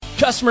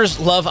Customers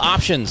love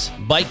options.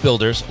 Bike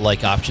builders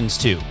like options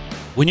too.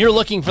 When you're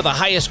looking for the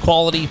highest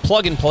quality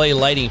plug-and-play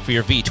lighting for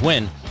your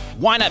V-twin,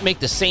 why not make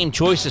the same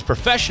choice as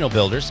professional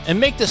builders and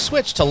make the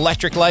switch to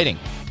electric lighting?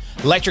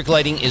 Electric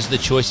lighting is the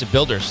choice of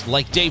builders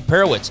like Dave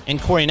Perowitz and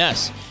Corey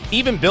Ness.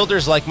 Even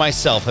builders like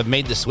myself have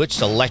made the switch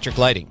to electric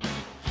lighting.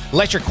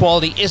 Electric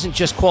quality isn't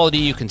just quality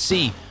you can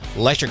see.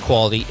 Electric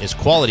quality is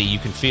quality you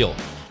can feel.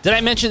 Did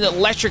I mention that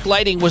Electric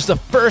Lighting was the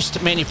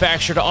first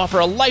manufacturer to offer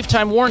a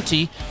lifetime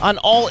warranty on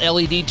all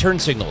LED turn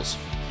signals?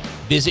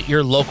 Visit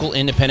your local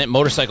independent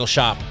motorcycle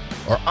shop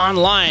or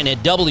online at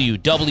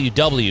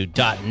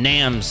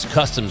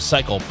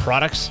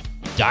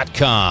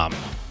www.namscustomcycleproducts.com.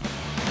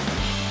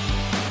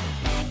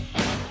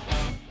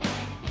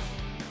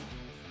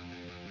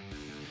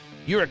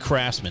 You're a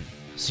craftsman,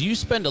 so you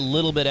spend a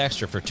little bit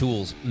extra for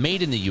tools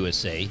made in the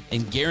USA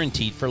and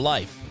guaranteed for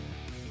life.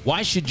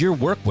 Why should your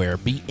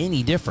workwear be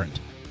any different?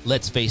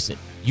 Let's face it,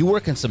 you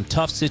work in some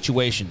tough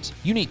situations.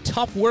 You need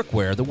tough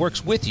workwear that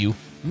works with you,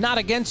 not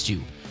against you.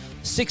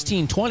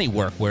 1620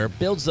 Workwear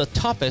builds the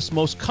toughest,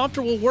 most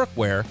comfortable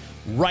workwear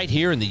right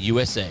here in the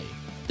USA.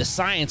 The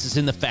science is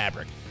in the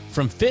fabric,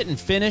 from fit and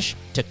finish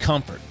to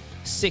comfort.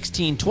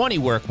 1620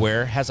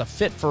 Workwear has a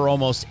fit for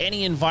almost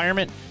any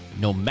environment,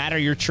 no matter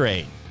your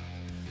trade.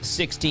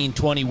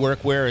 1620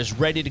 Workwear is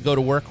ready to go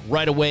to work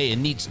right away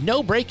and needs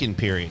no break-in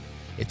period.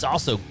 It's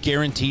also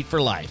guaranteed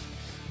for life.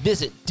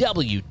 Visit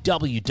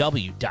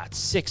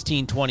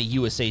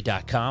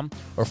www.1620usa.com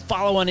or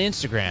follow on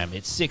Instagram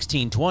at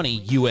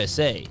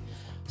 1620USA.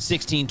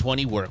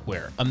 1620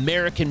 Workwear,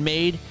 American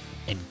made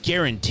and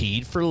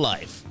guaranteed for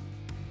life.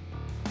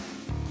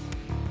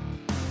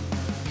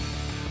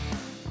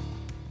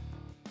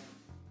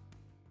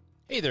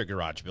 Hey there,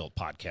 Garage Build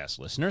Podcast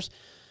listeners.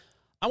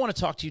 I want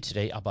to talk to you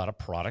today about a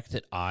product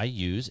that I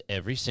use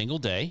every single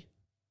day,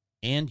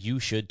 and you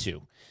should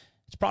too.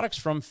 It's products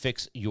from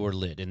Fix Your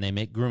Lid, and they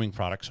make grooming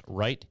products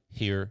right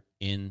here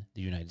in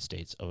the United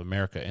States of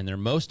America. And their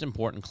most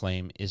important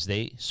claim is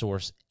they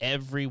source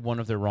every one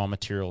of their raw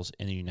materials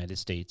in the United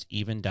States,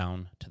 even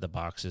down to the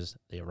boxes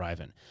they arrive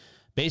in.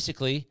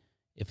 Basically,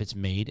 if it's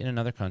made in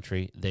another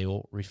country, they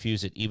will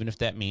refuse it, even if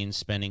that means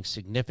spending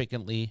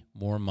significantly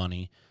more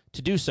money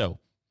to do so.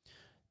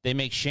 They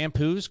make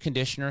shampoos,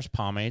 conditioners,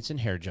 pomades,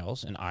 and hair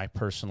gels, and I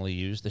personally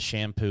use the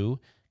shampoo,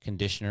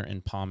 conditioner,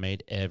 and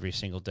pomade every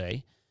single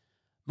day.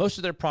 Most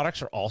of their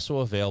products are also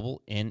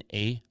available in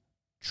a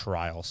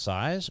trial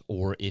size,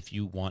 or if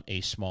you want a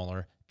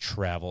smaller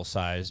travel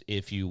size,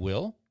 if you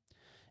will.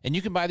 And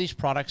you can buy these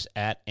products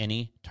at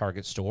any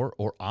Target store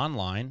or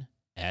online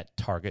at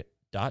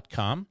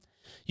target.com.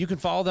 You can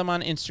follow them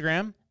on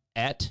Instagram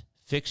at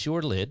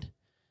FixYourLid,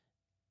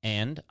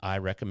 and I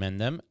recommend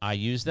them. I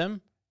use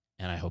them,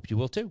 and I hope you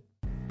will too.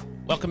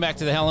 Welcome back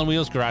to the Hell on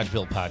Wheels Garage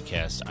Build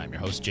Podcast. I'm your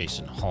host,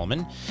 Jason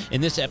Hallman.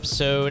 In this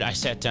episode, I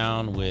sat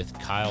down with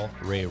Kyle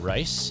Ray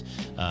Rice.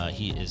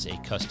 He is a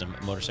custom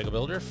motorcycle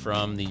builder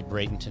from the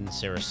Bradenton,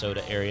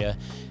 Sarasota area.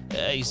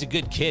 He's a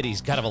good kid.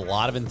 He's got a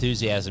lot of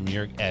enthusiasm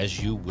here, as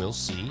you will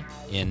see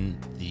in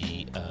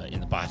the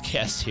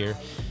podcast here.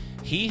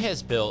 He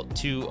has built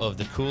two of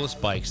the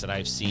coolest bikes that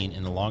I've seen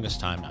in the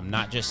longest time. I'm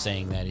not just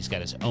saying that. He's got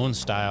his own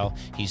style.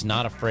 He's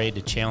not afraid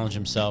to challenge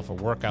himself or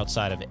work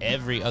outside of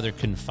every other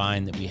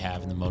confine that we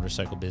have in the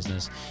motorcycle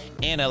business.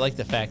 And I like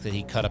the fact that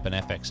he cut up an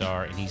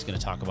FXR, and he's going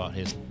to talk about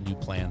his new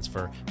plans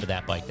for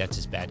that bike. That's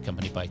his Bad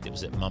Company bike that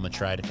was at Mama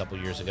Tried a couple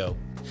years ago.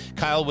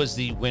 Kyle was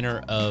the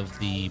winner of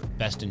the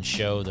Best in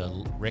Show, the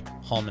Rick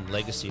Hallman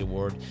Legacy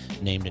Award,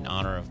 named in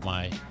honor of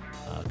my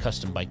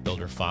custom bike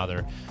builder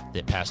father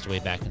that passed away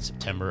back in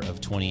September of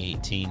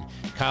 2018.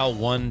 Kyle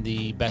won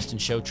the Best in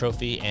Show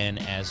trophy, and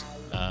as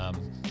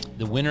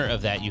the winner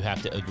of that, you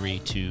have to agree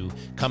to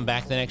come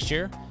back the next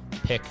year,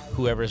 pick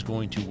whoever is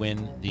going to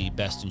win the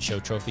Best in Show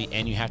trophy,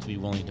 and you have to be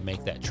willing to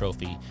make that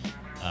trophy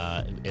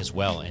as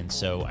well. And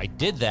so I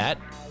did that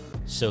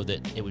so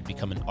that it would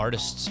become an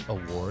artist's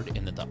award,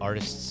 and that the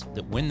artists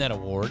that win that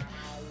award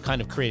kind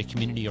of create a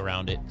community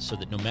around it, so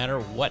that no matter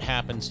what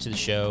happens to the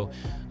show,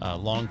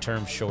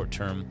 long-term,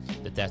 short-term,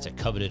 that's a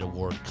coveted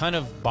award, kind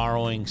of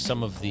borrowing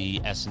some of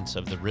the essence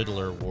of the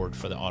Riddler Award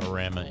for the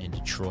Autorama in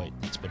Detroit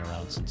that's been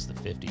around since the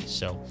 50s.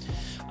 So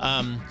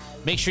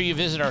make sure you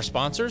visit our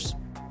sponsors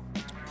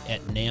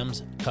at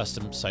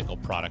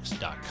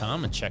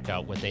namscustomcycleproducts.com and check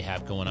out what they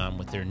have going on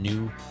with their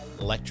new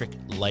electric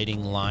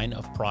lighting line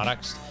of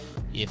products.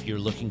 If you're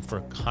looking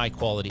for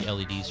high-quality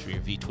LEDs for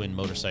your V-twin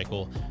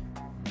motorcycle,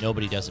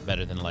 nobody does it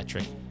better than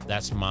electric.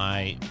 That's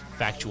my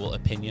factual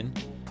opinion,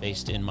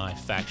 based in my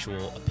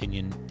factual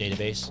opinion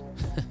database.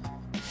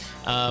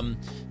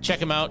 Check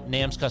them out,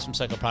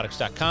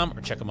 namscustomcycleproducts.com,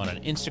 or check them out on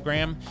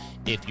Instagram.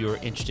 If you're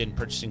interested in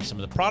purchasing some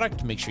of the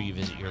product, make sure you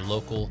visit your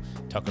local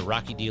Tucker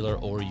Rocky dealer,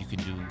 or you can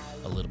do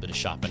a little bit of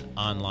shopping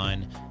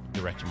online,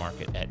 direct to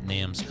market at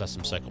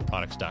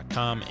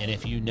namscustomcycleproducts.com. And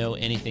if you know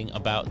anything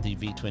about the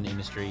V-twin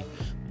industry,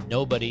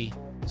 nobody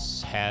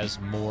has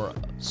more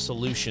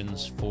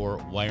solutions for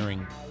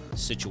wiring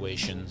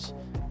situations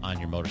on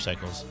your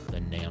motorcycles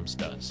than NAMS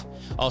does.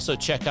 Also,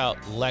 check out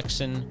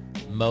Lexan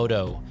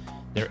Moto.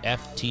 Their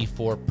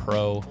FT4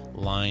 Pro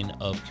line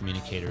of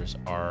communicators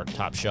are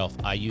top shelf.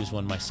 I use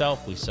one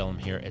myself. We sell them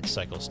here at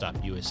Cycle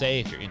Stop USA.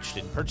 If you're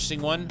interested in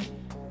purchasing one,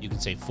 you can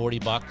save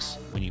 $40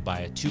 when you buy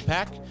a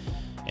 2-pack.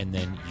 And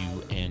then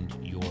you and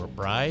your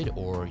bride,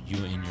 or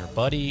you and your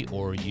buddy,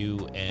 or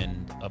you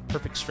and a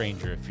perfect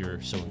stranger, if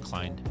you're so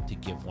inclined to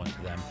give one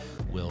to them,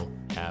 will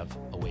have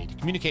a way to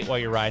communicate while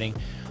you're riding.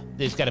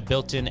 It's got a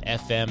built-in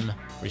FM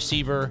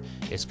receiver.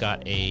 It's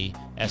got a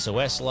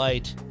SOS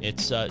light.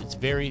 It's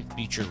very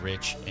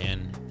feature-rich,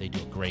 and they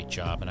do a great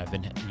job. And I've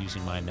been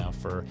using mine now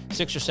for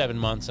 6 or 7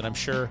 months. And I'm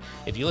sure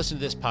if you listen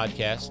to this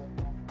podcast,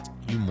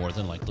 you more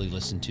than likely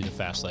listen to the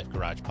Fast Life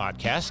Garage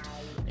podcast.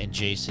 And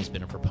Jace has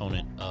been a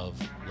proponent of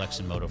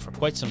Lexan Moto for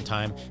quite some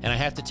time. And I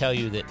have to tell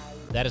you that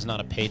that is not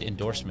a paid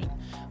endorsement.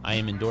 I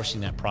am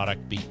endorsing that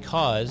product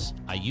because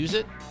I use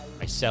it,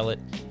 I sell it,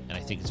 and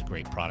I think it's a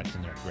great product,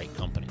 and they're a great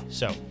company.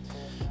 So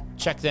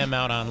check them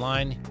out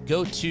online.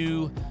 Go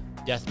to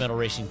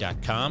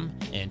deathmetalracing.com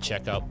and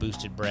check out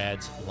Boosted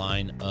Brad's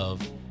line of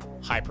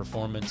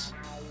high-performance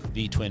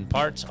V-twin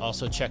parts.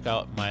 Also check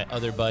out my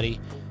other buddy,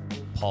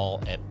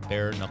 Paul, at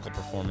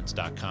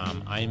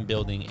bareknuckleperformance.com. I am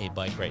building a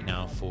bike right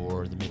now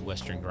for the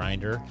Midwestern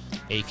Grinder,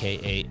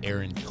 a.k.a.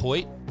 Aaron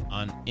Coit,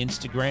 on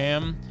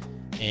Instagram,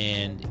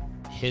 and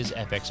his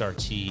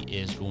FXRT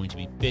is going to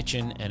be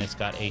bitchin', and it's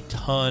got a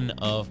ton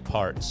of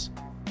parts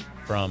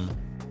from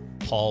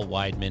Paul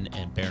Weidman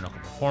and Bare Knuckle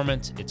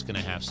Performance. It's going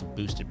to have some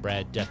Boosted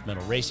Brad Death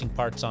Metal Racing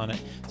parts on it.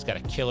 It's got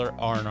a killer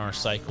R&R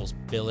Cycles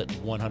billet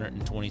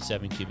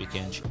 127 cubic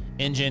inch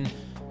engine,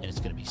 and it's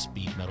going to be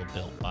speed metal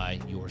built by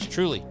yours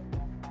truly.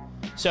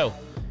 So,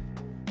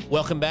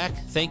 welcome back.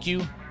 Thank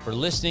you for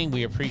listening.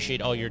 We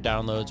appreciate all your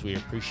downloads. We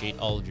appreciate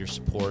all of your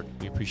support.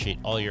 We appreciate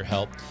all your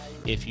help.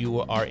 If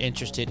you are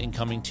interested in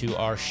coming to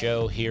our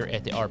show here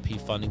at the RP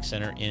Funding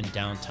Center in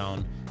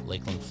downtown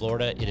Lakeland,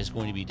 Florida, it is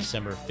going to be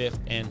December 5th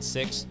and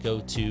 6th. Go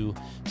to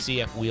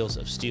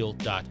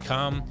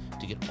cfwheelsofsteel.com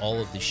to get all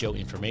of the show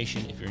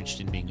information if you're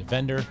interested in being a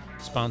vendor,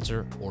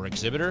 sponsor, or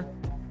exhibitor.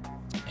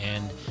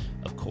 And,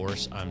 of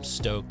course, I'm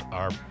stoked.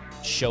 Our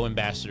show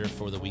ambassador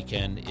for the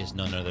weekend is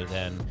none other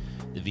than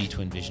the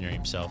V-Twin visionary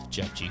himself,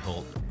 Jeff G.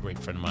 Holt, great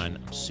friend of mine.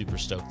 I'm super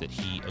stoked that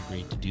he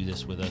agreed to do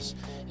this with us.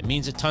 It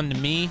means a ton to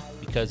me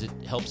because it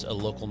helps a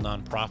local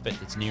nonprofit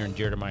that's near and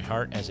dear to my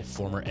heart as a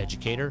former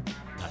educator.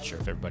 Not sure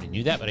if everybody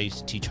knew that, but I used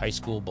to teach high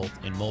school both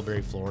in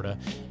Mulberry, Florida,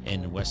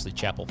 and in Wesley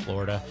Chapel,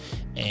 Florida.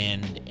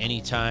 And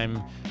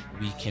anytime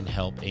we can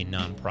help a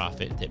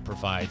nonprofit that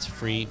provides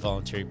free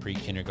voluntary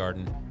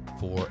pre-kindergarten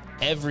for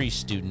every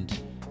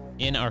student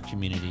in our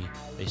community,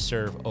 they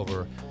serve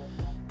over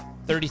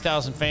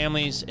 30,000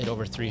 families at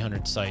over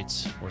 300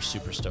 sites. We're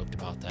super stoked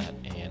about that.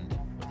 And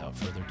without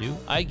further ado,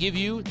 I give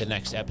you the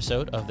next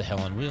episode of the Hell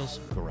on Wheels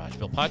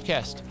Garageville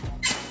podcast.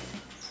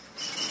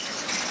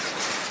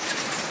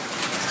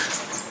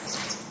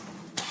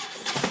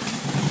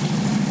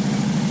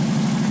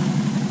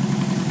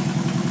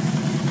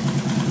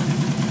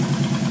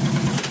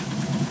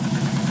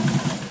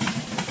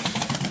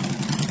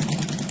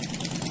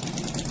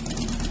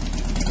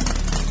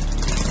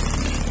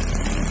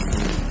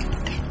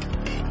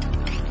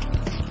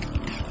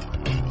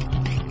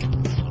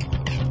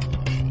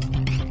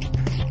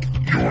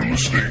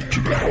 Listening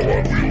to the Hell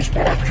on Wheels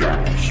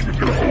podcast with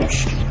your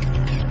host,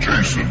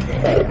 Jason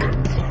Hallman.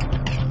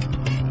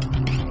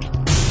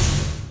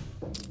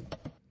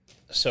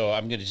 So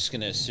I'm just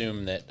gonna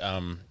assume that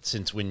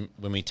since when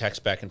we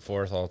text back and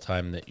forth all the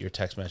time that your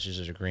text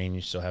messages are green,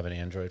 you still have an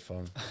Android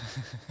phone,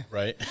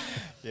 right?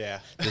 Yeah.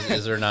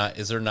 Is there not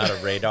a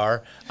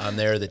radar on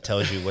there that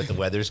tells you what the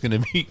weather's gonna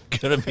be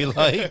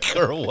like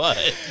or what?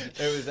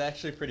 It was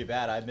actually pretty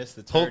bad. I missed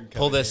the turn.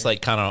 Pull this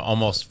like kind of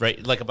almost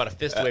right, like about a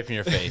fist away from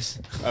your face.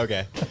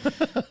 Okay.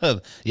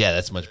 Yeah,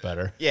 that's much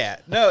better. Yeah.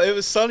 No, it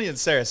was sunny in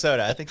Sarasota.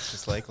 I think it's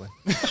just Lakeland.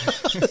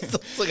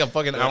 It's like a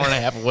fucking hour and a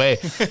half away.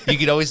 You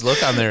could always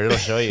look on there; it'll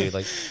show you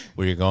like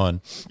where you're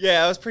going.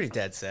 Yeah, I was pretty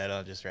dead set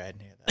on just riding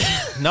here.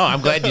 No,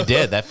 I'm glad you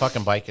did. That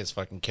fucking bike is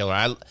fucking killer.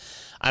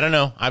 I don't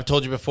know. I've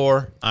told you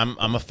before.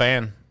 I'm a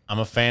fan. I'm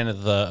a fan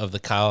of the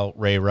Kyle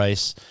Ray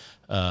Rice.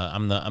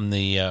 I'm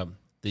the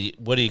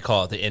what do you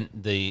call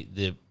it?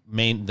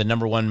 The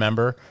number one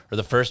member or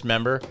the first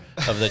member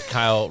of the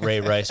Kyle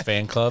Ray Rice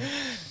fan club.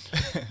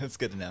 That's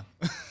good to know.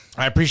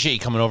 I appreciate you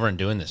coming over and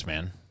doing this,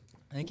 man.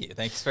 Thank you.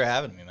 Thanks for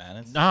having me,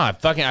 man.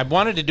 I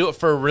wanted to do it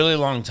for a really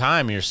long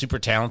time. You're super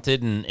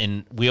talented,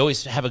 and we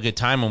always have a good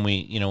time when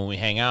we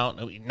hang out.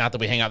 Not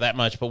that we hang out that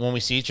much, but when we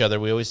see each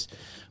other, we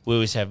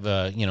always have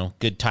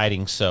good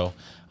tidings. So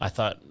I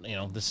thought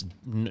this is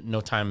no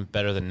time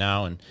better than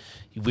now, and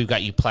we've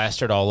got you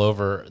plastered all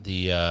over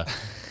the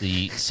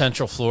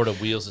Central Florida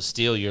Wheels of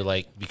Steel. You're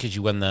like, because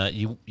you won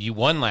you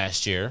won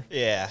last year.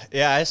 Yeah.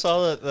 I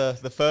saw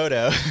the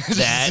photo.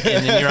 That,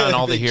 and then you're on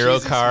all the hero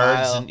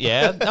cards. Smile.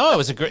 And it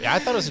was I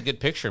thought it was a good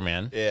picture,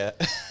 man. Yeah.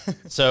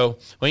 So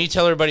why don't you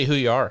tell everybody who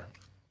you are?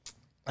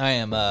 I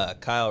am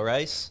Kyle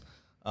Rice,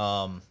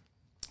 Kyle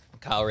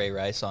Ray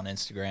Rice on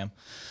Instagram.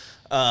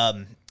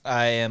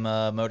 I am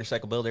a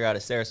motorcycle builder out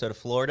of Sarasota,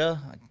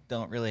 Florida. I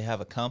don't really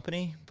have a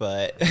company,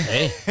 but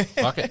Hey,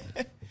 fuck it.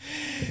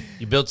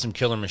 You build some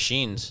killer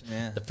machines.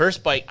 Yeah. The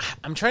first bike,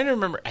 I'm trying to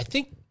remember. I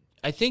think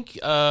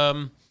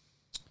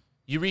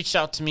you reached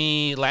out to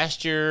me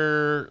last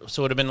year,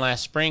 so it would have been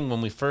last spring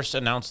when we first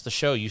announced the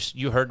show.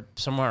 You heard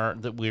somewhere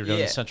that we were doing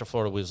Yeah. the Central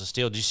Florida Wheels of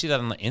Steel. Did you see that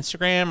on the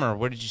Instagram, or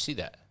where did you see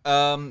that?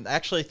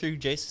 actually through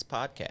Jace's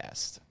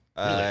podcast.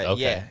 Really?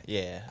 Okay.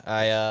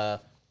 Yeah.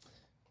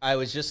 I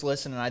was just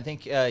listening. I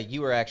think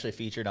you were actually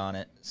featured on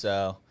it.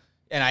 So,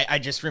 and I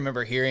just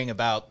remember hearing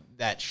about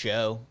that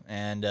show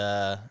and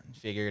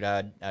figured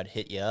I'd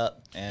hit you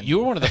up. And You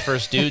were one of the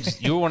first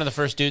dudes. You were one of the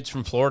first dudes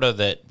from Florida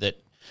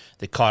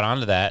that caught on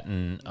to that,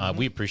 and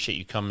we appreciate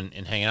you coming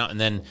and hanging out. And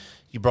then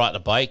you brought a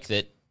bike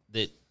that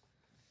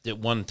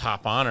won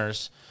top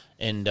honors,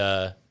 and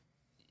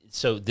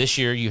so this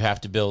year you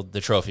have to build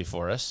the trophy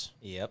for us.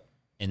 Yep.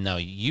 And now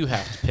you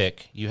have to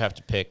pick. You have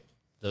to pick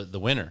the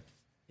winner.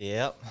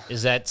 Yep.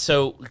 Is that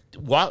so?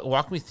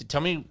 Walk me through.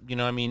 Tell me.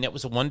 It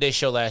was a 1-day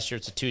show last year.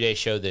 It's a 2-day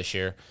show this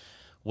year.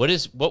 What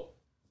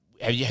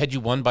had you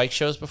won bike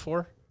shows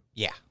before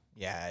Yeah.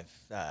 Yeah.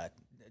 I've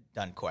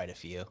done quite a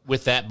few.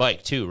 with that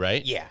bike too,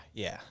 right? Yeah.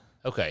 Yeah.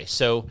 Okay,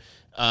 so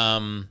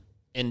and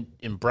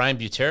Brian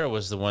Butera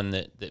was the one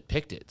that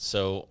picked it.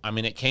 So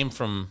it came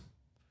from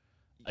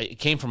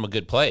a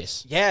good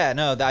place. Yeah,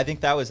 no, I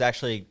think that was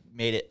actually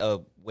made it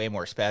way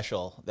more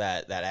special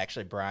that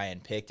actually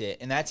Brian picked it.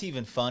 And that's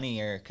even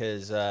funnier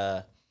because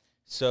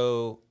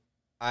so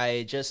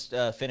I just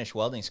finished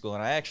welding school,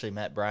 and I actually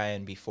met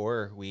Brian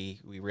before we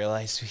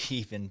realized we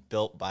even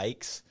built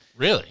bikes.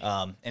 Really?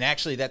 And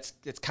actually,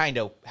 it's kind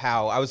of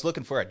how I was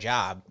looking for a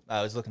job.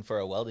 I was looking for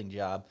a welding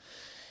job,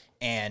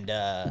 and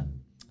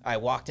I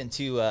walked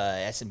into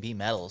S&B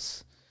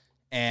Metals,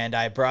 and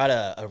I brought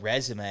a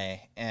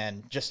resume,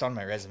 and just on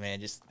my resume,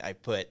 I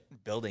put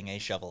building a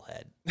shovel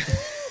head.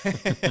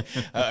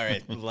 All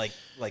right,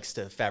 likes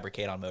to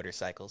fabricate on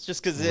motorcycles,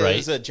 just because it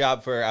was a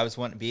job I was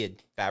wanting to be a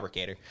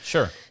fabricator.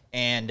 Sure.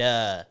 And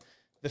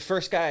the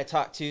first guy I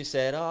talked to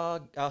said,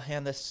 "Oh, I'll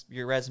hand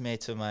your resume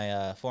to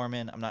my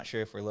foreman. I'm not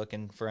sure if we're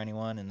looking for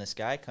anyone." And this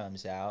guy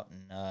comes out,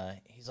 and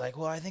he's like,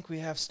 "Well, I think we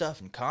have stuff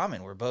in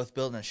common. We're both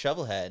building a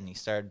shovel head." And he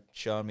started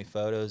showing me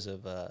photos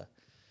of a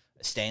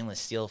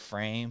stainless steel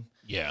frame.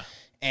 Yeah.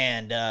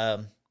 And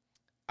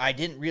I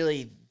didn't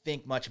really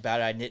think much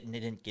about it. I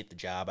didn't get the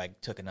job. I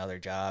took another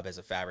job as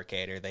a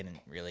fabricator. They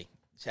didn't really,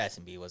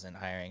 S&B wasn't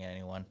hiring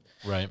anyone.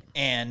 Right.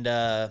 And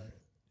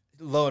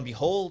lo and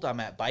behold, I'm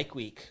at Bike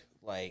Week,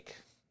 I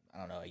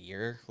don't know, a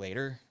year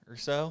later or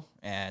so.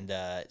 And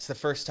it's the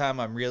first time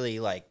I'm really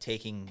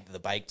taking the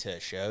bike to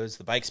shows.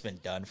 The bike's been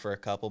done for a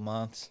couple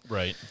months.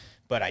 Right.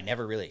 But I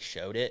never really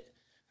showed it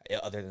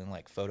other than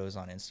photos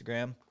on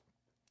Instagram.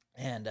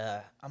 And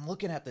I'm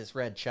looking at this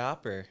red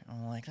chopper.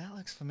 I'm like, that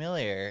looks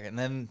familiar. And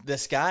then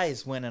this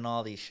guy's winning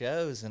all these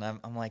shows, and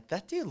I'm like,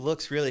 that dude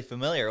looks really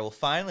familiar. Well,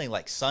 finally,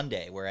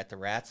 Sunday, we're at the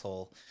Rat's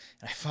Hole,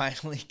 and I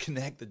finally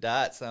connect the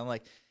dots. And I'm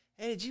like,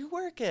 hey, did you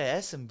work at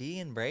S&B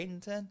in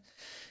Bradenton? And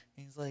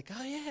he's like,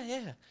 oh,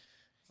 yeah.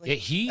 Yeah,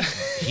 he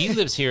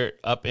lives here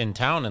up in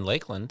town in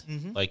Lakeland,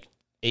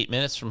 8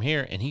 minutes from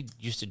here, and he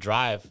used to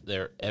drive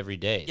there every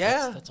day.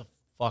 Yeah. That's a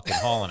fucking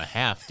haul and a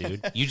half,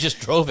 dude. You just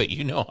drove it.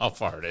 You know how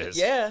far it is.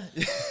 Yeah.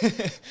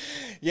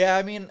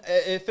 Yeah,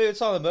 if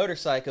it's on a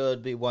motorcycle,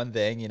 it'd be one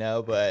thing,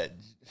 but,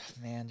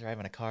 man,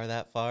 driving a car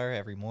that far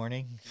every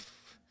morning.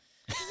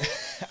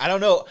 I don't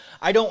know.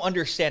 I don't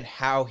understand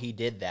how he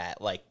did that,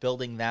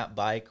 building that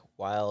bike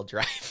while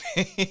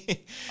driving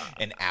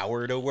an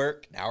hour to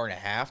work, an hour and a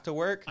half to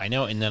work. I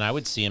know, and then I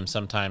would see him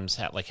sometimes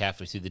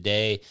halfway through the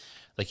day,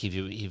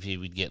 if he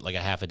would get a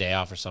half a day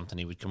off or something,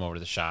 he would come over to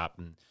the shop,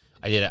 and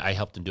I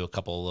helped him do a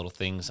couple of little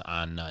things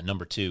on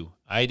number 2.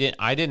 I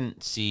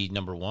didn't see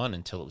number 1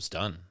 until it was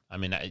done.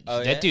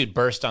 That dude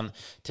burst on.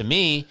 To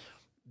me,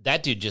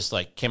 that dude just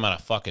came out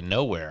of fucking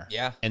nowhere.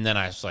 Yeah. And then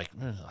I was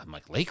I'm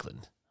like,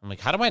 Lakeland. I'm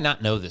like, how do I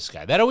not know this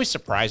guy? That always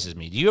surprises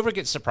me. Do you ever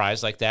get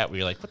surprised like that where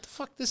you're like, what the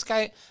fuck, this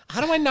guy? How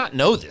do I not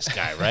know this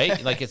guy,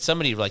 right? It's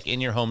somebody in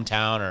your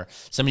hometown or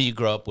somebody you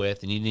grew up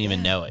with and you didn't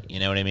even know it. You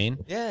know what I mean?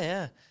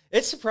 Yeah.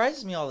 It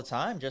surprises me all the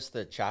time, just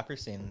the chopper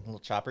scene. Little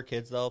chopper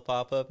kids that'll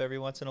pop up every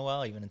once in a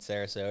while, even in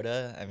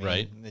Sarasota.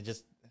 Right. They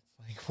just,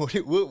 what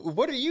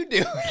are you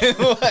doing?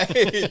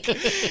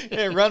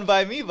 Hey, run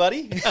by me,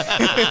 buddy.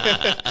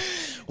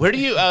 Where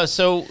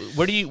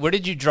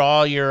did you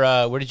draw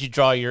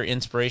your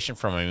inspiration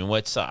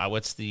from?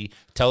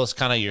 Tell us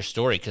kind of your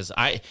story, because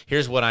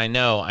here's what I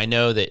know. I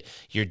know that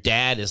your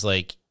dad is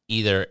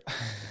either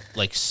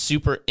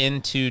super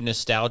into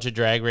nostalgia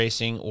drag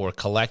racing or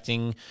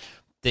collecting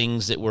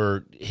things that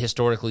were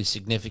historically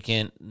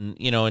significant,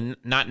 and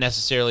not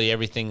necessarily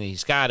everything that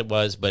he's got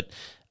was, but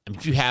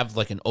if you have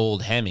an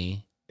old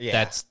Hemi,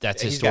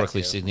 that's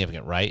historically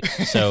significant, right?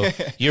 So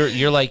you're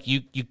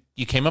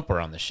you came up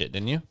around this shit,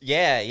 didn't you?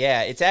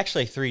 Yeah. It's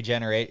actually 3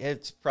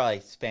 generations. It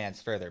probably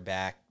spans further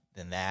back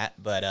than that,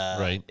 but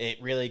right.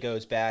 It really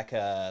goes back.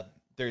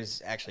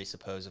 There's actually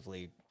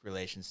supposedly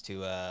relations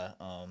to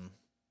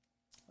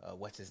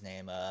what's his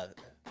name?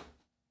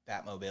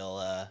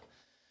 Batmobile.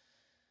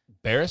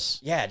 Barris?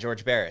 Yeah,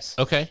 George Barris.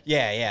 Okay.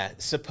 Yeah.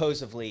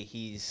 Supposedly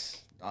he's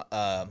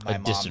my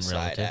mom's distant side,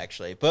 relative.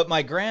 actually. But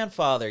my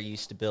grandfather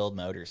used to build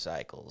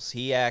motorcycles.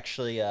 He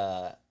actually,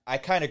 I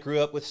kind of grew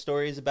up with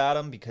stories about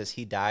him because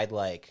he died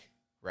like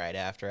right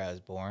after I was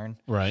born.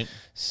 Right.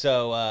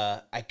 So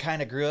I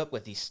kind of grew up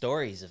with these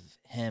stories of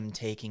him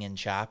taking in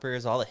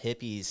choppers. All the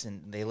hippies,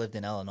 and they lived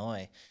in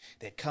Illinois,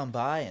 they'd come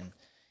by and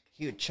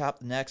he would chop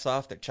the necks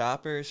off their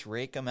choppers,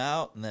 rake them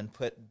out, and then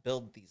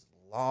build these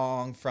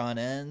long front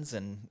ends.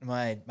 And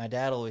my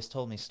dad always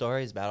told me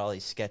stories about all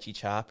these sketchy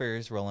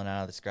choppers rolling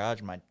out of this garage.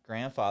 And my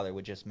grandfather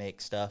would just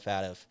make stuff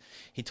out of.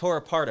 He tore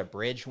apart a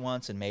bridge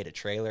once and made a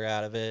trailer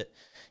out of it.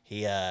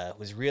 He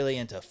was really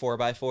into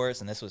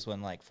 4x4s, and this was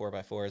when like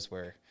 4x4s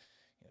were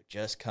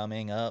just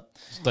coming up.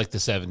 It's like the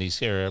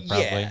 70s era,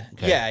 probably. Yeah,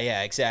 Okay.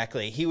 yeah,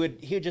 exactly. He would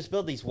just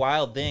build these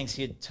wild things.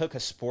 He took a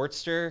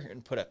Sportster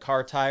and put a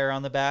car tire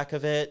on the back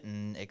of it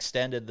and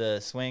extended the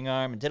swing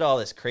arm and did all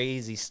this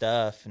crazy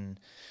stuff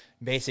and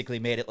basically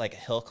made it like a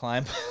hill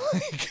climb.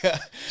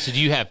 So do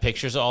you have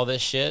pictures of all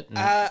this shit?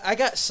 I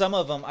got some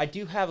of them. I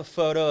do have a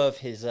photo of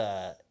his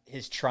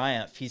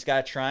Triumph. He's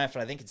got a Triumph,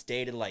 and I think it's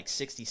dated like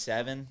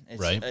 67.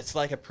 Right. It's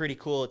like a pretty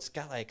cool. It's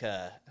got like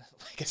a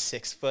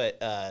 6-foot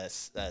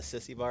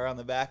sissy bar on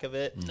the back of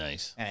it.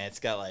 Nice. And it's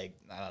got like,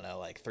 I don't know,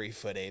 like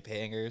 3-foot ape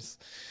hangers.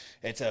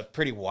 It's a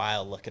pretty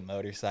wild looking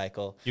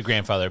motorcycle. Your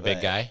grandfather, a big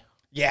But- guy?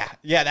 Yeah,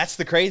 that's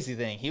the crazy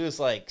thing. He was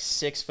like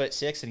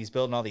 6'6", and he's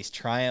building all these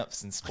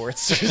Triumphs and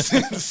Sportsters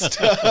and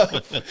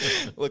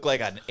stuff. Looked like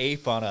an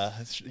ape on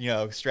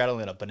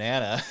straddling a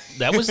banana.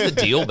 That was the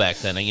deal back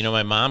then. You know,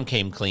 my mom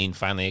came clean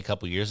finally a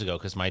couple years ago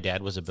because my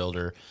dad was a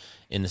builder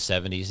in the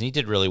 70s, and he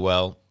did really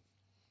well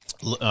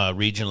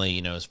regionally,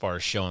 you know, as far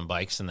as showing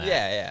bikes and that.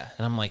 Yeah.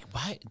 And I'm like,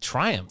 why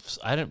Triumphs?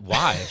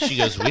 Why? She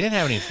goes, we didn't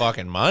have any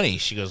fucking money.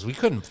 She goes, we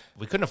couldn't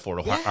afford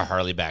a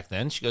Harley back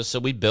then. She goes, so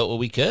we built what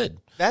we could.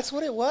 That's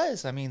what it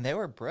was. I mean, they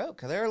were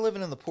broke. They were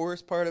living in the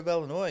poorest part of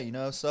Illinois,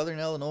 southern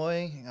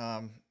Illinois.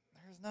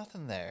 There's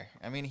nothing there.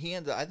 I mean,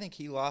 I think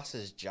he lost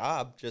his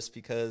job just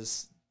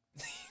because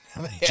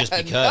Just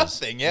had because.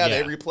 nothing. Yeah,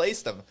 they Yeah.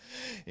 replaced him,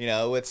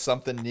 with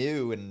something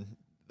new, and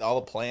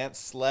all the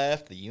plants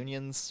left. The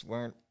unions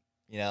weren't,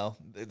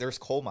 there's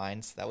coal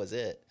mines. That was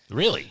it.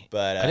 Really?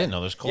 But I didn't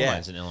know there's coal yeah.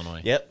 mines in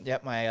Illinois.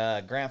 Yep.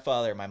 My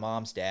grandfather, my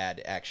mom's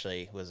dad,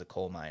 actually was a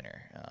coal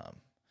miner.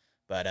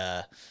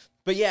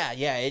 But yeah,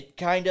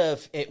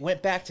 it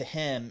went back to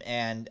him,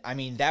 and I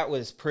mean that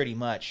was pretty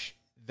much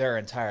their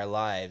entire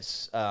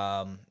lives.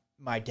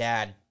 My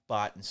dad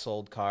bought and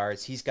sold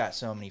cars. He's got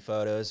so many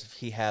photos.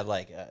 He had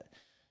like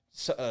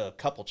a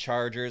couple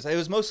Chargers. It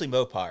was mostly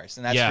Mopars,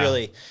 and that's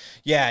really,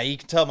 you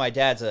can tell my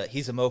dad's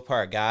he's a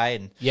Mopar guy,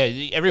 and Yeah,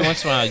 every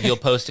once in a while you'll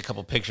post a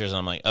couple pictures, and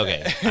I'm like,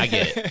 okay, I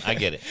get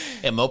it.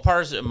 And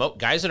Mopars,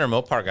 guys that are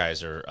Mopar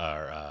guys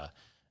are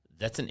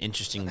that's an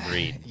interesting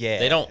breed. Yeah.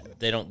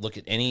 they don't look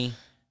at any.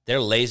 They're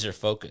laser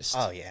focused.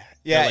 oh yeah,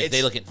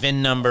 They look at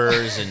VIN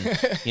numbers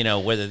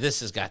and whether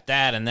this has got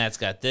that and that's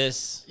got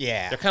this.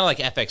 Yeah. They're kind of like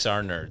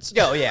FXR nerds.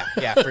 Oh yeah,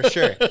 for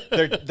sure.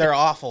 They're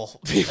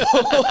awful people.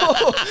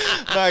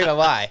 Not gonna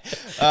lie.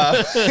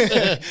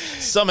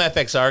 Some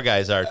FXR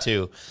guys are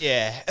too.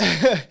 Yeah,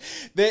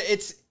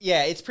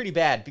 it's pretty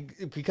bad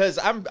because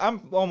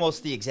I'm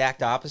almost the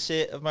exact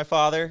opposite of my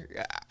father.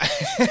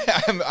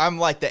 I'm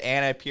like the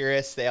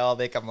anti-purist. They all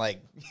think I'm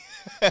like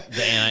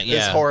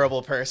this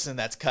horrible person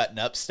that's cutting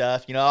up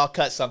stuff. I'll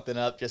cut something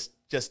up just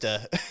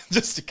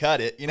to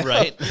cut it.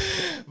 Right.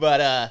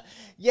 But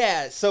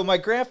so my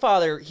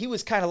grandfather, he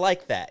was kind of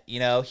like that.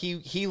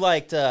 He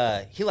liked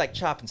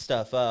chopping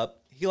stuff up.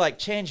 He liked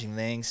changing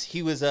things.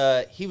 He was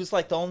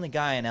like the only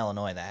guy in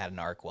Illinois that had an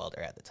arc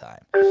welder at the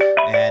time.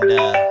 And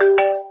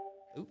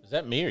Is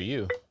that me or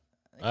you?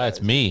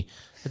 It's me.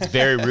 It's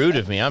very rude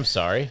of me. I'm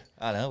sorry.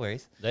 oh, no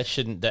worries. That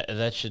should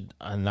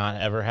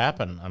not ever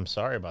happen. I'm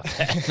sorry about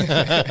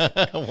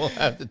that. We'll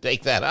have to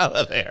take that out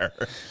of there.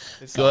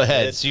 Go all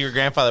ahead. good. So your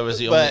grandfather was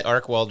the only But-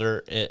 arc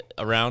welder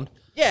around?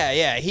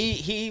 Yeah.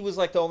 He was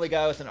like the only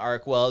guy with an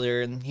arc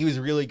welder, and he was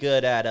really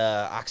good at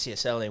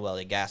oxyacetylene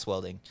welding, gas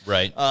welding.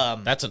 Right.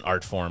 That's an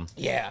art form.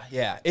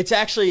 Yeah.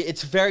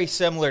 It's very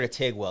similar to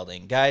TIG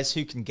welding. Guys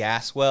who can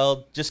gas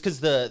weld, just because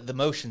the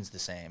motion's the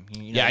same.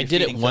 Yeah, I you're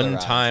did it feeding one filler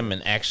rods. time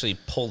and actually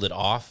pulled it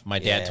off. My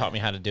dad Yeah. taught me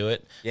how to do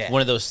it. Yeah.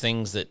 One of those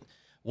things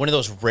one of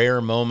those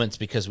rare moments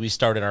because we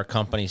started our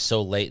company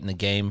so late in the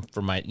game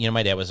for my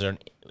dad was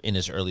in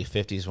his early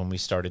 50s when we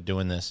started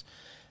doing this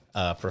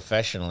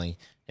professionally.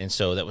 And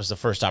so that was the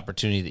first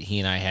opportunity that he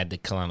and I had to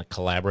kind of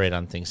collaborate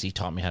on things. He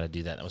taught me how to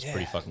do that. That was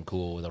pretty fucking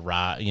cool with a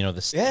rod,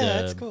 that's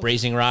the cool.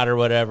 brazing rod or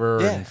whatever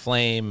Yeah. and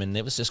flame. And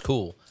it was just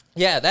cool.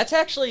 Yeah, that's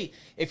actually,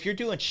 if you're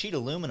doing sheet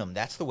aluminum,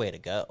 that's the way to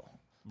go.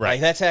 Right.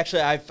 Like, that's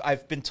actually,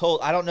 I've been told,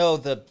 I don't know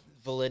the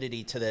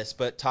validity to this,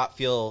 but top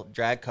fuel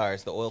drag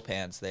cars, the oil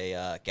pans, they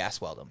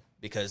gas weld them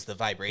because the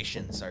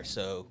vibrations are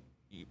so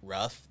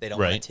rough. They don't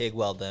Right. want to TIG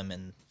weld them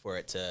and for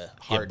it to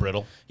Get harden.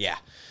 brittle. Yeah.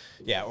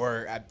 Yeah,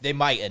 or they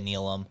might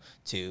anneal them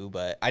too,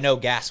 but I know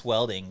gas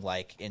welding,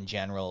 like in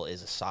general,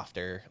 is a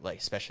softer, like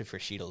especially for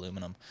sheet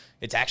aluminum.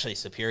 It's actually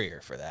superior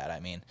for that. I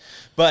mean,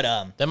 but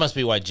That must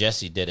be why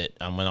Jesse did it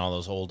on when all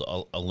those old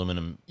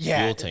aluminum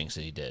fuel tanks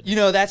that he did. you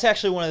know, that's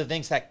actually one of the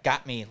things that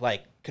got me,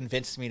 like,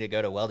 convinced me to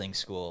go to welding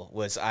school.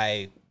 Was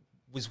I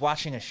was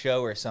watching a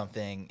show or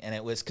something, and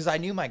it was because I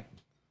knew my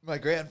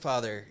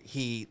grandfather.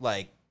 He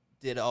like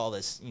did all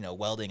this, you know,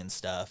 welding and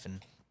stuff,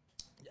 and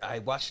I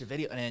watched a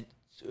video, and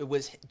it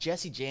was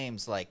Jesse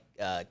James, like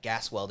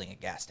gas welding a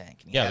gas tank.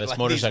 And he Yeah, had, that's like,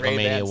 Motorcycle these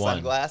Ray-Ban Mania 1.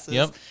 sunglasses.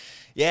 Yep.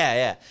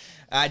 Yeah.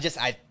 I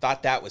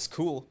thought that was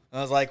cool.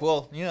 I was like,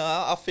 well, you know,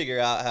 I'll figure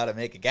out how to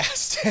make a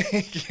gas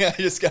tank. I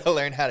just got to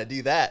learn how to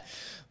do that.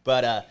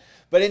 But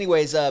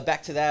anyways,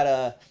 back to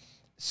that.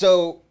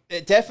 So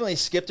it definitely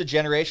skipped a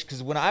generation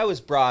because when I was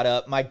brought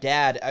up, my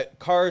dad,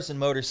 cars and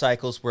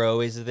motorcycles were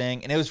always a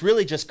thing, and it was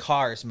really just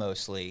cars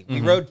mostly.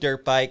 We rode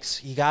dirt bikes.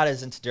 He got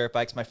us into dirt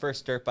bikes. My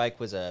first dirt bike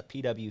was a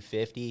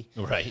PW50.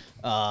 Right.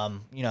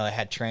 You know, it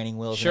had training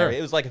wheels. Sure. And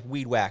it was like a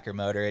weed whacker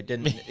motor. It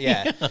didn't.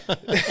 Yeah.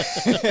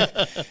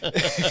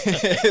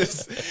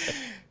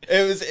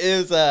 it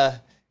was.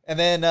 And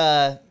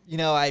then you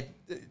know,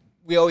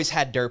 we always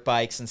had dirt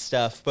bikes and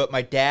stuff. But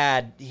my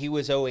dad, he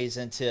was always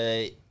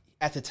into.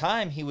 At the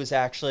time, he was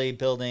actually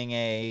building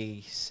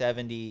it was a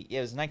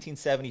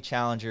 1970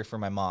 Challenger for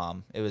my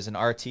mom. It was an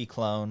RT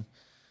clone.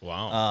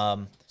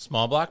 Wow.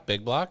 Small block,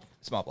 big block?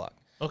 Small block.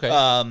 Okay.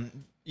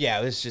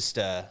 Yeah, it was just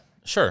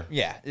Sure.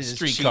 yeah, it was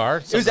Street cheap. car.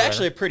 It was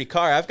actually a pretty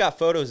car. I've got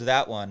photos of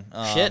that one.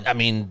 Shit. I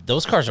mean,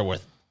 those cars are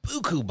worth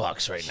buku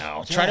bucks right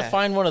now. Try to Yeah.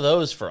 find one of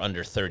those for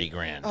under 30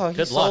 grand. Oh, he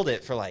Good sold luck.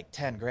 it for like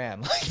 10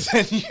 grand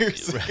like 10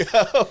 years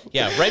ago.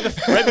 Yeah, right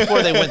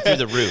before they went through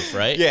the roof,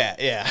 right?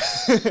 Yeah.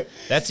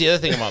 That's the other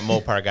thing about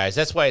Mopar guys.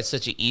 That's why it's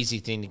such an easy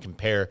thing to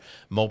compare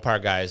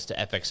Mopar guys to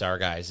FXR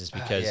guys is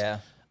because yeah.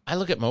 I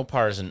look at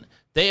Mopars and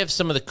they have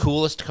some of the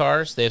coolest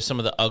cars. They have some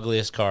of the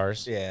ugliest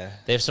cars. Yeah.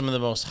 They have some of the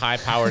most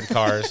high-powered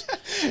cars.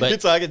 But You're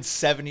talking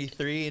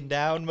 73 and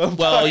down Mopars.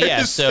 well,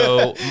 yeah.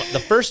 So the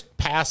first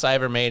pass I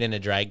ever made in a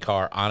drag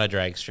car on a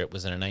drag strip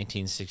was in a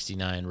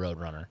 1969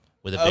 Roadrunner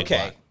with a big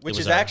block. Which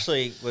It is was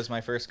actually was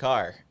my first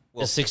car.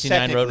 Well, A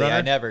 69 technically, Roadrunner?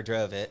 I never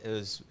drove it. It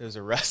was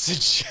a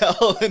rusted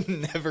shell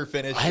and never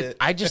finished it.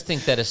 I just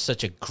think that is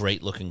such a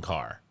great-looking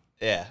car.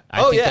 Yeah.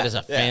 I think yeah. that is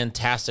a yeah.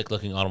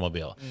 fantastic-looking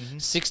automobile.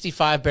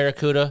 65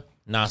 Barracuda,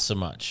 not so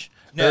much.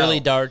 No. Early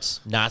darts,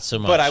 not so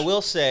much. But I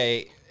will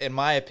say, in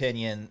my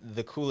opinion,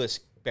 the coolest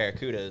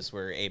Barracudas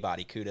were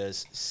A-body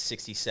Cudas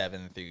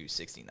 67 through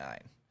 69.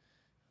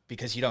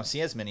 Because you don't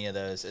see as many of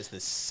those as the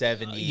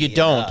 70. You and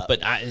don't, up. but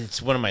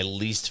it's one of my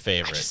least I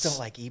favorites. just don't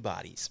like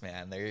E-bodies,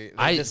 man. They're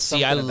I just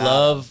see. I something about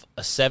love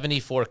a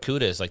 74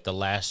 Cudas like the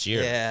last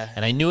year. Yeah.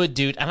 And I knew a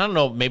dude. I don't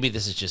know. Maybe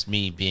this is just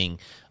me being.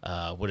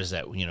 What is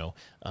that? You know,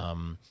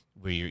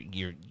 where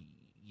you're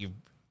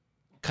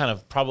kind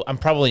of probably. I'm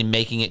probably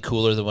making it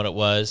cooler than what it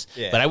was.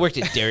 Yeah. But I worked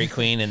at Dairy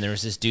Queen, and there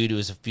was this dude who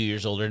was a few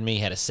years older than me.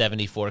 He had a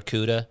 74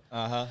 Cuda.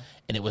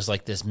 And it was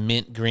like this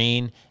mint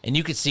green, and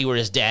you could see where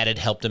his dad had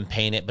helped him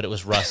paint it, but it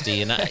was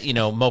rusty. And you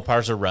know,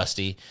 Mopars are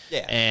rusty.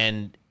 Yeah.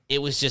 And it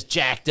was just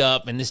jacked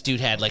up, and this dude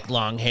had like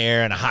long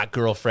hair and a hot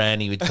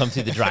girlfriend. He would come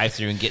through the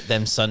drive-thru and get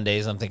them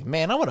Sundays. I'm thinking,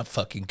 man, I want a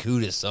fucking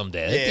Cuda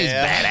someday. That dude's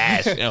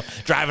badass. You know,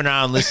 driving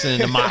around listening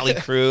to Motley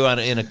Crue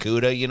in a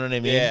Cuda. You know what I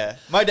mean? Yeah,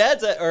 my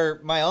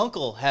my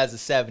uncle has a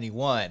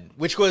 71,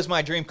 which was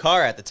my dream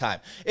car at the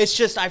time. It's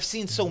just I've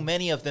seen so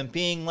many of them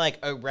being like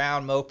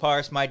around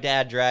Mopars. My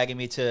dad dragging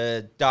me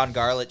to Don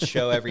Garlett's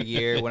show every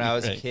year when I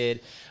was a Right.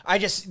 kid.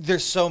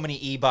 There's so many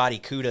E-body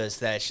Cudas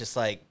that it's just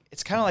like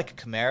it's kind of like a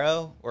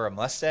Camaro or a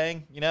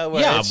Mustang, you know?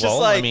 Where Yeah. it's Well,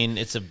 just like, I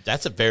mean,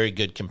 that's a very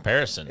good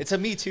comparison. it's a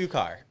Me Too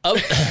car. Oh,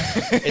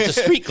 it's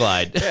a street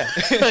glide. You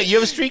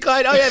have a street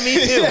glide? Oh yeah, me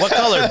too. What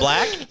color?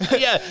 Black?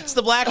 Yeah, it's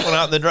the black one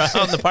out in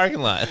the parking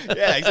lot.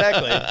 Yeah,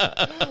 exactly.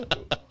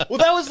 Well,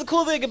 that was the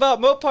cool thing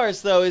about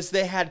Mopars, though, is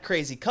they had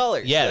crazy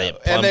colors. Yeah, they though.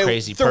 had plum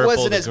crazy There purple,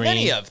 wasn't the as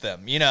many green. of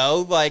them, you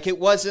know? Like, it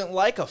wasn't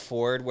like a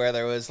Ford where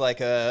there was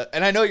like a...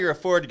 And I know you're a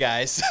Ford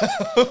guy, so...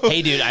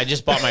 Hey, dude, I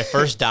just bought my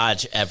first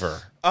Dodge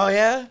ever. Oh,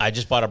 yeah? I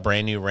just bought a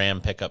brand new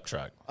Ram pickup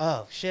truck.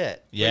 Oh,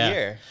 shit. Yeah. What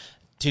year?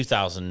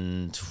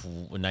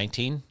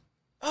 2019.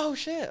 Oh,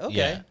 shit. Okay.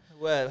 Yeah.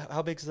 Well,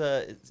 how big's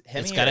the...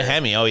 Hemi? It's got a or-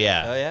 Hemi. Oh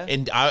yeah. Oh, yeah?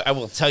 And I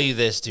will tell you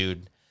this,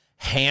 dude.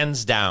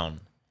 Hands down.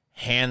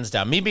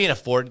 Me being a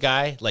Ford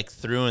guy, like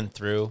through and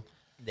through,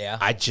 Yeah.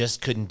 I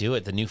just couldn't do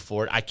it. The new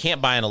Ford. I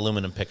can't buy an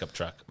aluminum pickup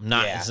truck.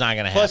 Yeah. It's not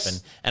going to Plus, happen.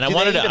 And I do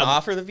wanted they even to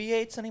offer the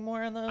V8s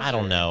anymore on those? I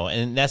don't or- know.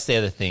 And that's the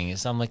other thing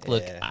is I'm like,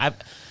 look, Yeah.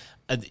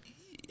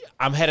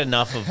 I've had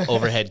enough of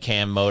overhead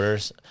cam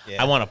motors.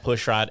 Yeah. I want a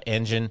push rod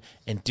engine.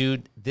 And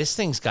dude, this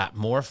thing's got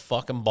more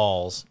fucking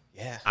balls.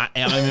 Yeah.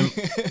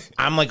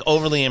 I'm like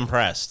overly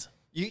impressed.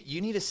 You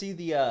need to see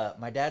the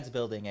my dad's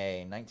building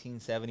a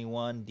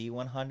 1971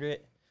 D100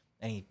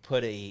 and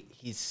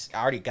he's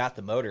already got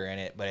the motor in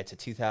it, but it's a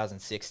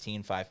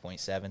 2016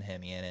 5.7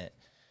 Hemi in it.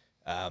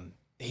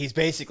 he's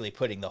basically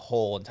putting the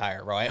whole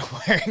entire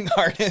wiring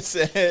harness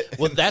in it.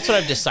 Well, that's what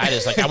I've decided.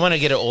 Is like I want to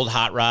get an old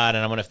hot rod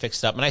and I want to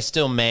fix it up, and I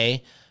still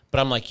may. But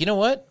I'm like, you know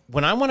what?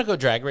 When I want to go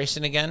drag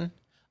racing again,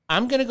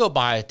 I'm gonna go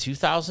buy a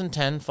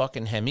 2010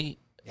 fucking Hemi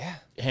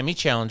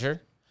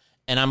Challenger,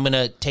 and I'm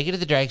gonna take it to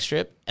the drag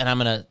strip, and I'm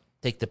gonna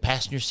take the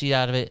passenger seat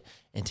out of it,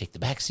 and take the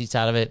back seats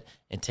out of it,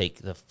 and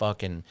take the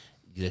fucking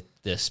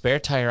the spare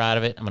tire out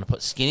of it. I'm gonna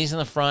put skinnies in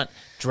the front,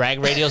 drag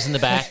radials in the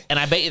back, and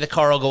I bet you the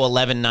car will go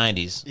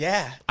 1190s.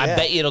 Yeah, I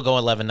bet you it'll go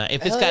 1190.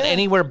 If it's got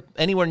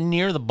anywhere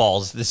near the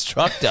balls this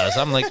truck does,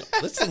 I'm like,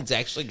 this thing's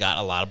actually got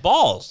a lot of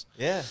balls.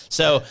 Yeah.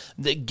 So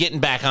getting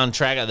back on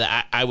track,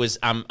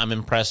 I'm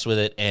impressed with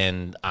it,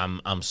 and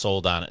I'm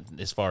sold on it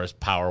as far as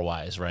power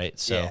wise, right?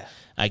 So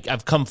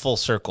I've come full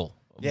circle.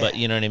 Yeah. But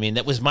you know what I mean?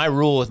 That was my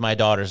rule with my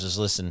daughters is,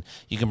 listen,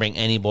 you can bring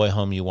any boy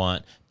home you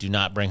want. Do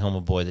not bring home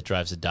a boy that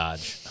drives a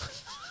Dodge.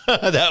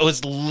 That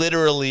was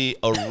literally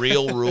a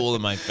real rule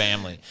in my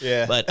family.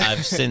 Yeah. But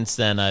since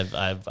then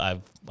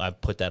I've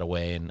put that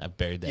away and I've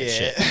buried that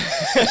shit.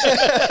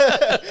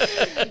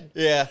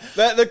 Yeah.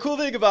 The cool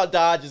thing about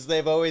Dodge is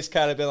they've always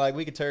kind of been like,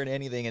 we could turn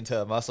anything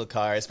into a muscle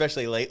car,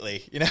 especially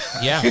lately, you know?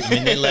 Yeah. I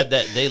mean, they led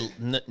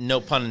that, no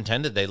pun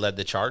intended, they led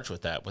the charge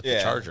with that, with the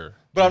Charger.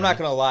 But I'm not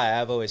going to lie,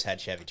 I've always had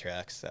Chevy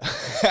trucks, so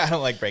I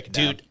don't like breaking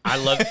down. Dude, I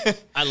love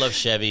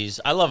Chevys.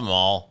 I love them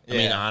all. I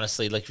mean,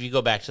 honestly, like if you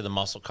go back to the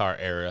muscle car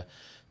era,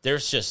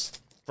 there's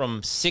just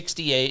from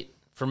 68,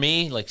 for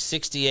me, like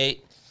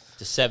 68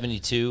 to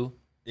 72,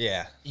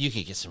 you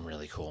could get some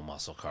really cool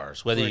muscle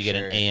cars. Whether you get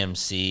an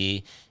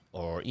AMC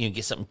or you can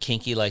get something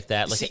kinky like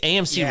that. Like an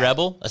AMC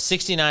Rebel, a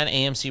 69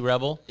 AMC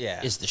Rebel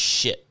is the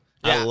shit.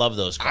 I love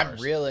those cars. I'm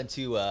real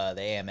into the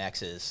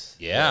AMXs.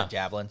 Yeah.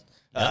 Javelin.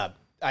 Yep.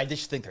 I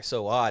just think they're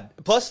so odd.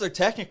 Plus, they're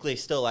technically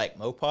still like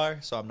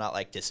Mopar, so I'm not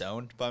like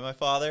disowned by my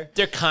father.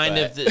 They're kind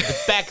of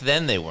back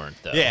then they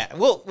weren't though. Yeah,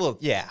 well,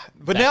 yeah,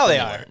 but now they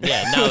are.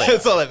 Yeah, now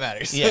that's all that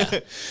matters. Yeah,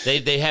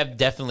 they have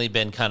definitely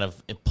been kind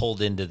of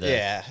pulled into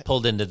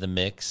the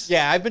mix.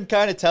 Yeah, I've been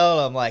kind of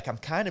telling them like I'm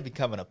kind of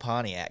becoming a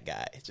Pontiac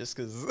guy just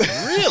because.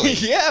 Really?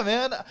 Yeah,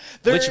 man.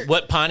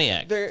 What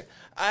Pontiac?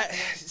 I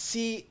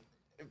see.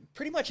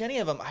 Pretty much any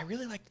of them. I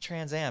really like the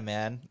Trans Am,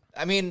 man.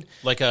 I mean,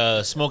 like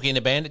a Smokey and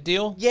the Bandit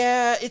deal.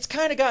 Yeah, it's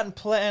kind of gotten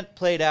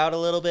played out a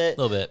little bit.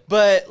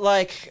 But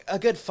like a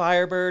good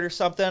Firebird or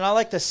something. I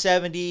like the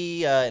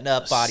 70 and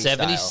up body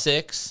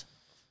 76,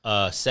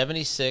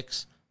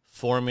 76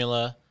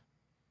 Formula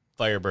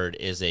Firebird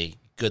is a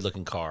good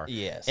looking car.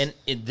 Yes, and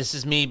this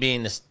is me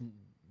being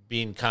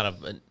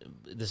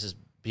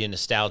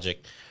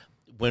nostalgic.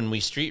 When we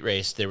street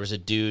raced, there was a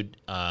dude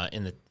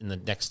in the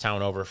next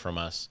town over from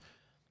us.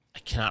 I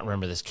cannot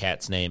remember this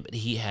cat's name, but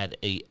he had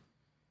a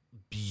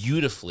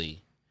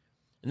beautifully,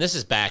 and this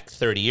is back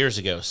 30 years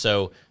ago,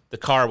 so the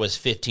car was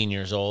 15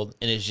 years old,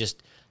 and it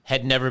just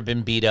had never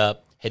been beat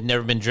up, had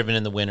never been driven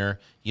in the winter.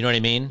 You know what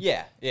I mean?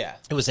 Yeah, yeah.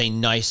 It was a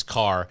nice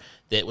car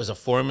that was a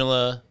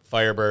Formula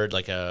Firebird,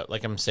 like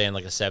I'm saying,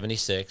 like a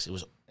 76. It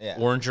was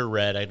orange or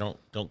red. I'm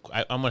going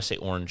to say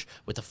orange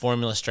with the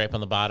Formula stripe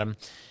on the bottom.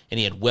 And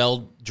he had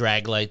weld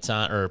drag lights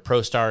on, or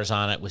Pro Stars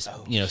on it, with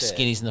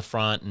skinnies in the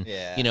front, and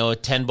a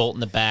 10 bolt in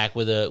the back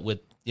with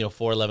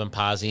 411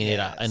 posi,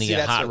 and he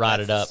got hot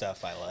rodded up.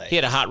 Stuff I like. He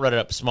had a hot rodded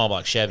up small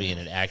block Chevy in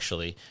it,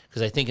 actually,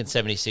 because I think in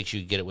 76 you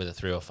could get it with a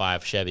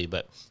 305 Chevy,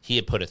 but he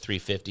had put a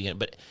 350 in it.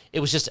 But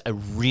it was just a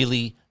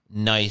really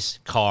nice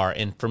car,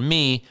 and for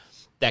me,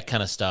 that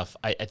kind of stuff,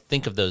 I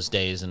think of those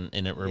days, and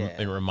it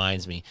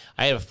reminds me.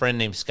 I have a friend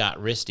named Scott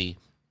Risty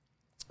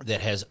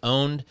that has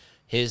owned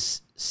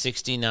his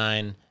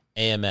 69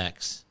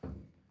 AMX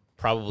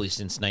probably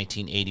since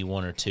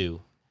 1981 or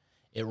 2.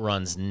 It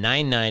runs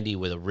 990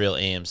 with a real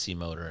AMC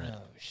motor in it.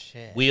 Oh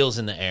shit! Wheels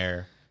in the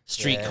air,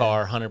 street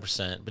car,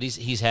 100%. But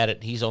he's had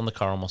it. He's owned the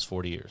car almost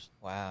 40 years.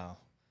 Wow,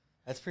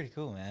 that's pretty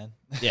cool, man.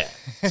 Yeah.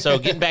 So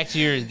getting back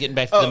to the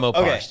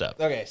Mopar stuff.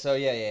 Okay. So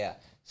yeah.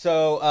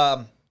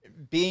 So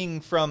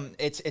being from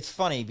it's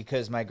funny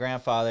because my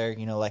grandfather,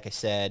 like I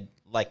said,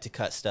 liked to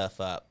cut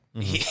stuff up.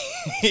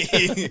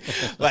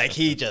 Mm-hmm.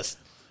 He just.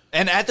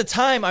 And at the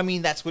time, I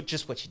mean, that's what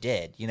you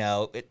did.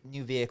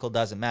 New vehicle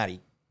doesn't matter.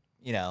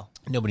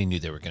 Nobody knew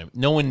they were going to.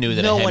 No one knew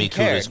that a Hemi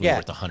Cougar was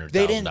worth $100,000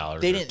 or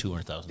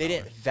 $200,000. They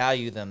didn't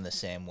value them the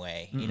same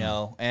way,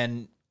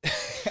 And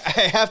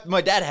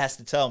my dad has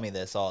to tell me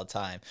this all the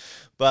time,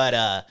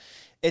 but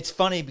it's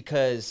funny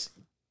because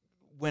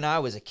when I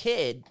was a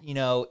kid,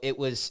 it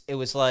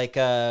was like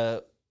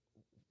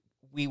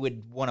we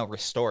would want to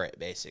restore it,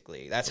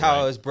 basically. That's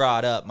how I was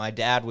brought up. My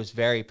dad was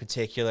very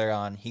particular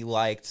on, he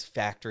liked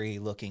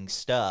factory-looking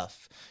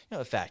stuff.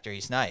 The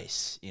factory's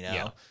nice,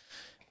 Yeah.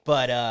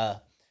 But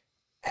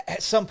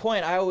at some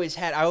point, I always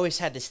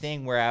had this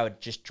thing where I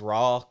would just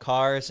draw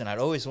cars, and I'd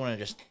always want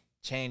to just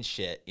change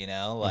shit,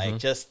 like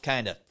just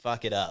kind of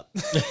fuck it up,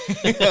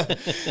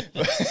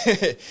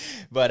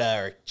 but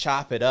or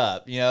chop it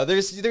up.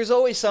 There's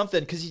always something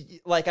because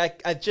like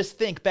I just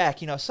think back,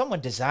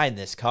 someone designed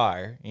this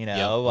car, a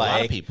like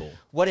lot of people.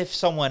 What if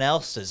someone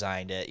else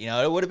designed it?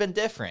 It would have been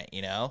different,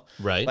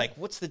 Right. Like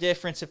what's the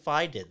difference if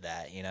I did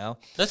that?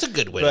 That's a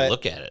good way to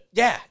look at it.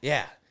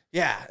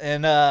 Yeah,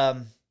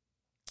 and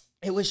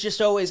it was just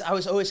always, I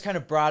was always kind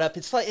of brought up.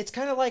 It's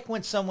kind of like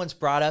when someone's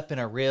brought up in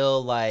a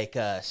real like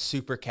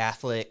super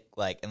Catholic,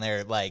 like, and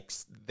they're like,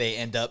 they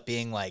end up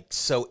being like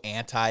so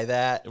anti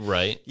that.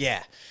 Right.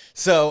 Yeah.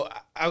 So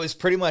I was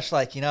pretty much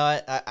like,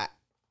 I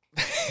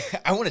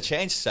I want to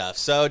change stuff.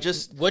 So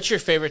just, what's your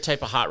favorite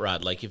type of hot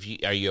rod? Like,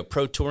 are you a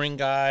pro touring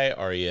guy?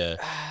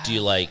 Do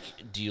you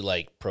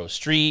like pro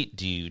street?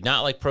 Do you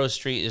not like pro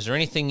street? Is there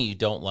anything you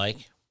don't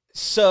like?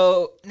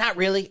 So not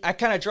really. I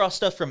kind of draw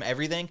stuff from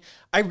everything.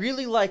 I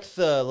really like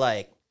the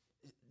like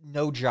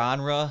no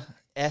genre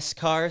S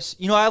cars.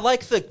 I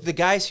like the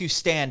guys who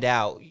stand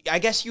out. I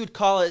guess you would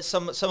call it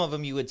some of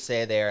them. You would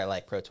say they're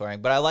like pro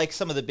touring, but I like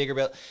some of the bigger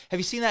build. Have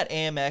you seen that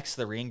AMX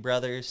the Ring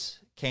Brothers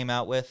came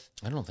out with?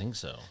 I don't think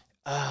so.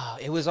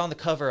 It was on the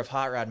cover of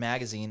Hot Rod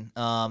magazine.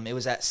 It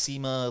was at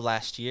SEMA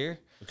last year.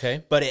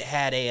 Okay, but it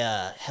had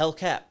a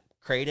Hellcat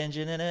crate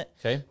engine in it.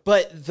 Okay.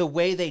 But the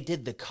way they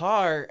did the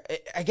car,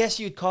 I guess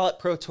you'd call it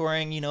pro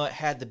touring. It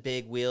had the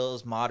big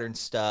wheels, modern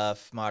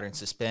stuff, modern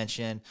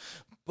suspension.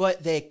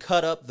 But they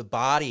cut up the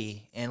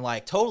body and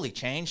like totally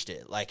changed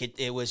it. Like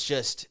it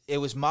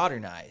was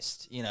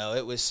modernized.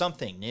 It was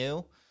something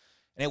new.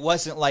 And it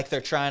wasn't like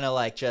they're trying to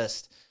like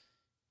just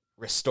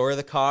restore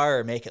the car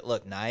or make it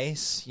look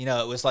nice.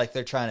 It was like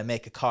they're trying to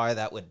make a car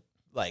that would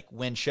like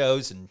win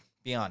shows and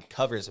be on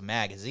covers of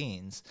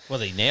magazines. Well,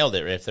 they nailed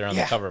it. If they're on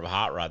the cover of a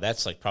hot rod,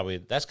 that's got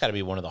to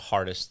be one of the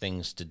hardest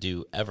things to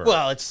do ever.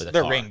 Well, it's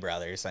the Ring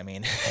Brothers. I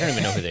mean, I don't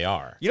even know who they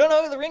are. You don't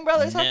know who the Ring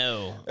Brothers are?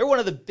 No. They're one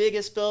of the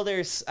biggest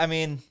builders. I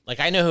mean,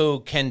 like I know who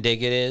Ken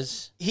Diggett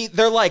is.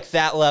 They're like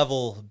that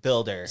level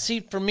builder.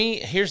 See, for me,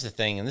 here's the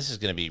thing, and this is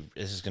gonna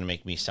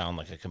make me sound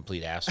like a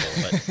complete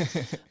asshole,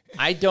 but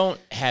I don't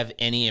have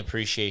any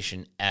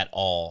appreciation at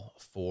all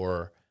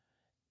for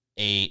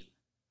a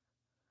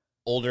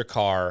older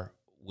car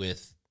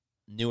with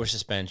newer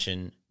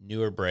suspension,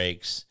 newer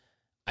brakes.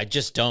 I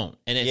just don't.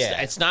 And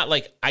it's not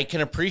like I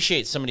can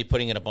appreciate somebody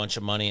putting in a bunch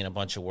of money and a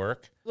bunch of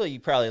work. Well, you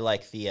probably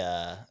like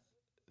the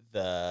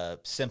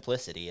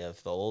simplicity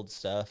of the old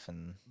stuff.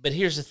 But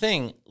here's the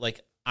thing,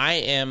 like I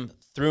am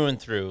through and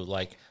through,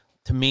 like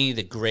to me,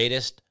 the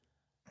greatest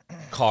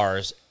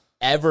cars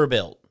ever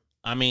built.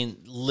 I mean,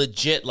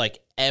 legit, like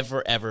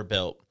ever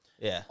built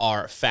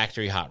are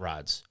factory hot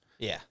rods.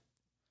 Yeah.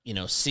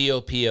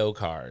 COPO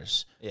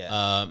cars,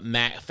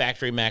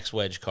 factory max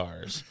wedge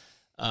cars,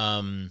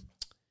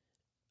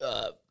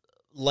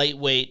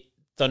 lightweight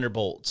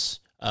Thunderbolts.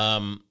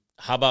 How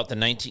about the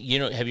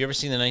have you ever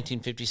seen the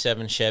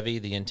 1957 Chevy,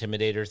 the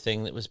Intimidator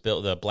thing that was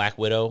built, the Black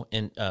Widow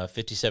in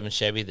 57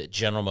 Chevy that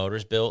General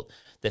Motors built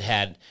that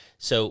had,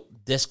 so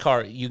this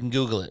car, you can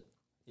Google it.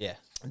 Yeah.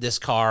 This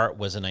car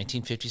was a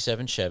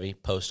 1957 Chevy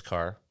post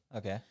car.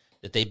 Okay.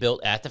 That they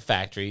built at the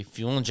factory,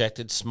 fuel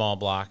injected small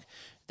block.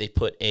 They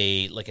put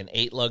an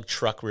 8-lug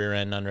truck rear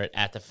end under it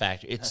at the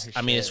factory.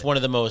 It's one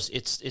of the most,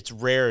 it's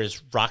rare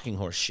as rocking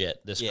horse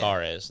shit, this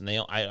car is. And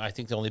I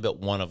think they only built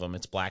one of them.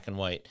 It's black and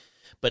white.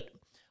 But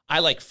I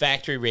like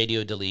factory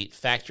radio delete,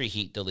 factory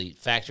heat delete,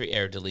 factory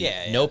air delete,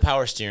 no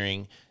power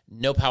steering,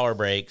 no power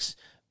brakes,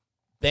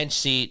 bench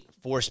seat,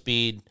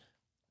 4-speed,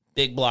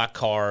 big block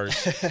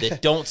cars that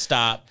don't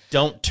stop,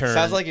 don't turn.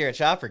 Sounds like you're a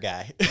chopper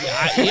guy.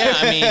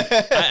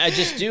 I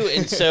just do.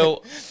 And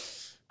so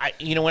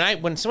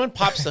when someone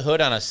pops the hood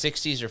on a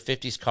 60s or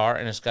 50s car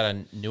and it's got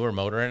a newer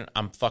motor in it,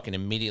 I'm fucking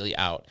immediately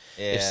out.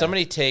 Yeah. If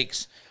somebody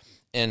takes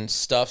and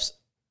stuffs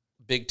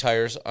big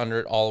tires under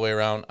it all the way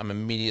around, I'm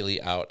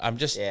immediately out. I'm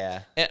just,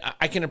 and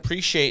I can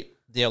appreciate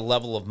the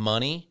level of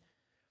money,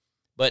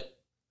 but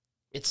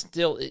it's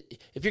still,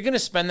 if you're going to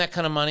spend that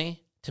kind of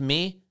money, to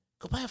me,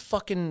 go buy a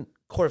fucking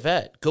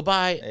Corvette. Go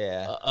buy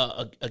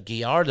a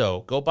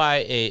Gallardo. Go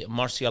buy a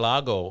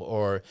Murcielago,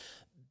 or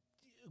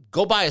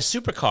go buy a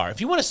supercar. If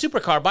you want a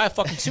supercar, buy a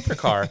fucking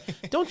supercar.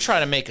 Don't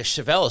try to make a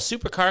Chevelle a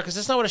supercar, because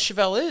that's not what a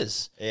Chevelle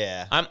is.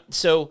 Yeah.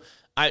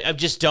 I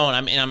just don't. I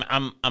mean,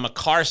 I'm a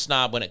car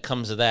snob when it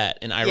comes to that,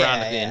 and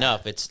ironically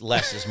enough, it's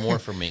less is more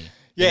for me.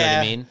 You know what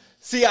I mean?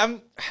 See,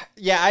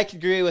 I could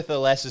agree with the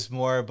less is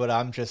more, but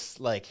I'm just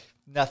like,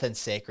 nothing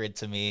sacred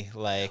to me.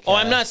 Like,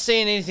 I'm not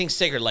saying anything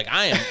sacred. Like,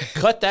 I am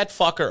cut that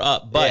fucker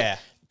up, but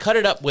cut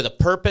it up with a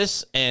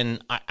purpose.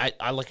 And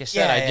I like I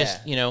said, I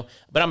just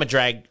but I'm a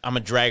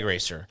drag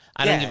racer.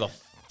 I don't give a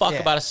fuck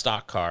about a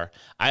stock car.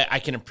 I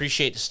can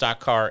appreciate the stock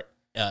car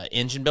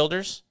engine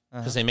builders,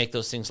 because they make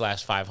those things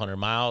last 500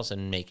 miles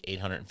and make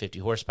 850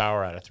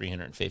 horsepower out of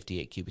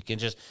 358 cubic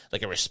inches.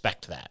 Like, I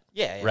respect that.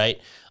 Yeah.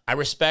 Right? I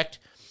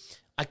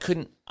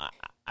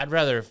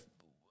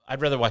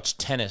I'd rather watch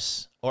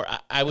tennis, or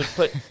I would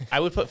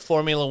put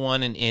Formula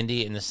One and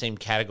Indy in the same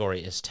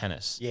category as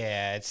tennis.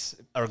 Yeah, it's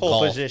Or pole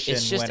golf. position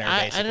It's just winner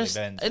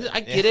basically.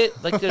 I get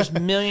it. Like there's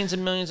millions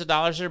and millions of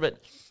dollars there, but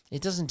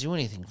it doesn't do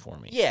anything for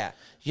me. Yeah.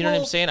 You know what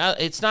I'm saying?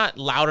 It's not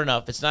loud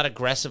enough. It's not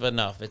aggressive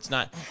enough. It's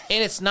not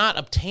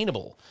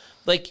obtainable.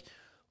 Like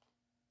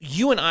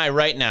you and I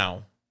right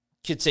now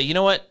could say, you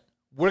know what?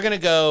 We're going to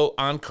go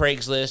on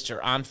Craigslist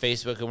or on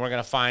Facebook and we're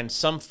going to find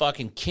some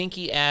fucking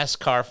kinky ass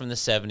car from the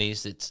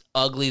 70s that's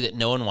ugly that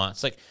no one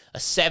wants. Like a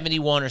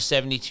 71 or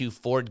 72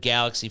 Ford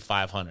Galaxy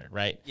 500,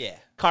 right? Yeah.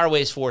 Car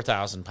weighs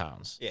 4,000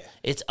 pounds. Yeah.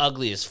 It's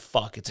ugly as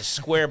fuck. It's a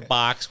square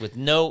box with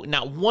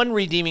not one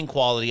redeeming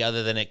quality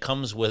other than it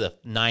comes with a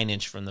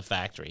 9-inch from the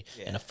factory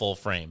and a full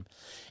frame.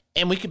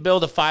 And we could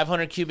build a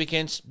 500 cubic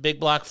inch big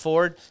block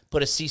Ford,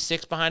 put a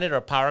C6 behind it or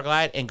a Power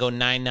Glide, and go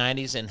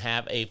 990s and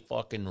have a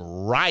fucking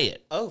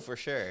riot. Oh, for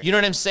sure. You know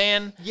what I'm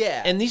saying?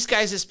 Yeah. And these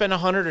guys that spend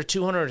 $100 or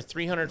 $200 or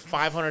 $300,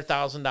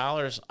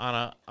 $500,000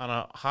 on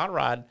a hot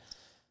rod,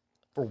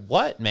 for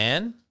what,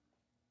 man?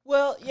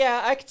 Well,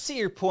 yeah, I can see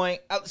your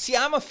point. See,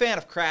 I'm a fan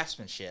of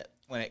craftsmanship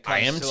when it comes I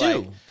am to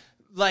too.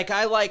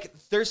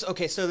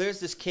 there's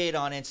this kid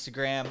on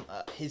Instagram.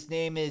 His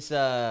name is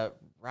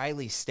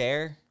Riley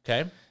Stair.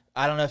 Okay.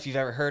 I don't know if you've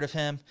ever heard of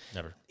him.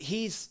 Never.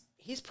 He's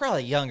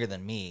probably younger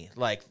than me.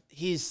 Like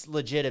he's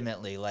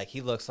legitimately like he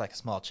looks like a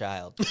small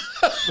child.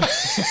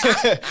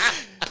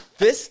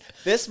 This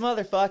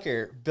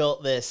motherfucker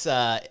built this.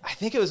 I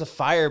think it was a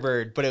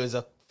Firebird, but it was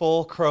a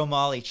full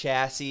chromoly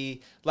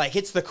chassis. Like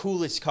it's the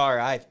coolest car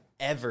I've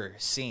ever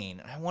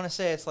seen. I want to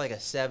say it's like a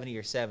 70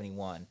 or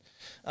 71.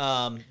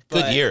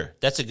 Good year.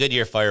 That's a good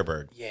year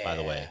Firebird, by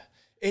the way.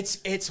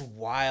 It's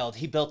wild.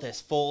 He built this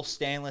full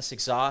stainless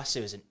exhaust.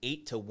 It was an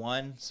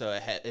 8-to-1, so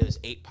it was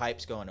 8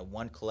 pipes going to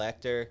one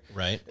collector.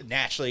 Right.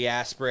 Naturally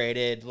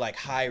aspirated, like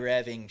high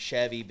revving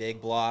Chevy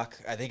big block.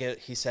 I think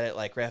he said it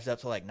like revved up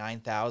to like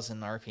 9,000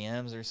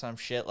 RPMs or some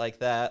shit like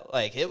that.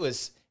 Like it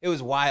was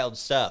wild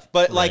stuff.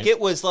 But like it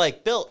was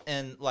like built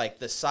in like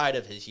the side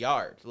of his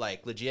yard,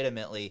 like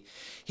legitimately.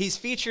 He's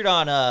featured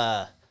on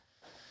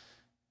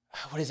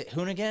what is it?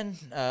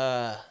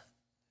 Hoonigan?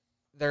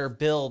 Their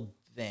build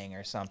thing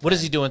or something. What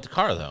does he do with the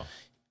car, though?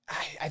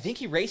 I think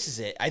he races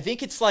it. I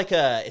think it's like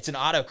it's an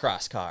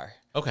autocross car.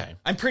 Okay.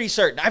 I'm pretty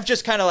certain. I've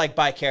just kind of like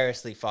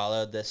vicariously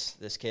followed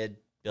this kid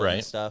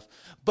building stuff.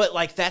 But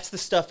like that's the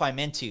stuff I'm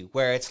into,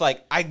 where it's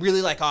like I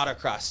really like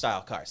autocross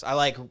style cars. I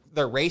like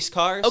the race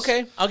cars.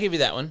 Okay, I'll give you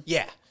that one.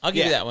 Yeah. I'll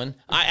give you that one.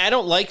 I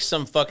don't like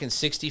some fucking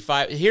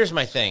 65. Here's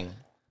my thing,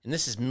 and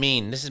this is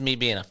mean. This is me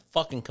being a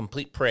fucking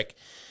complete prick.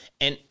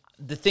 And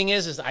the thing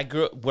is I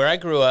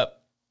grew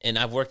up, and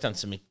I've worked on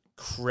some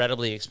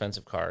incredibly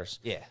expensive cars.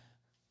 Yeah.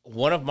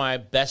 One of my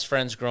best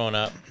friends growing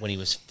up, when he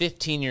was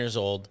 15 years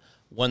old,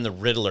 won the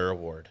Riddler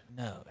Award.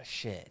 No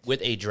shit. With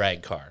a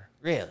drag car.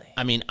 Really?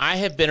 I mean, I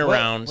have been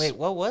around. Wait,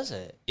 what was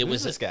it?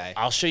 Who's this guy?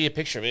 I'll show you a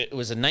picture of it. It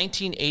was a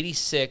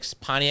 1986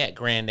 Pontiac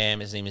Grand Am.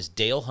 His name is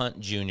Dale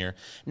Hunt Jr.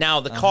 Now,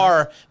 the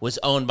car was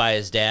owned by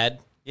his dad.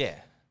 Yeah.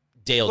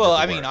 Dale Well,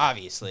 did I the mean, work.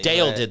 obviously.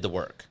 Dale did the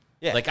work.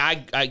 Yeah. Like,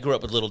 I grew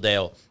up with little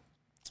Dale.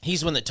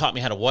 He's the one that taught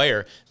me how to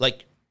wire.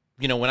 Like,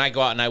 you know, when I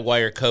go out and I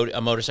wire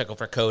a motorcycle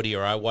for Cody,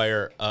 or I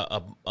wire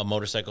a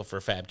motorcycle for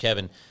Fab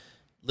Kevin,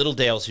 little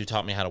Dale's who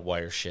taught me how to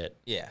wire shit.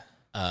 Yeah.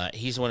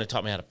 He's the one who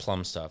taught me how to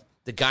plumb stuff.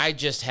 The guy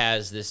just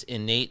has this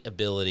innate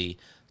ability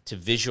to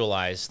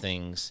visualize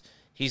things.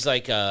 He's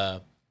like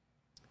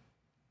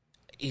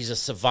he's a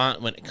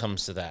savant when it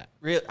comes to that.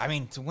 Really? I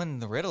mean, to win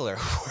the Riddler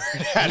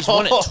Award. He's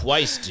won it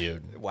twice,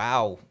 dude.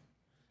 Wow.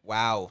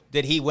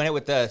 Did he win it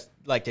with did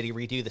he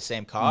redo the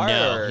same car?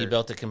 No, or? he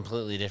built a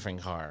completely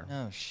different car.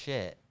 Oh,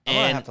 shit. I'm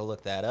going to have to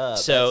look that up.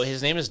 So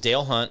his name is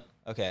Dale Hunt.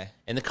 Okay.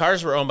 And the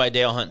cars were owned by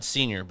Dale Hunt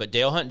Sr., but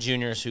Dale Hunt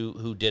Jr. is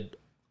who did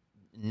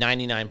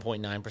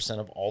 99.9%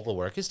 of all the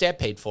work. His dad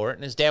paid for it,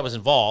 and his dad was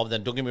involved,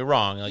 and don't get me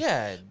wrong. Like,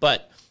 yeah.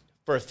 But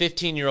for a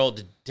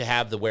 15-year-old to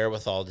have the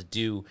wherewithal to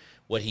do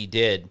what he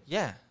did.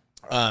 Yeah.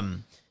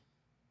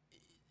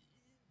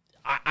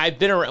 I've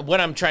been around,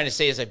 what I'm trying to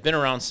say is I've been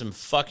around some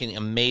fucking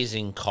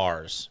amazing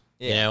cars.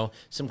 Yeah. You know,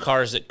 some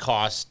cars that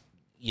cost,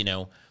 you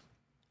know,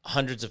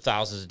 hundreds of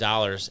thousands of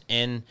dollars.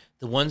 And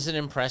the ones that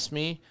impress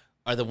me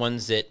are the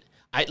ones that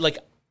I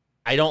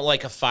don't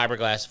like a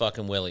fiberglass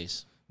fucking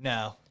Willys.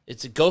 No.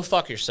 It's a go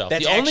fuck yourself.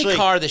 That's the only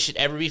car that should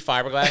ever be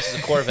fiberglass is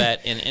a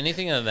Corvette, and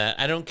anything other than that,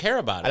 I don't care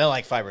about it. I don't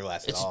like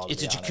fiberglass at all.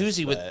 It's a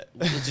jacuzzi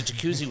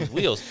with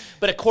wheels.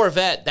 But a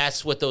Corvette,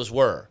 that's what those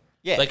were.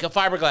 Yeah. Like a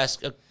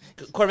fiberglass.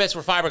 Corvettes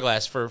were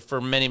fiberglass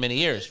for many, many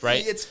years,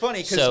 right? It's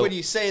funny because when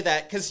you say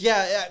that, because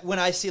when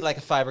I see like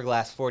a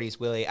fiberglass 40s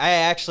Willie, I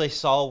actually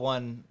saw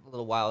one a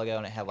little while ago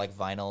and it had like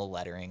vinyl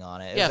lettering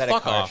on it. It was at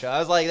fuck a car off. show. I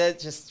was like, that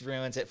just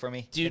ruins it for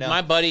me. Dude, you know?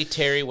 my buddy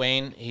Terry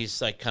Wayne,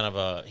 he's like kind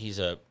of he's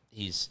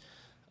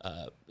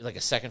like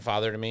a second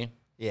father to me.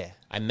 Yeah.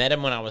 I met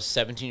him when I was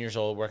 17 years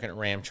old working at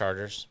Ram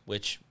Chargers,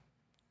 which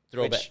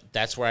Throwback.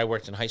 That's where I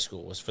worked in high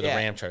school. Was for the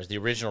Ram Chargers, the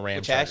original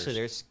Ram Chargers. Actually,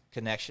 there's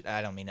connection.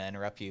 I don't mean to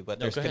interrupt you, but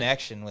there's go ahead.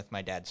 connection with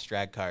my dad's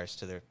drag cars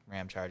to the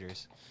Ram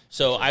Chargers.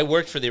 So I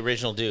worked for the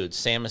original dudes: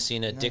 Sam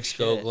Messina, Dick shit.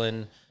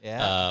 Skoglund,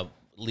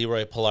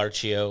 Leroy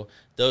Pilarchio,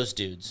 those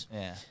dudes.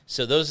 Yeah.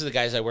 So those are the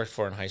guys I worked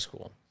for in high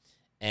school.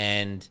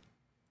 And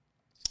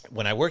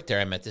when I worked there,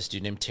 I met this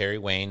dude named Terry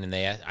Wayne, and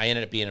I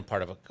ended up being a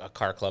part of a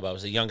car club. I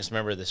was the youngest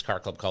member of this car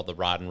club called the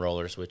Rod and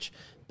Rollers, which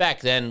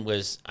back then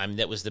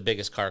that was the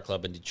biggest car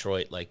club in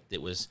Detroit. Like,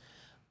 it was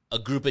a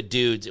group of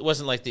dudes. It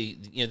wasn't like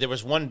there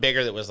was one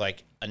bigger that was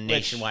like a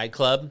nationwide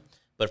club,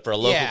 but for a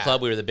local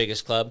club, we were the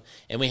biggest club,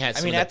 and we had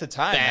some of at the the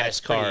time,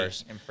 baddest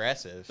cars.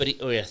 Impressive. But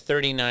we had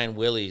 39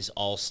 Willys,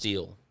 all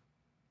steel,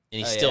 and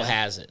he still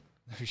has it.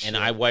 And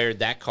I wired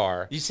that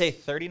car. You say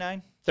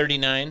 39?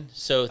 39.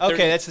 So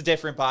okay, that's a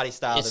different body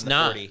style it's than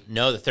not. the 40.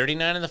 No, the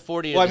 39 and the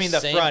 40 are Well, I the mean, the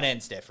same. front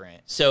end's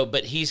different. So,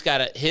 but he's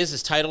got his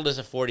is titled as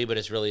a 40, but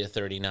it's really a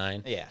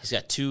 39. Yeah. He's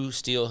got 2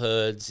 steel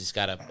hoods. He's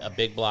got a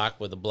big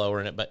block with a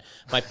blower in it. But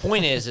my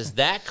point is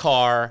that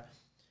car,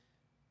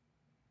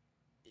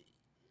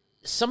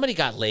 somebody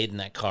got laid in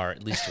that car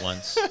at least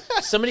once.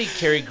 Somebody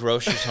carried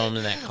groceries home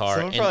in that car.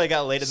 Someone probably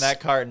got laid in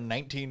that car in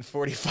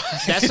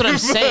 1945. That's what I'm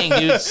saying,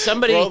 dude.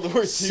 World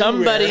War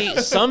II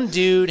Some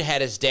dude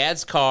had his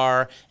dad's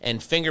car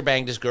and finger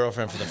banged his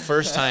girlfriend for the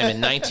first time in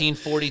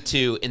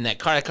 1942 in that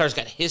car. That car's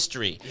got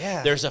history.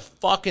 Yeah. There's a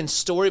fucking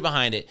story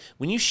behind it.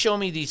 When you show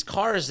me these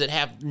cars that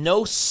have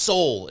no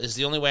soul, is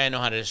the only way I know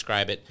how to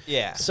describe it.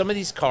 Yeah. Some of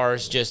these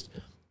cars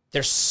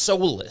they're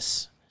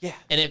soulless. Yeah.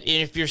 And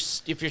if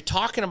you're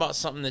talking about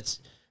something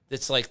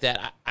that's like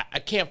that, I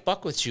can't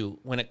fuck with you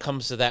when it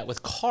comes to that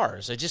with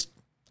cars. I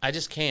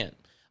just can't.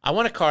 I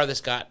want a car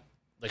that's got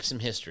like some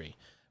history,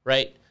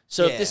 right?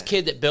 So if this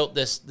kid that built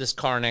this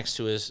car next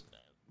to his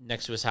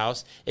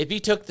house, if he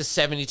took the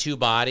 72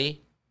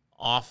 body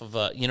off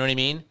of you know what I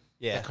mean?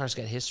 Yeah. That car's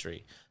got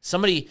history.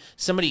 Somebody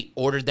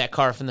ordered that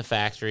car from the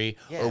factory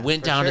or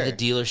went down to the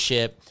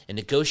dealership and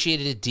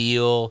negotiated a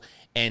deal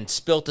and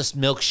spilt this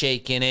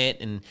milkshake in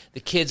it, and the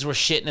kids were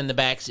shitting in the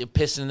backseat,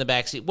 pissing in the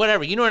backseat,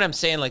 whatever. You know what I'm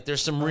saying? Like,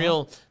 there's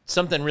some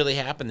something really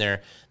happened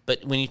there.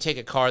 But when you take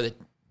a car that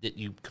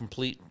you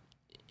complete,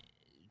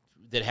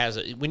 that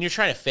has when you're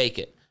trying to fake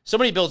it,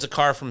 somebody builds a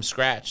car from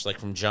scratch, like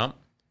from jump,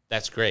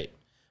 that's great.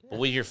 But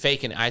when you're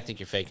faking, I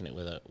think you're faking it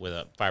with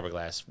a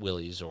fiberglass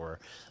Willys or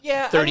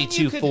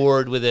 32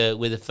 Ford with a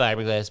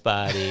fiberglass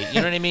body.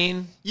 You know what I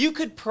mean? You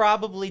could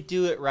probably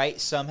do it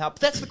right somehow. But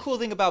that's the cool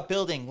thing about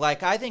building.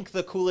 Like, I think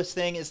the coolest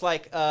thing is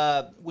like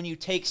when you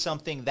take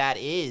something that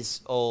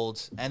is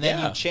old and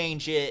then you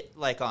change it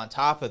like on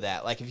top of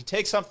that. Like, if you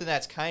take something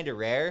that's kind of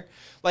rare,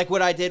 like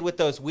what I did with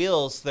those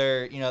wheels,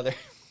 they're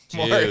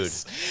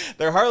Morris.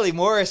 They're Harley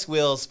Morris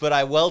wheels, but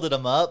I welded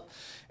them up.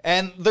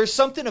 And there's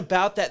something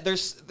about that.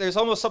 There's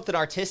almost something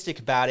artistic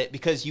about it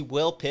because you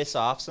will piss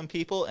off some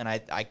people, and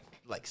I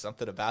like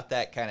something about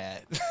that kind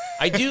of.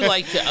 I do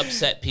like to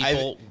upset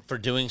people for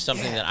doing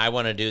something that I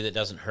want to do that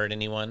doesn't hurt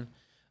anyone.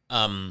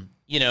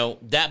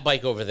 That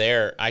bike over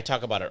there, I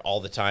talk about it all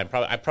the time.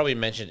 I probably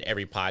mentioned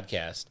every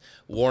podcast.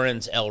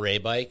 Warren's El Rey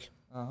bike.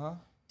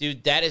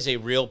 Dude, that is a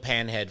real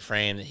panhead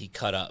frame that he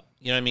cut up.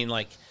 You know what I mean?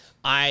 Like,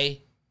 I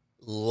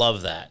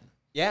love that.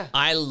 Yeah.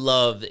 I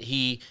love that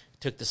he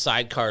took the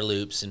sidecar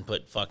loops and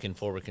put fucking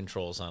forward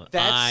controls on it.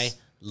 I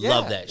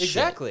love that shit.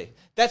 Exactly.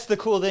 That's the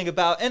cool thing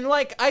about, and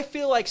like, I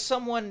feel like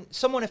someone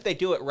if they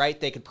do it right,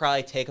 they could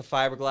probably take a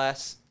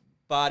fiberglass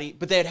body,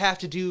 but they'd have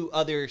to do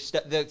other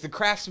stuff. The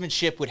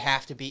craftsmanship would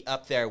have to be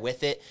up there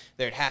with it.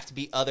 There'd have to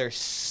be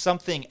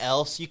something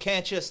else. You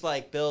can't just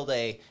like build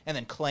and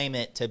then claim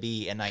it to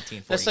be a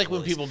 1940s. That's like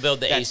when people build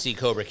the AC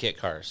Cobra kit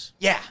cars.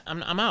 Yeah.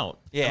 I'm out.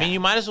 Yeah. I mean, you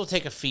might as well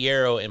take a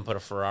Fiero and put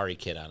a Ferrari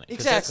kit on it.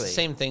 Exactly. That's the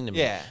same thing to me.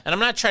 Yeah. And I'm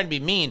not trying to be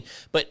mean,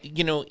 but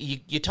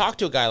you talk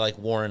to a guy like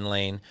Warren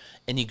Lane,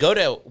 and you go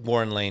to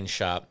Warren Lane's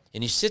shop,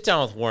 and you sit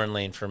down with Warren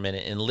Lane for a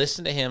minute and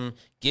listen to him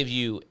give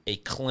you a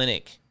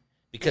clinic,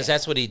 because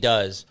that's what he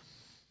does,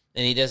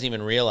 and he doesn't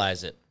even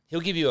realize it. He'll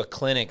give you a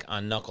clinic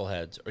on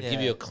knuckleheads or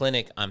give you a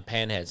clinic on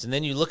panheads. And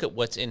then you look at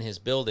what's in his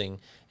building,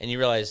 and you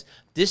realize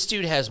this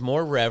dude has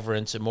more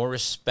reverence and more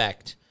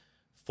respect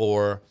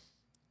for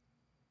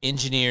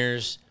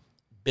engineers,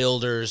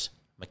 builders,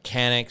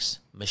 mechanics,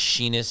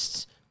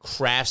 machinists,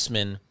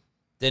 craftsmen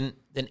than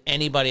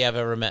anybody I've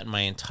ever met in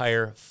my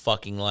entire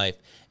fucking life.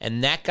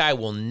 And that guy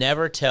will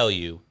never tell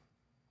you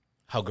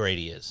how great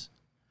he is.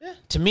 Yeah.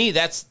 To me,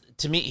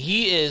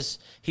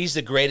 he's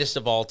the greatest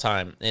of all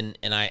time. And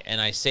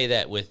I say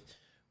that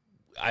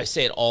I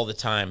say it all the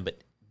time, but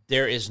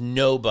there is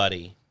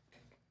nobody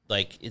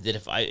like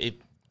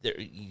that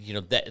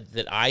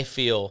that I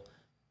feel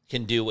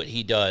can do what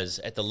he does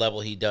at the level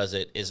he does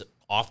it as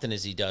often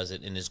as he does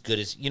it and as good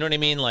as, you know what I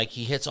mean? Like,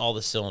 he hits all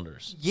the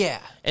cylinders.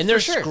 Yeah. And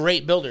there's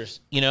great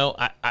builders.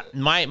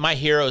 My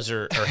heroes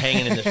are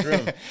hanging in this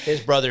room. His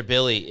brother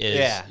Billy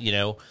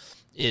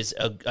is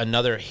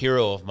another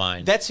hero of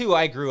mine. That's who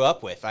I grew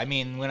up with. I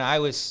mean, by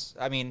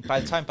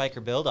the time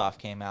Biker Build Off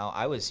came out,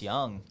 I was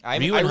young.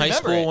 Were you in high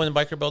school when the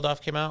Biker Build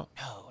Off came out?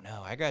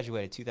 No, I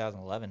graduated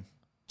 2011.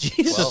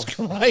 Jesus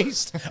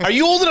Christ. Are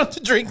you old enough to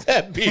drink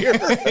that beer?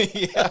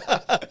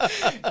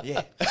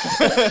 Yeah.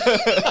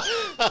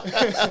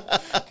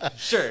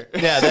 Sure.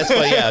 Yeah, that's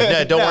what. Yeah,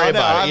 no, don't worry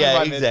about I'm it.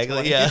 Yeah, in my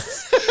exactly.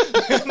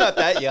 mid-20s. Yeah. I'm not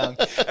that young.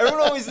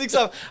 Everyone always thinks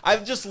I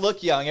just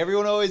look young.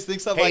 Everyone always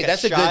thinks I'm Hey, like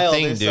that's a a good child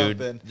thing, or dude.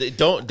 something.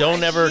 Don't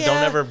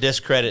Yeah. ever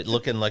discredit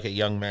looking like a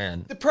young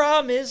man. The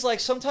problem is, like,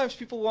 sometimes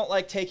people won't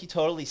like take you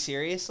totally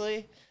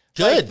seriously.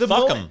 Good, Like,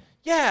 fuck 'em.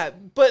 Yeah,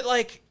 but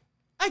like,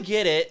 I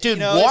get it, Dude,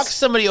 you know, walk it's-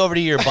 somebody over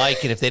to your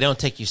bike, and if they don't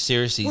take you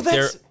seriously, Well,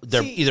 they're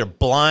that's- see- either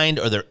blind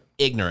or they're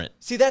ignorant.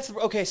 See, that's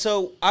okay.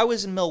 So I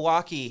was in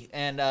Milwaukee,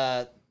 and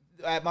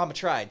Mama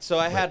Tried. So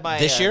I had my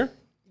This year?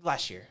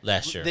 last year,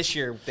 Last year. This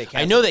year they. I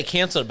Canceled. know they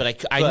canceled,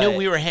 but I knew But-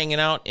 we were hanging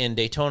out in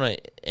Daytona,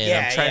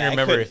 and I'm trying to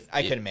remember if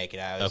I couldn't make it.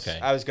 Okay.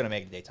 I was going to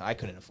make the Daytona. I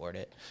couldn't afford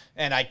it,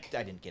 and I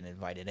didn't get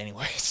invited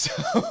anyway. So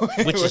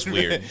Which is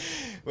weird.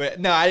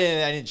 No, I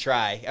didn't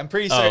try. I'm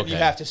pretty certain you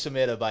okay. have to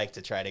submit a bike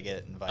to try to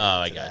get invited.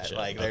 Oh, I to that. gotcha.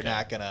 Like they're Okay.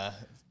 not gonna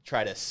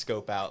try to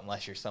scope out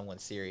unless you're someone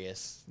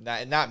serious.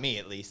 Not me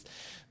at least.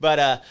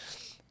 But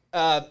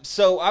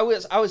so I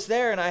was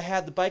there, and I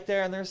had the bike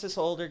there, and there's this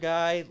older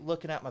guy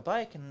looking at my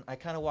bike, and I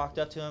kind of walked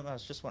up to him. I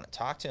was just want to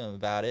talk to him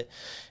about it,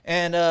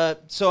 and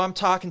so I'm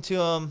talking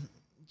to him,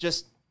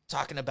 just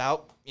talking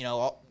about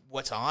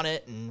what's on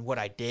it and what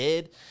I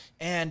did,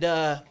 and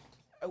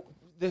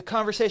the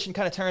conversation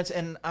kind of turns,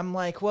 and I'm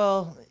like,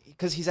 well,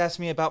 because he's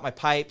asking me about my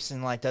pipes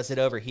and like, does it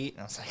overheat?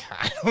 And I was like,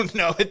 I don't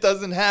know. It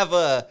doesn't have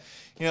a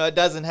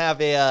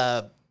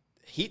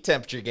heat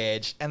temperature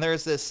gauge, and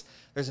there's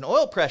an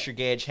oil pressure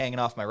gauge hanging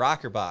off my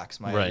rocker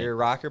box, my Right. rear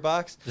rocker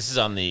box. this is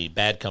on the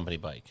Bad Company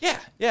bike.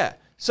 Yeah.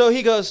 So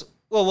he goes,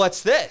 well,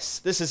 what's this?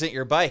 This isn't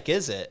your bike,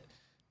 is it?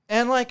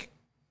 And like,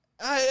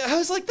 I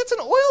was like, that's an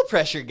oil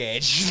pressure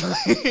gauge.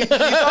 He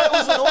thought it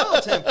was an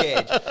oil temp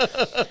gauge.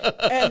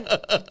 And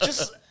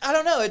just, I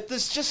don't know.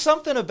 There's just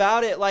something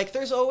about it. Like,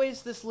 there's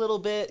always this little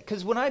bit,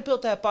 because when I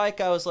built that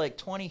bike, I was like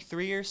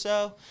 23 or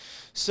so.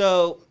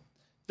 So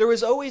there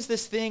was always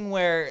this thing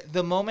where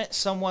the moment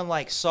someone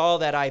like saw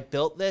that I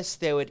built this,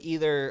 they would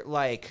either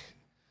like,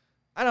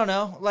 I don't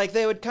know, like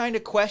they would kind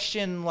of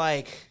question,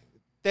 like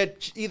they'd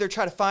either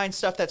try to find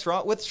stuff that's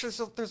wrong with.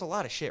 There's a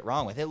lot of shit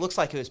wrong with it. It looks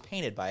like it was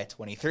painted by a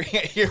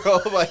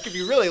 23-year-old. Like if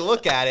you really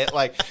look at it,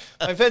 like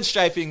my fence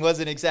striping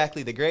wasn't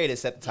exactly the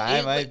greatest at the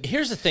time.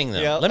 Here's the thing, though.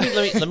 You know?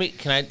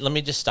 Let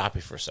me just stop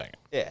you for a second.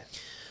 Yeah.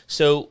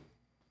 So,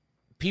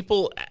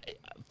 people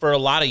for a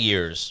lot of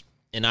years,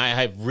 and I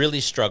have really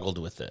struggled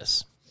with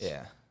this.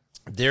 Yeah.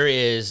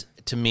 There's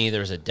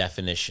a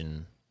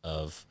definition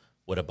of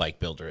what a bike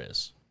builder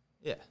is.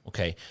 Yeah.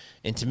 Okay.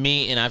 And to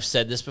me, and I've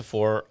said this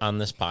before on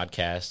this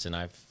podcast, and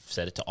I've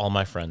said it to all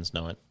my friends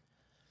know it.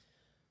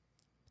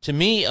 To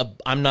me,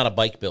 I'm not a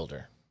bike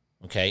builder.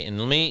 Okay. And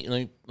let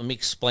me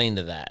explain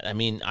to that. I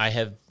mean,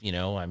 I've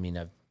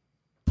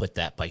put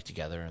that bike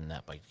together and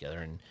that bike together,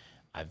 and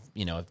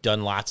I've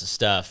done lots of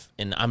stuff,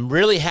 and I'm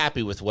really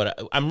happy with where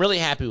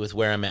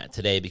I'm at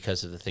today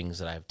because of the things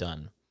that I've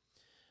done.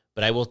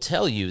 But I will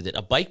tell you that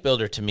a bike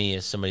builder to me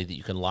is somebody that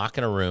you can lock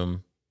in a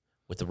room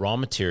with the raw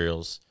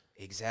materials.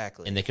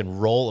 Exactly. And they can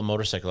roll a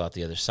motorcycle out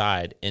the other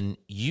side. And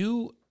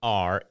you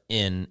are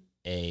and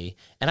I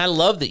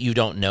love that you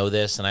don't know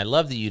this, and I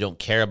love that you don't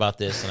care about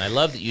this, and I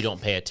love that you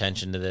don't pay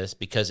attention to this,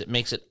 because it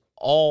makes it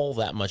all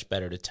that much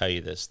better to tell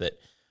you this, that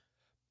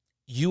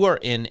you are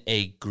in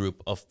a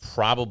group of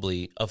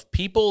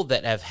people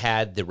that have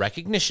had the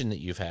recognition that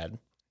you've had,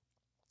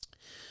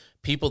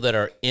 people that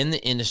are in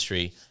the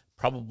industry,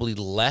 probably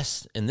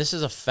less, and this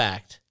is a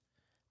fact,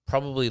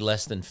 probably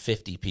less than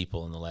 50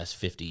 people in the last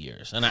 50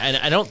 years. And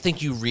I don't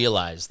think you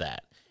realize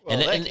that. Well,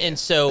 and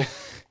so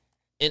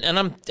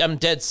I'm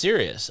dead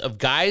serious, of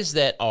guys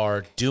that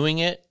are doing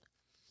it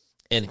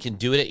and can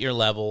do it at your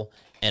level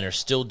and are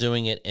still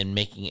doing it and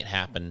making it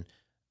happen.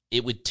 I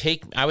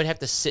would have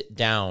to sit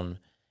down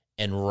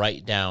and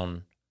write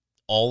down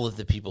all of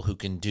the people who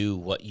can do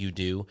what you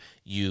do.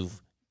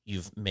 You've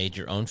made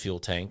your own fuel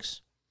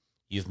tanks.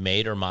 You've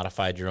made or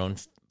modified your own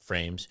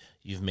frames.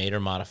 You've made or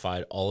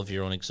modified all of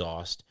your own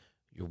exhaust,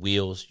 your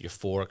wheels, your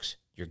forks,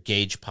 your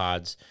gauge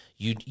pods.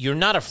 You're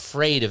not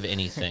afraid of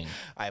anything.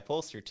 I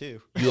upholster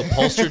too. You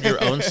upholstered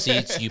your own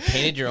seats. You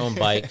painted your own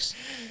bikes.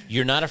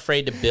 You're not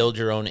afraid to build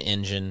your own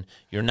engine.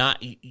 You're not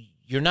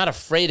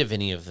afraid of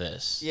any of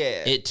this.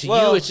 Yeah.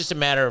 You, it's just a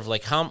matter of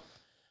like, how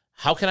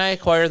can I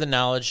acquire the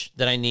knowledge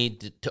that I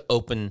need to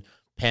open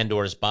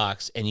Pandora's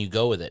box, and you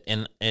go with it.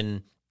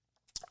 And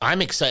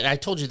I'm excited. I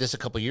told you this a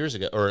couple years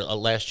ago, or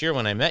last year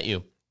when I met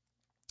you,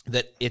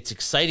 that it's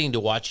exciting to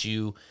watch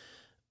you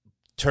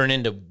turn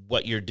into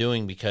what you're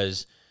doing,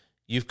 because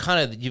you've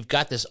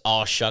got this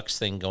aw shucks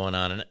thing going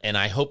on, and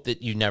I hope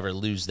that you never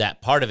lose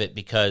that part of it,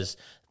 because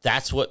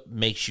that's what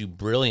makes you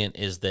brilliant,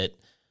 is that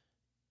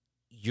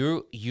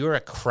you're a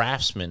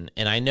craftsman.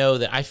 And I know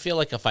that I feel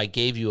like if I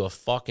gave you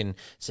said,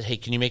 hey,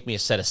 can you make me a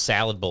set of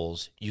salad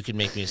bowls? You could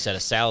make me a set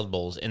of salad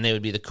bowls, and they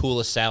would be the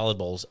coolest salad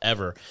bowls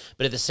ever.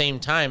 But at the same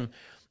time,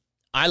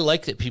 I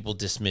like that people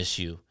dismiss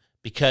you,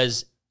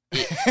 because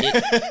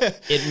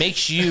it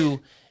makes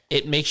you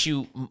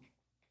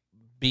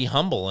be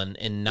humble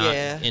and not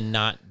Yeah. and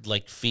not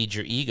like feed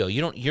your ego.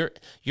 You're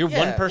Yeah,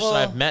 one person well-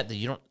 I've met that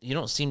you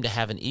don't seem to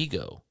have an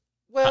ego.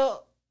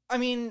 Well, I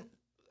mean,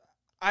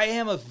 I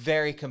am a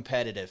very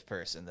competitive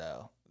person,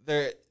 though.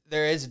 There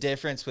is a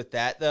difference with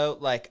that, though.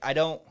 Like, I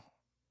don't,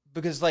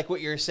 because like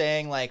what you're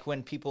saying, like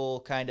when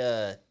people kind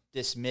of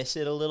dismiss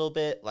it a little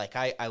bit, like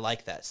I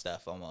like that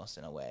stuff almost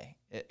in a way.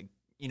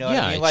 You know what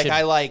Yeah, I it mean?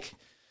 Like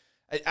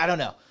should- I don't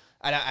know.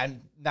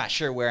 I'm not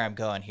sure where I'm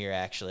going here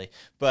actually,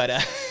 but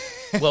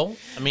Well,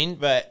 I mean,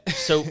 but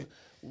so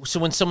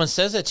when someone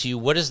says that to you,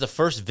 what is the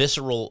first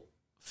visceral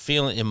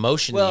feeling,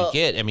 emotion that Well- you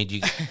get? I mean, do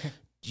you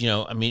you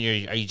know, I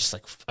mean, are you just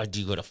like, do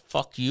you go to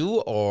fuck you,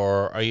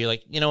 or are you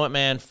like, you know what,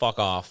 man, fuck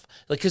off?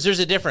 Like, because there's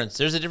a difference.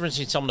 There's a difference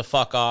between someone to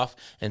fuck off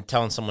and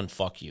telling someone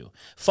fuck you.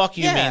 Fuck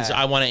you Yeah. means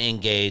I want to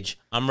engage.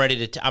 I'm ready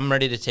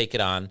to take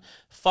it on.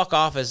 Fuck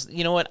off is,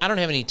 you know what? I don't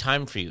have any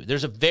time for you.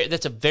 That's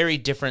a very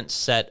different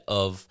set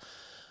of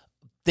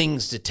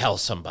things to tell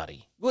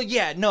somebody. well,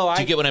 yeah, no,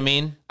 Do you get what I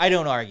mean? I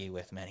don't argue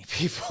with many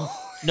people.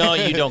 No,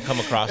 you don't come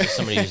across as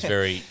somebody who's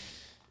very,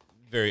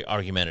 very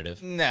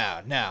argumentative.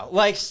 No.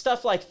 Like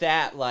stuff like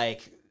that,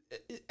 like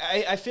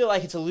I feel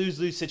like it's a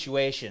lose-lose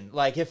situation.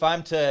 Like if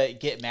I'm to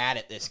get mad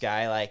at this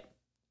guy, like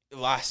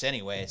lost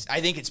anyways,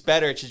 I think it's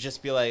better to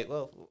just be like,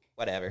 well,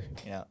 whatever,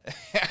 you know.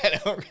 I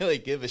don't really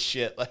give a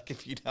shit like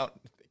if you don't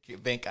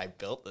think I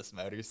built this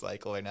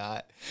motorcycle or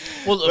not.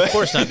 Well, of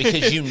course not,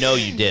 because you know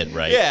you did,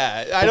 right?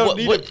 Yeah, I But don't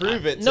need to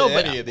prove it to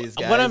but any of these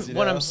guys. What you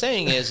I'm know?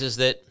 saying is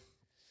that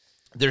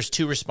there's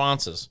two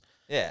responses.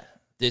 Yeah.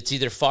 It's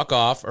either fuck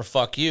off or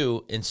fuck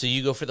you, and so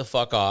you go for the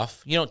fuck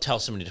off. You don't tell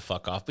somebody to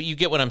fuck off, but you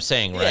get what I'm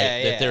saying, right?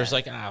 Yeah, That yeah. there's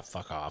like,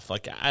 fuck off.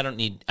 Like I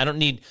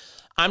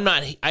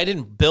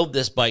didn't build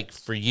this bike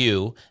for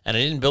you, and I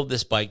didn't build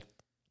this bike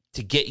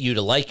to get you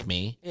to like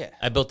me. Yeah.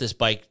 I built this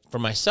bike for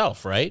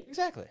myself, right?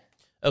 Exactly.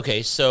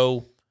 Okay,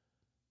 so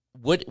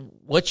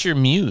what's your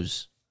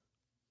muse?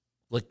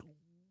 Like,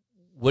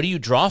 what do you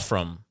draw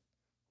from?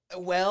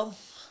 Well,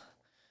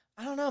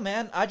 I don't know,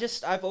 man.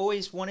 I've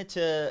always wanted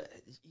to,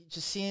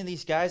 just seeing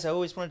these guys, I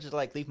always wanted to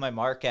like leave my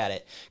mark at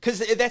it. Because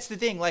that's the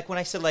thing. Like when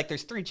I said like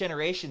there's 3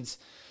 generations,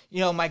 you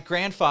know, my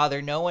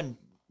grandfather, no one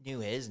knew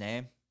his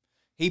name.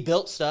 He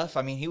built stuff.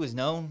 I mean, he was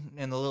known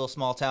in the little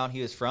small town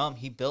he was from.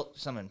 He built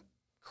some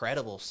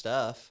incredible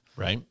stuff.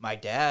 Right. My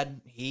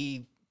dad,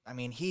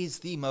 he's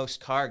the most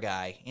car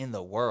guy in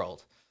the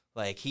world.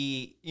 Like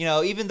he, you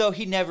know, even though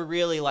he never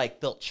really like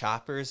built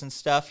choppers and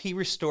stuff, he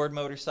restored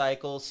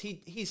motorcycles.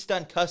 He's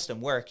done custom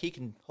work. He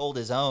can hold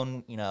his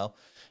own, you know,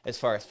 as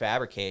far as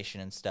fabrication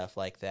and stuff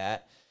like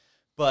that.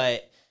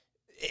 But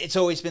it's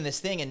always been this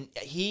thing. And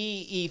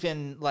he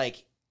even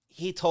like,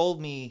 he told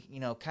me,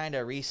 you know, kind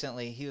of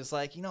recently, he was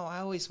like, you know, I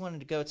always wanted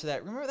to go to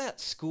that. Remember that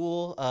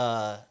school?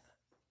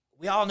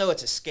 We all know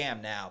it's a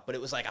scam now, but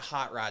it was like a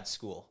hot rod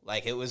school.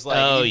 Like it was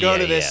like you go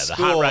to this the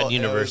school, Hot Rod it was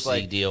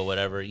University like, deal,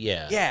 whatever.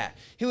 Yeah. yeah,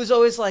 he was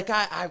always like,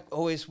 I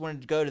always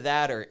wanted to go to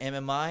that or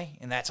MMI,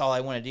 and that's all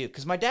I want to do.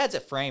 Because my dad's a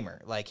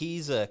framer, like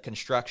he's a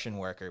construction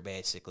worker,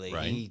 basically.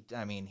 Right.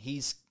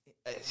 He's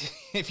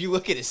if you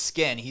look at his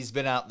skin, he's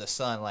been out in the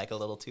sun like a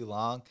little too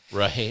long.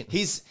 Right.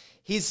 He's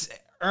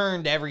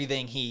earned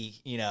everything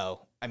he, you know.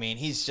 I mean,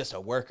 he's just a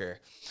worker,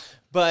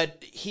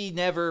 but he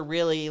never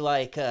really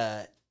like,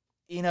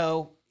 you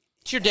know.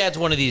 Your dad's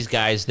one of these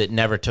guys that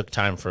never took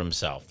time for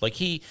himself. Like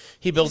he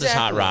built his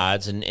hot Exactly.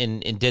 rods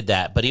and did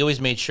that, but he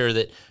always made sure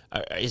that.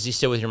 Is he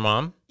still with your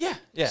mom?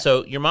 Yeah.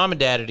 So your mom and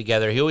dad are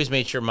together. He always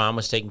made sure mom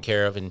was taken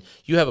care of, and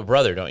you have a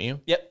brother, don't you?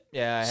 Yep.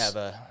 Yeah, I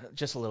have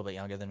just a little bit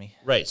younger than me.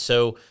 Right.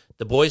 So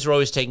the boys were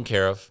always taken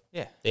care of.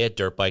 Yeah. They had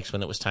dirt bikes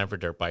when it was time for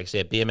dirt bikes. They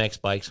had BMX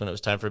bikes when it was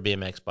time for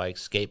BMX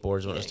bikes.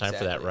 Skateboards when it was time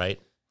for that. exactly.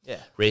 Right. Yeah.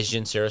 Raised you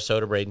in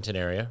Sarasota, Bradenton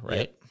area. Right.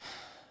 Yep.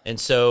 And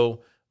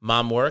so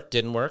mom worked,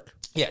 didn't work.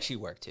 Yeah, she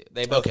worked too.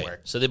 They both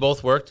worked. So they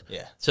both worked.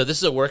 Yeah. So this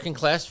is a working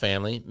class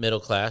family, middle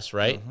class,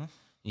 right?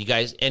 You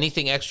guys,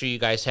 anything extra you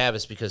guys have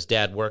is because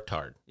dad worked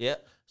hard.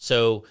 Yep.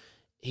 So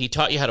he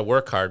taught you how to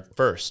work hard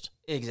first.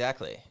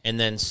 Exactly. And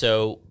then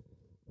so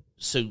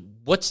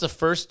what's the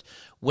first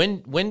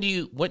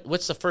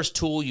what's the first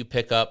tool you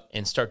pick up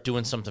and start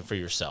doing something for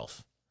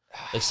yourself?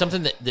 Like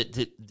something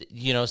that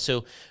you know,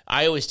 so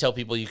I always tell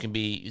people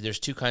there's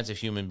 2 kinds of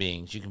human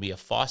beings. You can be a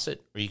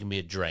faucet or you can be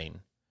a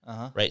drain.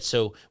 Right.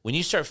 So when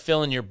you start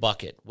filling your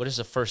bucket, what is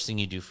the first thing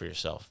you do for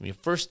yourself? Your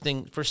first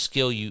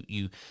skill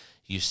you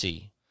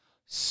see.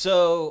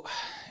 So,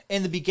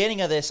 in the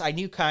beginning of this, I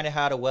knew kind of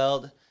how to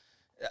weld.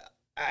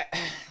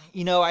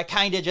 I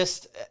kind of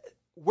just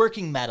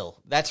working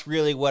metal. That's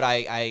really what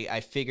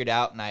I figured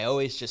out, and I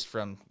always just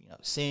from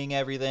seeing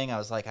everything, I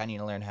was like, I need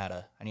to learn how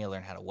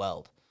to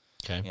weld.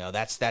 Okay.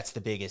 That's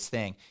the biggest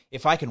thing.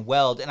 If I can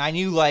weld, and I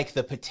knew like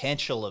the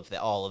potential of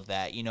all of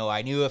that.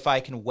 I knew if I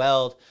can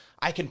weld,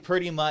 I can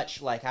pretty much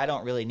like I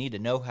don't really need to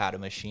know how to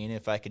machine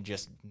if I can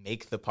just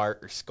make the part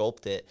or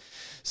sculpt it.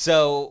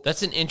 So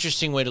That's an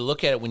interesting way to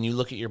look at it when you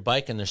look at your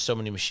bike and there's so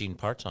many machine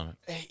parts on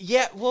it.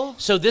 yeah, well,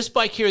 So this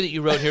bike here that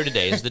you rode here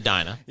today is the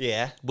Dyna.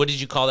 yeah, What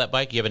did you call that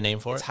bike? You have a name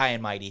for it's it? high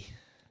and mighty.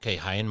 Okay,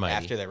 high and mighty.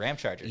 After the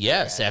Ramcharger.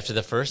 Yes, car, after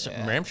the first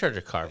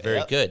Ramcharger car. Very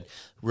Yep. good.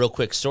 Real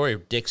quick story,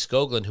 Dick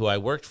Skoglund, who I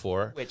worked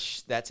for,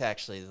 Which that's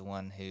actually the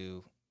one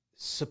who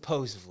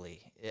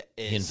supposedly is...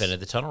 he invented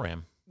the tunnel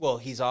ram. Well,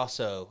 he's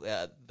also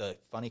the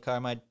funny car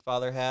my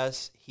father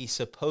has. He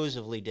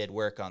supposedly did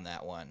work on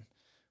that one.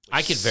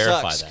 I could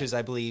verify that because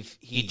I believe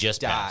he just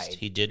died passed.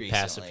 He did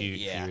pass a few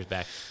recently. years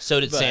back. So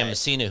did Sam But-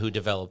 Messina, who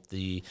developed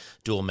the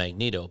dual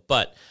magneto.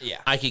 But Yeah.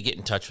 I could get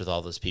in touch with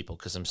all those people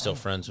because I'm still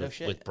friends no with,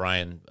 shit. with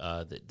Brian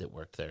that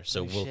worked there.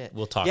 So shit.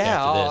 we'll talk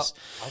Yeah, after this.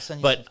 I'll send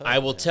you But some I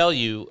will photos. tell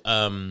you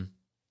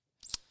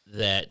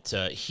that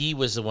he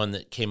was the one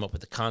that came up with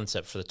the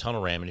concept for the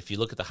tunnel ram. And if you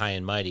look at the High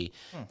and Mighty,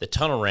 the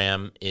tunnel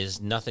ram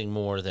is nothing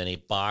more than a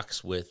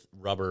box with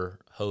rubber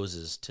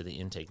hoses to the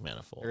intake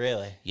manifold.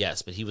 Really?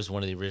 Yes, but he was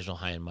one of the original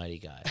High and Mighty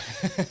guys.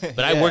 But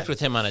I worked with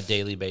him on a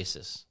daily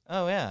basis.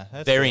 Oh yeah,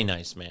 that's Very cool.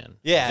 nice man.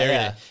 Yeah, Very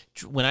yeah.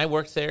 nice. When I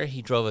worked there,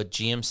 he drove a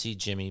GMC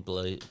Jimmy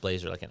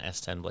Blazer, like an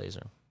S10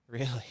 Blazer.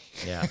 Really?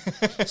 Yeah.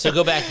 So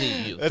go back to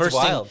you. That's First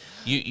wild.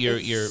 thing,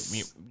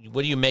 you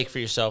what do you make for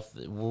yourself?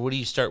 Where do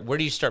you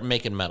start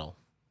making metal?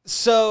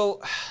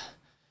 So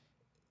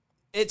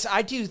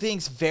I do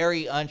things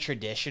very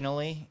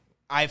untraditionally.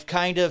 I've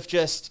kind of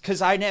just,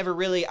 because I never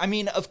really, I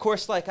mean, of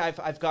course, like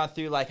I've gone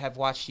through, like I've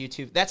watched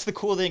YouTube. That's the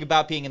cool thing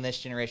about being in this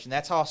generation.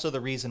 That's also the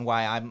reason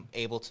why I'm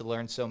able to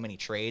learn so many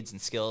trades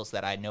and skills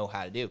that I know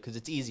how to do, because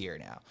it's easier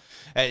now.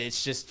 And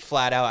it's just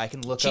flat out, I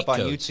can look Cheat up on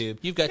codes. YouTube.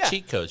 You've got Yeah,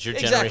 cheat codes. Your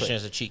exactly. generation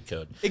has a cheat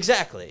code.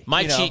 Exactly.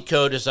 My You know? cheat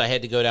code is I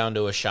had to go down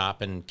to a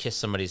shop and kiss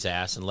somebody's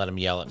ass and let them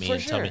yell at me For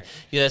and tell me. sure.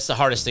 Yeah, that's the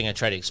hardest thing I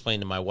try to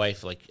explain to my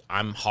wife. Like,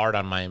 I'm hard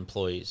on my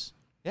employees.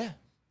 Yeah.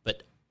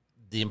 But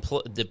the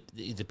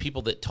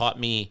people that taught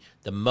me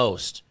the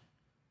most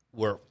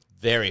were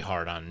very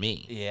hard on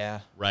me,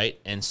 Yeah. right?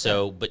 And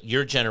so, but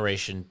your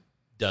generation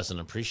doesn't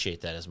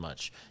appreciate that as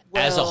much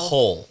as a Well,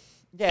 whole.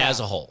 yeah.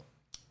 As a whole,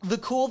 The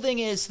cool thing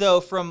is,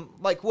 though, from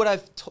like what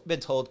I've been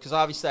told, because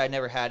obviously I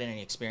never had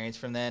any experience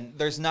from then,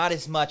 there's not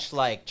as much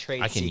like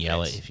trade I can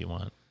yell it secrets. if you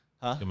want.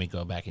 Huh? Let me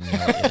go back and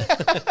yell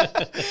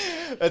at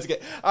you. That's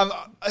good.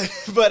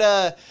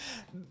 But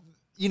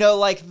you know,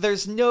 like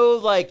there's no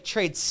like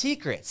trade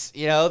secrets.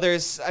 You know, there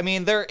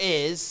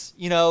is.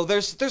 You know,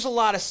 there's a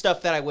lot of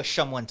stuff that I wish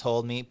someone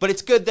told me, but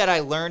it's good that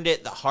I learned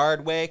it the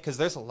hard way, because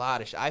there's a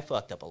lot of I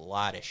fucked up a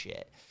lot of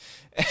shit.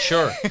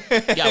 Sure.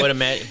 Yeah, I would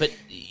imagine. But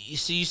you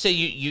see, you say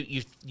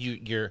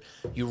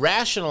you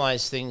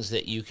rationalize things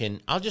that you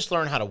can. I'll just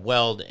learn how to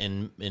weld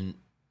and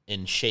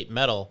shape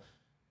metal,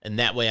 and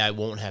that way I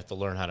won't have to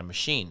learn how to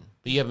machine.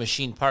 But you have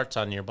machine parts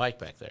on your bike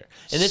back there,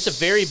 and it's a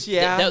very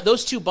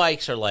those two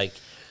bikes are like.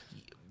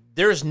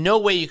 There is no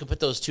way you can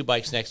put those two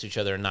bikes next to each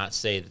other and not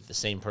say that the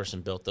same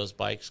person built those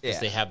bikes, because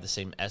they have the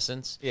same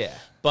essence. Yeah.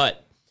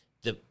 But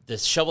the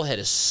Shovelhead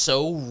is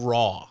so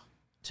raw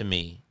to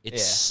me.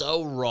 It's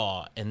so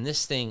raw, and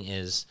this thing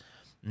is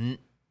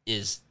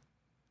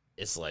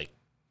like,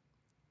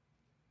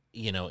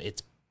 you know,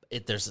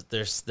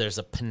 there's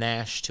a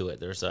panache to it.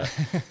 There's a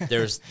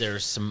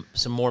there's some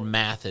more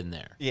math in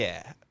there.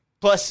 Yeah.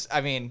 Plus, I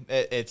mean,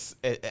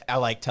 I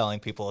like telling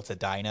people it's a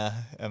Dyna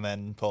and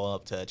then pulling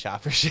up to a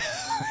chopper show.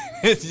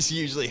 It just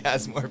usually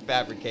has more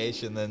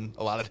fabrication than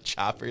a lot of the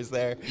choppers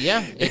there.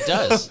 Yeah, it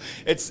does.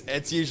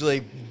 It's usually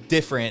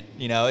different,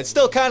 you know. It's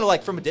still kind of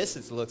like from a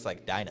distance it looks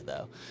like Dyna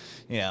though,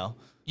 you know.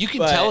 You can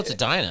But- tell it's a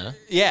Dyna.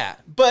 Yeah,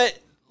 but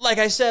like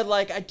I said,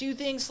 like I do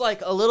things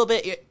like a little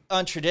bit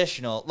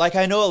untraditional. Like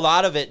I know a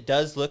lot of it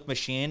does look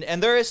machined,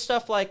 and there is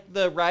stuff like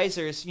the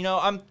risers. You know,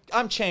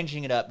 I'm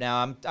changing it up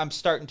now. I'm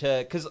starting to,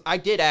 because I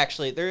did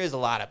actually. There is a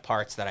lot of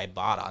parts that I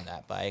bought on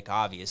that bike.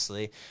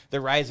 Obviously,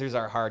 the risers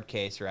are hard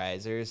case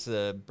risers.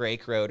 The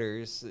brake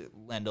rotors,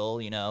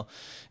 Lendl. You know,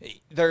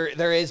 there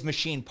is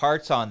machined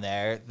parts on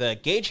there. The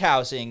gauge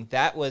housing,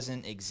 that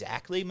wasn't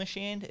exactly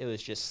machined. It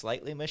was just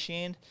slightly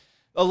machined.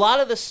 A lot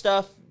of the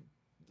stuff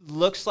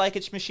looks like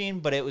it's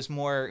machined, but it was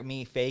more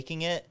me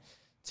faking it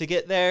to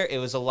get there. It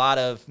was a lot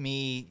of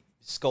me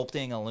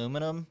sculpting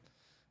aluminum,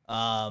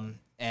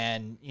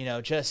 and you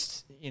know,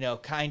 just, you know,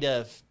 kind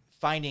of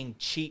finding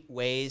cheap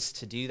ways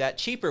to do that,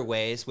 cheaper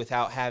ways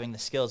without having the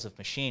skills of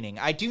machining.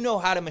 I do know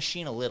how to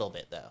machine a little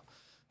bit though.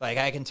 Like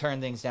I can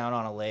turn things down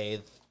on a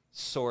lathe,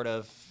 sort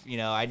of. You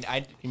know,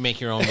 I You make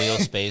your own wheel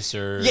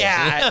spacers.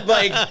 yeah,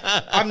 like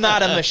I'm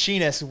not a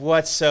machinist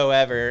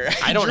whatsoever.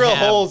 I don't drill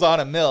have- holes on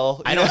a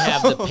mill. I you don't know?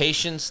 have the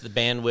patience, the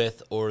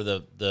bandwidth, or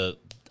the.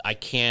 I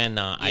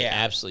cannot. I Yeah.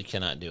 absolutely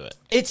cannot do it.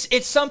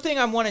 It's something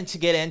I'm wanting to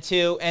get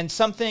into, and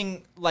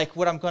something like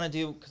what I'm going to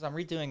do, because I'm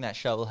redoing that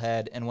shovel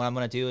head, and what I'm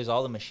going to do is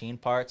all the machine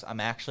parts, I'm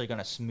actually going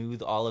to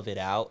smooth all of it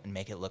out and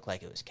make it look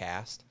like it was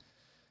cast.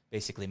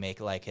 Basically make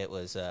it like it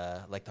was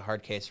like the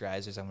hard case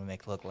risers, I'm going to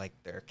make it look like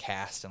they're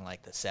cast in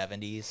like the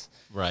 70s,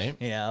 Right.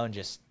 you know, and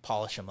just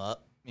polish them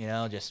up, you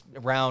know, just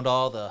round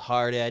all the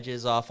hard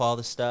edges off all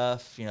the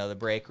stuff, you know, the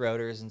brake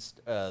rotors and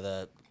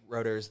the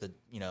rotors, the,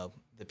 you know,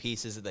 the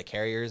pieces of the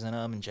carriers in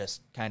them, and just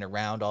kind of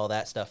round all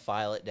that stuff,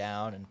 file it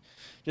down, and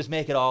just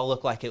make it all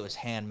look like it was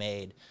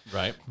handmade.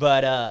 Right.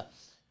 But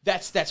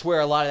that's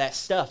where a lot of that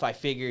stuff I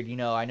figured,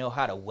 I know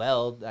how to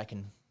weld. I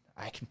can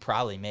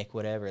probably make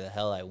whatever the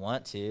hell I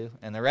want to.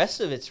 And the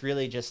rest of it's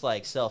really just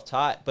like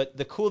self-taught. But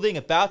the cool thing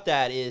about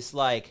that is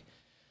like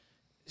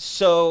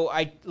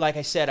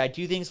I said, I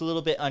do things a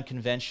little bit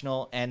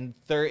unconventional, and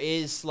there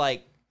is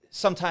like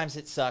sometimes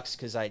it sucks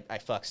because I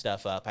fuck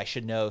stuff up. I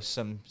should know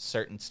some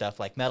certain stuff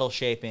like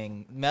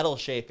sheet metal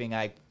shaping.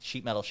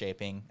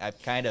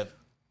 I've kind of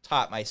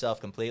taught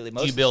myself completely.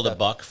 Do you build a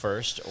buck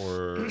first,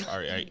 or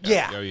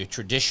are you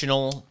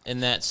traditional in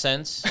that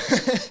sense?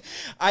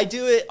 I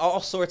do it all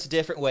sorts of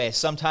different ways.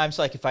 Sometimes,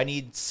 like if I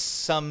need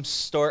some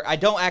store, I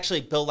don't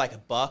actually build like a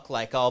buck.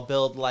 Like I'll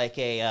build like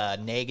a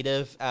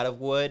negative out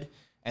of wood,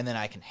 and then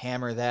I can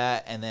hammer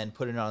that, and then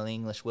put it on an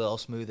English wheel,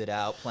 smooth it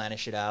out,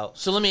 planish it out.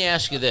 So let me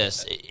ask you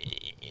this: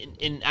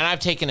 and I've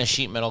taken a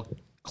sheet metal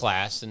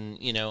class, and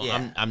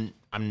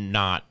I'm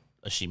not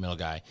a sheet metal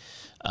guy.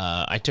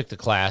 I took the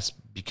class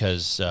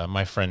because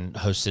my friend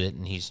hosted it,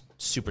 and he's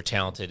super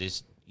talented.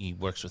 He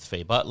works with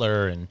Faye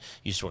Butler and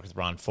used to work with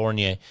Ron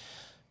Fournier.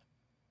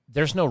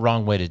 There's no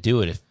wrong way to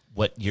do it if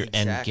what your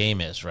end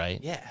game is, right?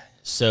 Yeah.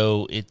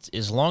 So it's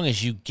as long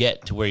as you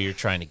get to where you're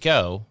trying to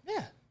go,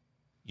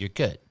 you're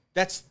good.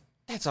 That's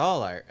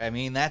all art. I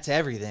mean, that's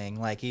everything.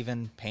 Like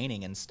even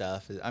painting and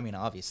stuff. I mean,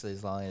 obviously,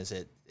 as long as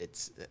it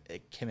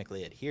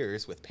chemically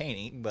adheres with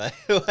painting, but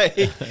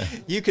like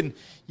you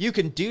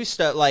can do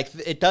stuff like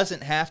it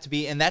doesn't have to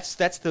be. And that's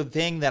the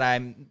thing that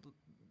I'm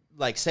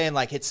like saying.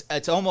 Like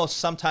it's almost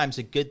sometimes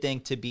a good thing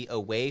to be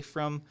away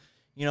from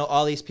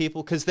all these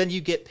people, because then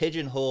you get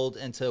pigeonholed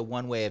into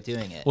one way of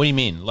doing it. What do you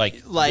mean?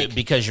 Like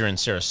because you're in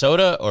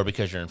Sarasota, or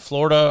because you're in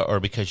Florida, or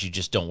because you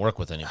just don't work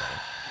with anybody?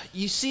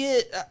 You see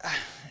it.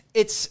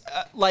 It's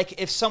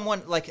like if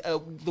someone like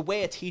the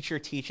way a teacher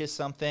teaches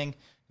something,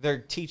 they're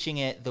teaching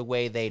it the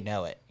way they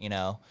know it,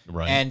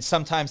 Right. And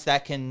sometimes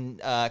that can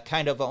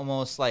kind of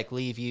almost like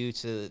leave you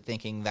to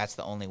thinking that's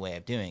the only way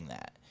of doing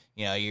that.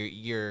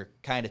 You're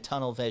kind of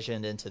tunnel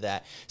visioned into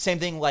that. Same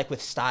thing like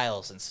with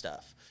styles and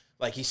stuff.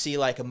 Like you see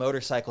like a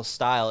motorcycle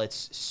style,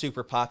 it's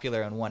super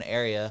popular in one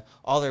area.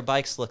 All their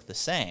bikes look the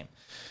same,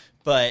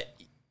 but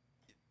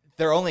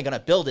they're only going to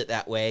build it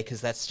that way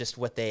because that's just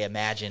what they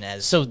imagine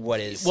as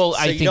what is. Well,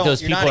 I think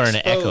those people are in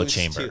an echo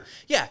chamber.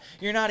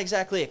 You're not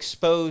exactly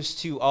exposed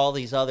to all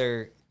these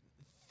other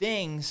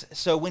things.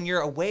 So when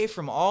you're away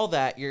from all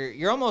that,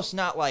 you're almost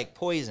not like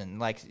poisoned.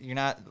 Like you're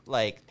not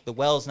like the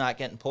well's not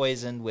getting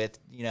poisoned with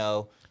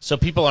So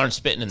people aren't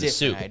spitting in the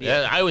soup.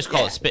 Idea. I always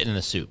call it spitting in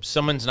the soup.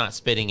 Someone's not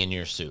spitting in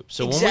your soup.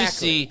 So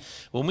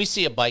when we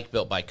see a bike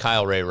built by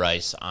Kyle Ray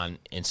Rice on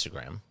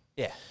Instagram,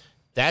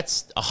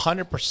 that's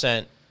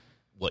 100%.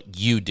 What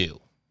you do.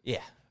 Yeah.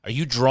 Are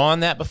you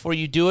drawing that before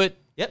you do it?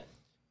 Yep.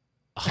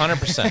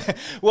 100%.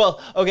 Well,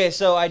 okay,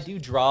 so I do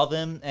draw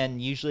them, and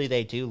usually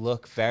they do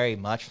look very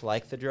much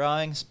like the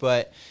drawings,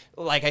 but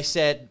like I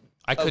said,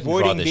 I couldn't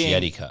draw this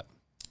Yeti cup.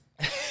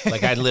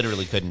 Like I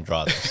literally couldn't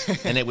draw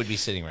this, and it would be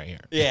sitting right here.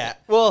 Yeah.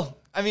 Well,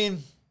 I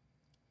mean,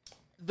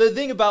 the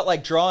thing about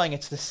like drawing,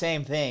 it's the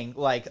same thing.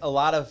 Like a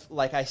lot of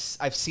like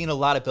I've seen a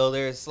lot of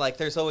builders. Like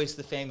there's always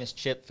the famous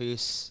Chip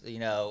Foose,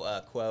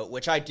 quote,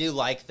 which I do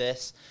like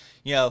this.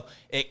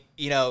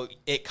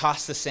 It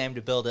costs the same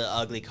to build an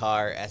ugly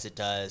car as it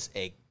does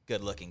a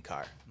good-looking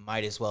car.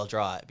 Might as well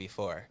draw it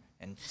before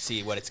and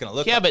see what it's going to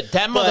look like. Yeah, but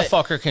that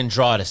motherfucker can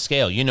draw to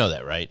scale. You know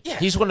that, right? Yeah.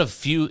 He's one of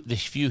the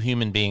few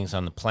human beings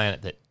on the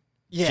planet that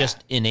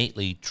just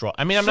innately draw.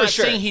 I mean, I'm not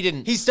saying he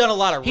didn't. He's done a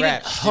lot of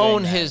reps.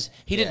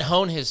 He didn't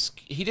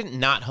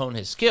not hone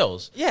his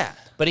skills. Yeah.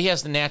 But he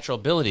has the natural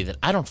ability that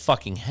I don't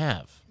fucking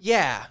have.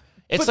 Yeah.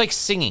 It's like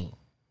singing.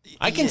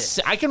 I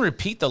can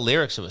repeat the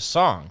lyrics of a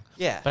song.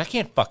 Yeah. But I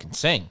can't fucking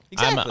sing.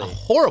 Exactly. I'm a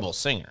horrible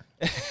singer.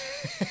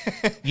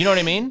 You know what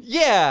I mean?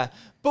 Yeah.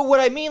 But what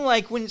I mean,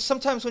 like,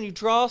 sometimes when you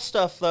draw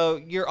stuff, though,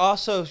 you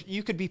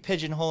could be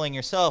pigeonholing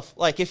yourself.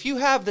 Like, if you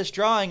have this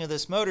drawing of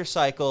this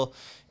motorcycle,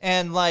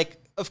 and, like,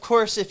 of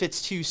course, if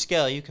it's to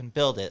scale, you can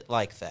build it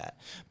like that.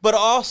 But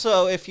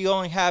also, if you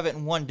only have it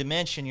in one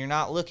dimension, you're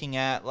not looking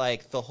at,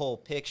 like, the whole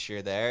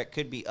picture there. It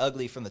could be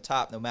ugly from the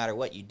top no matter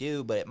what you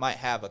do, but it might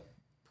have a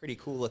pretty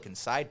cool looking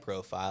side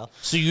profile.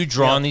 So you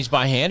drawing these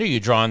by hand, or you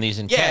drawing these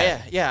in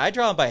CAD? Yeah. I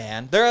draw them by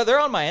hand. They're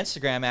on my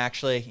Instagram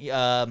actually.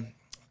 I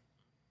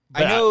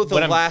know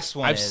the last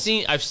one. I've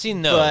seen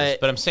those,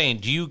 but I'm saying,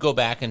 do you go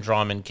back and draw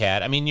them in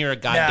CAD? I mean, you're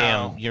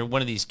you're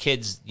one of these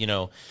kids,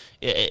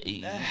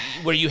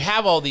 where you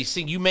have all these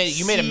things. You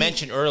made a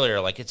mention earlier,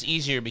 like it's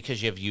easier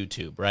because you have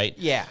YouTube, right?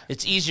 Yeah,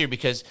 it's easier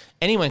because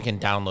anyone can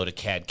download a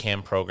CAD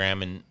CAM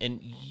program, and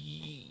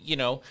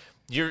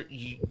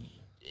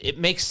it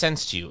makes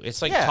sense to you.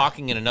 It's like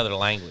talking in another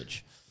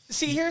language.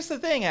 See, here's the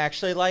thing,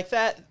 actually. Like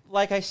that,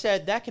 like I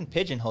said, that can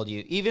pigeonhole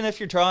you. Even if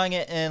you're drawing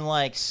it in,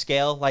 like,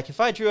 scale. Like, if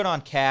I drew it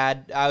on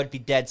CAD, I would be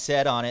dead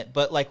set on it.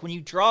 But, like, when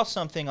you draw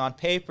something on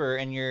paper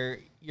and you're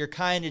you're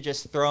kind of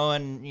just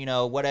throwing,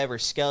 whatever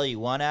scale you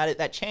want at it.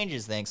 That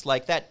changes things.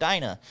 Like that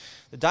Dyna.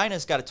 The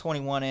Dyna's got a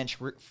 21-inch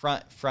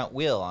front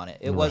wheel on it.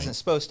 It wasn't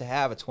supposed to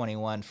have a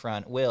 21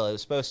 front wheel. It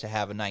was supposed to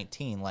have a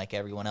 19 like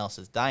everyone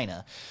else's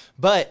Dyna.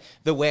 But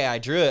the way I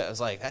drew it, I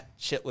was like, that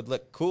shit would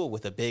look cool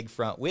with a big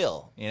front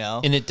wheel,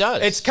 And it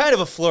does. It's kind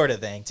of a Florida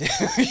thing, too.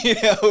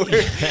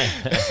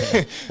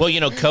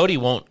 Well, Cody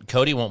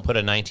won't put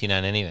a 19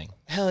 on anything.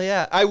 Hell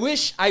yeah. I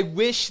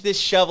wish this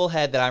shovel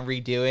head that I'm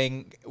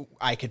redoing,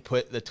 I could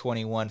put the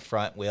 21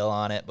 front wheel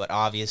on it, but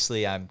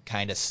obviously I'm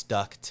kind of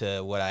stuck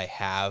to what I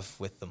have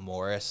with the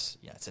Morris.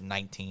 Yeah, it's a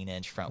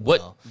 19-inch front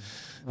wheel.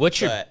 What's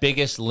your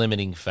biggest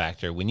limiting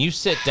factor when you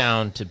sit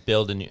down to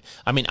build a new?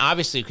 I mean,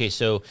 obviously, okay,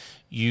 so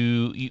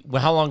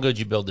how long ago did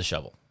you build the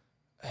shovel?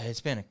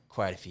 It's been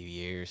quite a few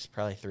years,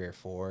 probably 3 or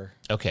 4.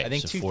 Okay, I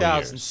think so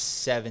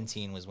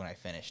 2017 was when I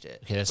finished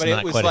it. Okay, that's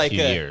not quite a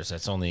few years.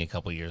 That's only a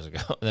couple years ago.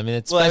 I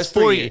mean, that's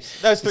 4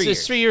 years. That was 3 years.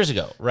 It's 3 years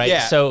ago, right?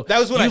 Yeah, so that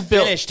was when I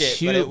finished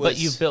it. But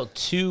you've built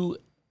 2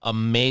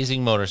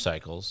 amazing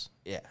motorcycles.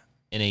 Yeah.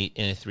 In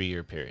a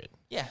 3-year period.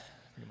 Yeah,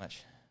 pretty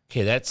much.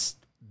 Okay, that's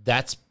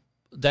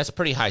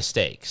pretty high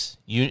stakes.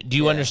 Do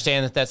you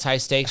understand that that's high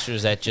stakes, or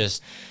is that's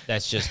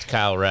just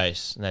Kyle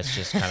Rice and that's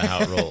just kind of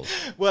how it rolls?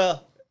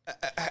 Well,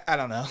 I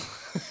don't know.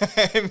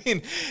 I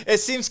mean, it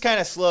seems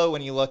kind of slow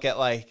when you look at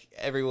like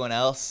everyone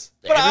else.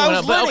 But I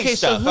was learning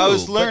stuff. I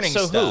was learning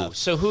stuff.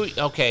 So who?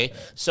 Okay.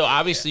 So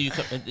obviously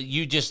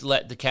you just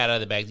let the cat out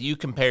of the bag. You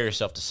compare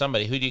yourself to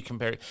somebody. Who do you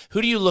compare?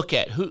 Who do you look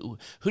at? Who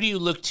do you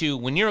look to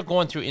when you're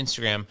going through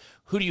Instagram?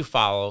 Who do you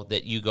follow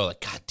that you go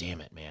like, God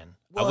damn it, man!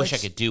 I wish I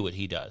could do what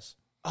he does.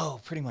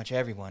 Oh, pretty much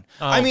everyone.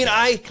 Oh, I mean,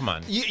 come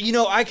on.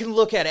 I can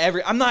look at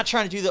I'm not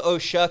trying to do the oh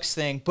shucks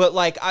thing, but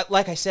like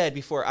I said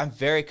before, I'm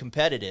very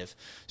competitive.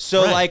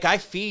 So like I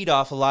feed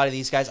off a lot of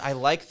these guys. I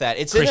like that.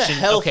 It's Christian, in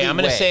a healthy way. Okay, I'm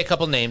going to say a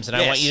couple names, and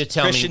I want you to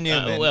tell Christian me.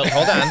 Newman. Well,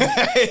 hold on.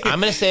 I'm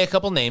going to say a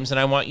couple names, and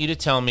I want you to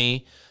tell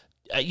me.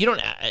 You don't.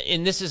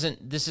 And this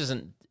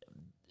isn't.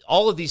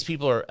 All of these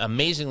people are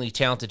amazingly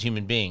talented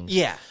human beings.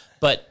 Yeah,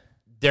 but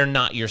they're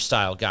not your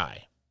style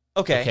guy.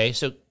 Okay. Okay.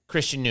 So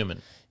Christian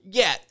Newman.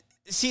 Yeah.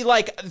 See,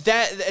 like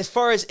that, as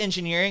far as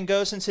engineering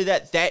goes into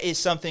that is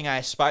something I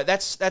aspire.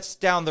 That's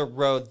down the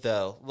road,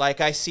 though.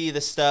 Like I see the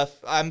stuff.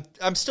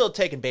 I'm still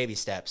taking baby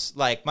steps.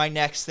 Like my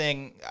next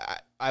thing,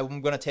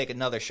 I'm going to take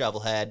another shovel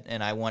head,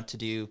 and I want to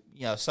do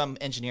some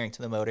engineering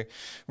to the motor,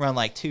 run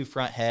like 2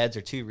 front heads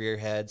or 2 rear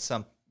heads,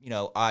 some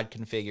odd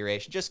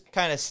configuration. Just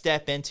kind of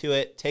step into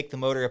it, take the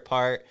motor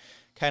apart,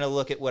 kind of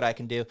look at what I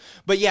can do.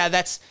 But yeah,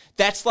 that's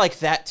like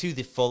that to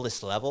the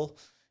fullest level.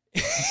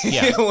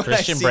 Yeah,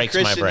 Christian breaks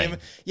my brain.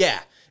 Yeah,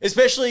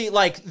 especially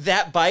like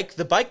that bike,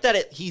 the bike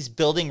that he's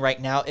building right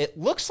now. It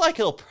looks like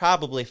it'll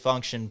probably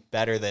function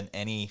better than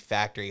any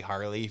factory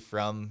Harley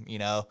from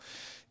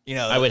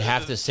I would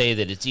have to say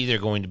that it's either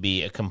going to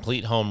be a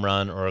complete home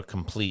run or a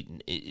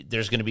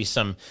there's going to be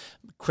some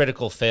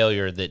critical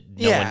failure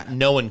that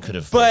no one could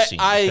have foreseen.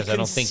 But I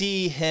don't think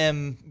see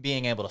him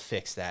being able to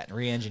fix that and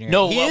re-engineer.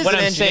 No, he is what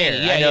an I'm engineer.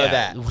 saying, I know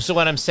that. So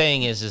what I'm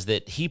saying is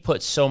that he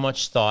puts so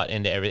much thought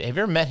into everything. Have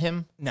you ever met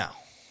him? No.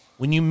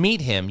 When you meet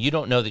him, you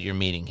don't know that you're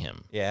meeting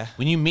him. Yeah.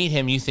 When you meet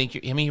him, you think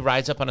he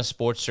rides up on a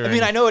Sportster. I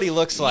mean, I know what he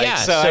looks like. Yeah.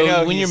 So I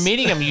know when you're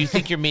meeting him, you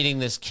think you're meeting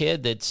this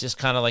kid that's just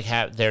kind of like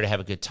there to have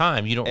a good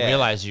time. You don't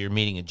realize that you're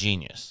meeting a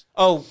genius.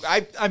 Oh,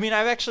 I mean,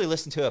 I've actually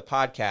listened to a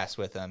podcast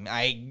with him.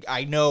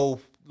 I know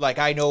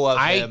of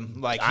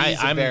him. Like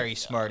he's a very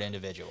smart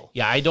individual.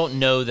 Yeah, I don't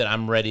know that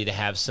I'm ready to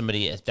have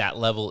somebody at that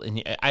level.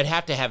 And I'd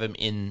have to have him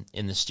in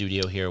the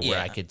studio here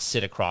where I could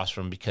sit across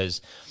from,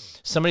 because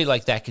somebody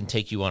like that can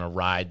take you on a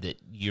ride that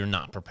you're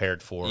not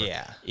prepared for.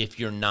 Yeah. If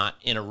you're not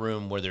in a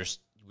room where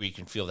you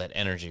can feel that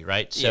energy,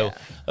 right? So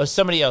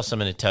somebody else I'm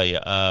going to tell you,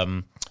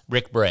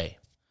 Rick Bray.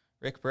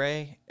 Rick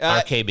Bray?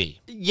 RKB.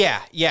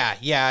 Yeah.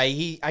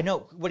 I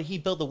know, what he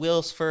built the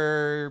wheels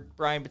for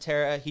Brian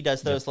Batera. He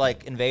does those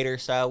like Invader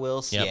style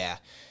wheels. Yep.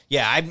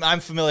 Yeah. I'm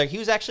familiar. He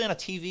was actually on a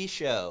TV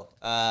show.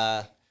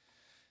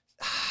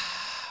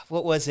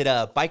 What was it?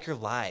 Biker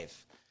Live.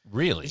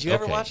 Really? Did you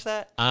ever watch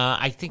that?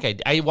 I think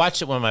I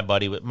watched it when my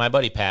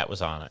buddy Pat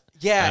was on it.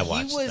 Yeah,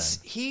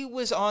 he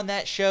was on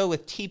that show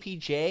with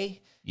TPJ.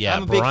 Yeah,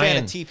 I'm a big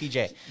fan of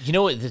TPJ. You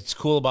know what's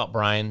cool about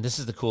Brian? This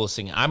is the coolest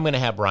thing. I'm going to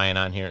have Brian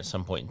on here at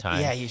some point in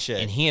time. Yeah, you should.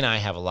 And he and I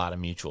have a lot of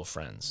mutual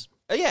friends.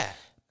 Oh, yeah.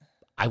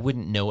 I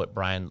wouldn't know what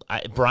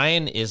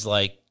Brian is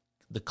like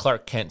the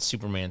Clark Kent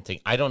Superman thing.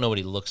 I don't know what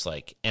he looks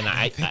like. And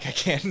I think I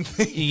can.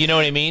 You know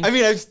what I mean? I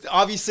mean,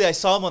 obviously I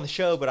saw him on the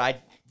show,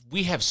 but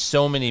we have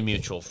so many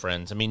mutual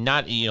friends. I mean,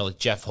 not, like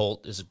Jeff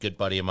Holt is a good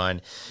buddy of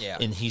mine,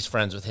 and he's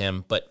friends with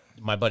him. But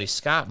my buddy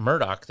Scott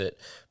Murdoch that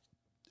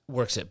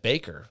works at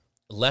Baker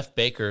left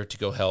Baker to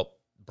go help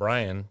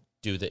Brian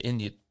do the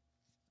Indian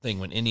thing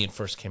when Indian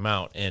first came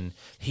out. And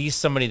he's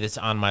somebody that's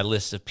on my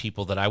list of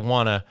people that I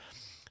want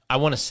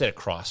to sit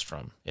across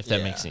from, if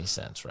that makes any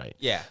sense, right?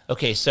 Yeah.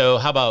 Okay, so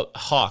how about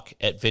Hawk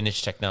at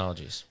Vintage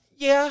Technologies?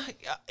 Yeah,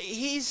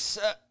 he's...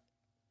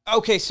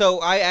 Okay,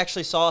 so I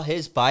actually saw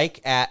his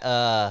bike at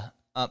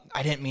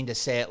I didn't mean to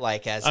say it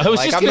like as I was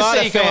like just I'm gonna not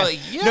say, a fan. like,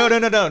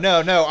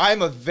 yeah. No.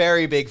 I'm a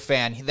very big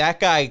fan. That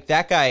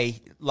guy,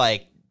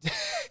 like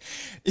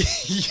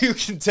you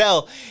can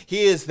tell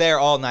he is there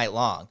all night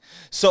long.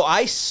 So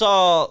I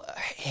saw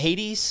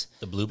Hades,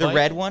 The blue the bike?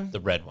 red one. The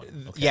red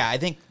one. Okay. Yeah, I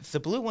think the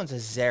blue one's a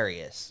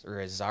Zarius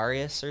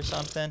or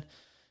something.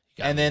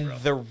 Got And me, then bro.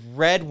 the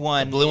red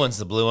one, Blue one's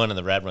the blue one, and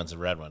the red one's the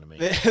red one to me.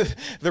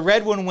 the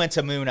red one went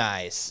to Moon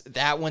Eyes.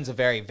 That one's a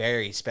very,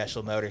 very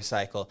special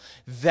motorcycle.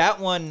 That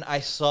one I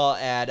saw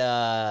at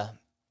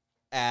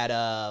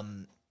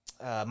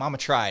Mama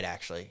Tried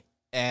actually,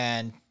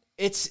 and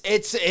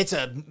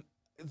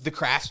the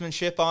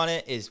craftsmanship on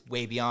it is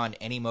way beyond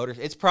any motor.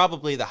 It's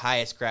probably the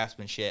highest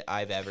craftsmanship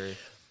I've ever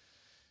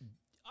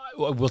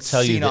I will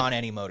tell you seen that on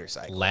any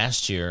motorcycle.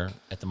 last year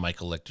at the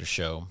Michael Lichter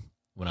show,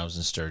 when I was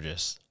in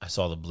Sturgis, I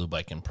saw the blue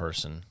bike in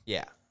person,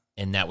 Yeah,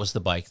 and that was the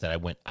bike that I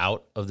went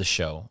out of the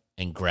show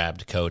and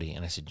grabbed Cody,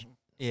 and I said,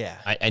 yeah,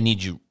 I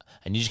need you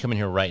to come in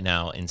here right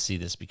now and see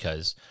this,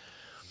 because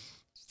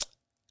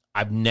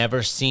I've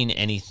never seen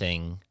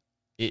anything.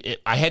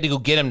 I had to go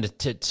get him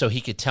so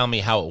he could tell me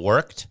how it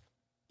worked,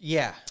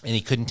 yeah. and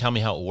he couldn't tell me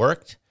how it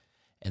worked.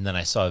 And then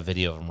I saw a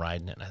video of him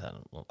riding it, and I thought,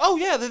 well, Oh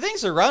yeah, the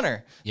thing's a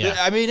runner. Yeah.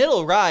 I mean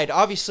it'll ride.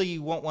 Obviously,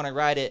 you won't want to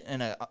ride it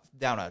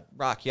down a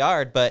rock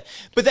yard, but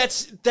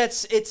that's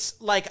it's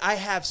like I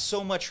have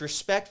so much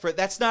respect for it.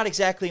 That's not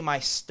exactly my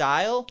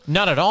style.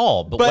 not at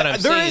all. But But what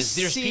I'm there saying is- is,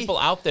 there's see- people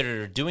out there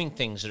that are doing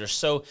things that are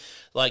so,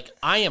 like,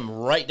 I am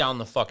right down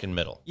the fucking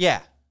middle,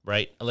 Yeah,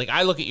 right? Like,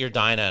 I look at your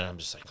Dyna, and I'm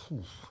just like,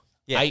 whew.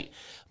 Yeah.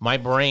 My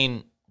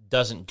brain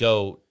doesn't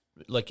go,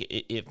 like,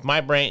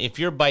 if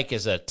your bike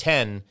is a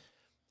 10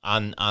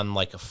 on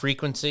like a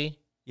frequency,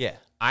 yeah,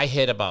 I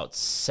hit about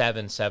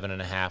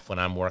 7.5 when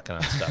I'm working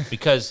on stuff,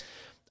 because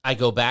I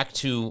go back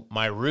to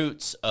my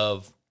roots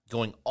of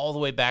going all the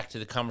way back to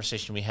the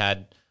conversation we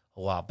had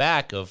a while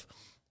back of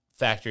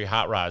factory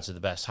hot rods are the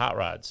best hot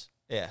rods.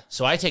 yeah,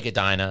 So I take a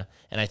Dyna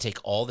and I take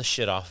all the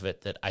shit off of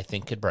it that I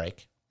think could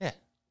break. yeah.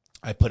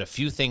 I put a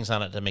few things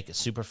on it to make it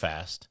super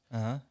fast,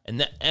 and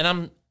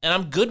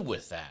I'm good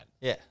with that.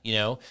 Yeah, You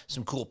know,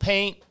 some cool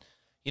paint,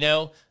 you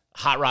know,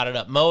 hot rodded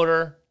up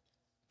motor.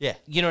 yeah,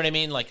 You know what I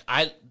mean? Like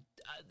I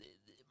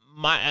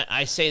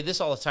say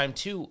this all the time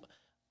too.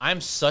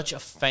 I'm such a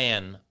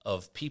fan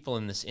of people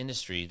in this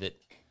industry that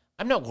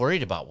I'm not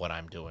worried about what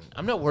I'm doing.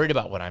 I'm not worried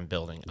about what I'm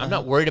building. I'm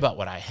not worried about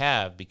what I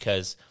have,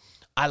 because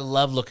I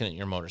love looking at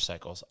your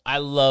motorcycles. I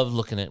love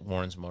looking at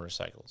Warren's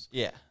motorcycles.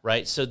 yeah,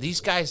 Right? So these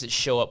guys that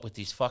show up with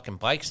these fucking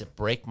bikes that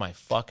break my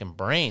fucking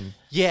brain.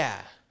 yeah.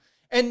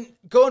 And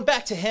going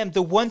back to him,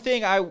 the one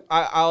thing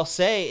I'll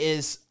say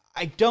is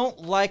I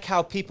don't like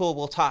how people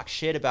will talk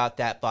shit about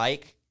that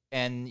bike.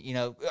 And, you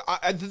know,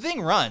 the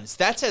thing runs.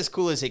 That's as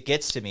cool as it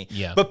gets to me.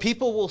 Yeah. But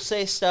people will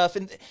say stuff,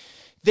 and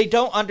they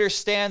don't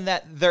understand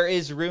that there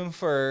is room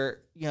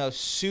for, you know,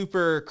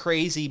 super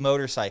crazy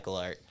motorcycle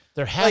art.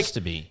 There has to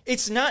be.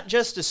 It's not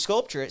just a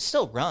sculpture. It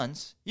still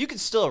runs. You could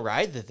still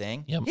ride the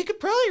thing. Yep. You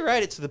could probably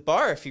ride it to the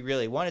bar if you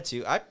really wanted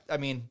to. I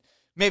mean,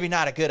 maybe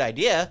not a good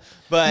idea,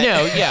 but...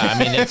 No, yeah. I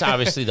mean, it's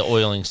obviously the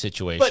oiling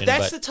situation. But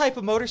that's the type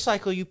of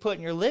motorcycle you put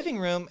in your living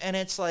room, and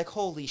it's like,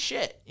 holy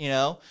shit, you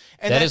know?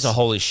 And that is a that's-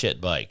 holy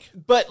shit bike.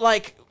 But,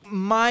 like,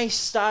 my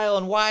style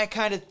and why I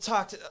kind of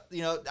talked,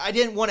 you know, I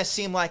didn't want to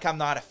seem like I'm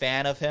not a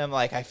fan of him.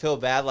 Like, I feel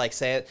bad, like,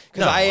 saying it.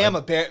 Because No, I am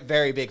a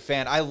very big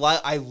fan. I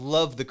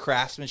love the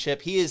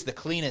craftsmanship. He is the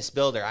cleanest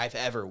builder I've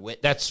ever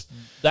witnessed.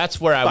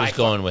 That's where I was by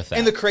going far. with that.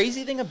 And the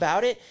crazy thing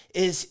about it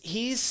is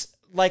he's...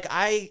 Like,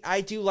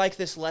 I do like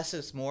this less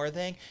is more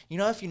thing. You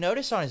know, if you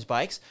notice on his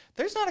bikes,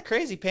 there's not a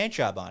crazy paint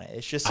job on it.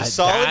 It's just a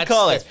solid that's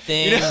color. The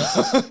thing You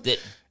know? that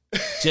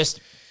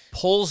just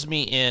pulls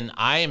me in.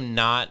 I am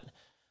not.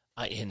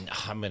 And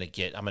I'm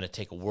gonna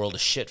take a world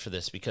of shit for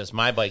this, because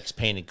my bike's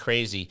painted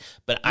crazy,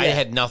 but I Yeah.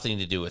 had nothing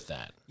to do with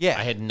that. Yeah.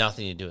 I had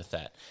nothing to do with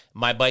that.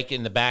 My bike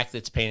in the back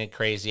that's painted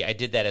crazy, I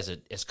did that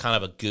as kind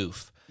of a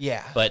goof.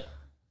 Yeah. But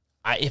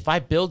if I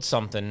build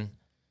something,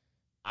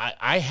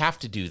 I have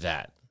to do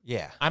that.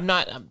 Yeah. I'm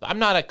not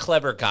a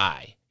clever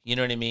guy. You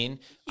know what I mean?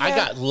 I Yeah.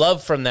 got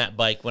love from that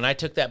bike. When I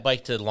took that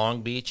bike to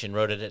Long Beach and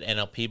rode it at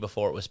NLP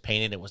before it was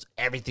painted,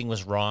 everything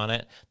was raw on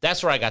it.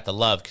 That's where I got the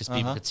love, because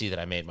people could see that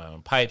I made my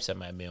own pipes, I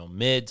made my own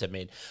mids, I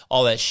made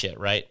all that shit,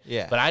 right?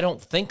 Yeah. But I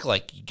don't think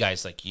like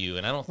guys like you,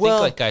 and I don't think Well-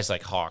 like guys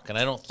like Hawk, and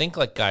I don't think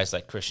like guys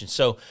like Christian.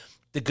 So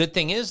the good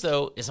thing is,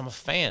 though, is I'm a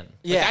fan.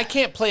 Yeah. Like, I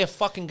can't play a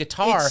fucking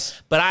guitar,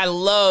 It's- but I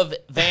love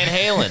Van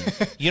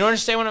Halen. You don't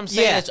understand what I'm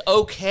saying? Yeah. It's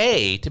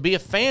okay to be a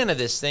fan of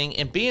this thing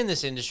and be in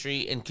this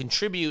industry and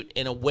contribute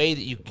in a way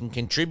that you can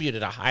contribute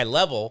at a high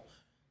level.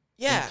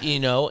 Yeah. You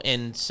know,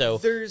 and so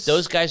There's-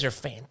 those guys are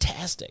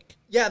fantastic.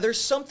 Yeah,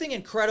 there's something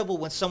incredible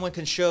when someone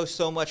can show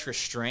so much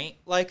restraint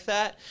like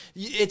that.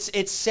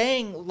 It's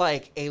saying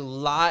like a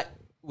lot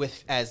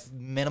with as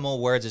minimal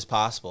words as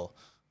possible.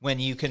 When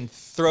you can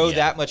throw Yeah.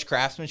 that much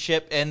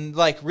craftsmanship, and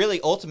like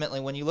really ultimately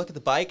when you look at the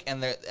bike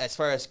and as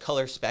far as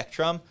color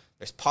spectrum,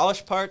 there's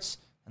polished parts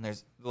and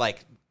there's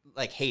like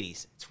like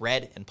Hades. It's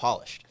red and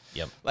polished.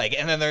 Yep. Like,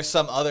 and then there's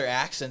some other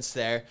accents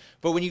there.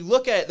 But when you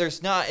look at it,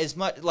 there's not as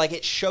much, like,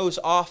 it shows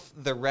off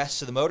the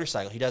rest of the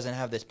motorcycle. He doesn't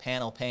have this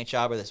panel paint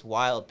job or this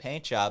wild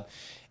paint job.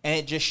 And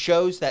it just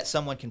shows that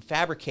someone can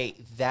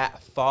fabricate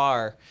that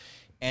far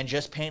and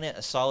just paint it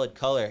a solid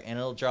color, and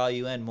it'll draw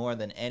you in more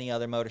than any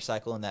other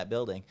motorcycle in that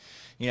building,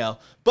 you know.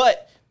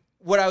 But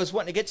what I was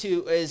wanting to get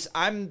to is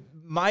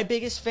my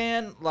biggest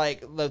fan,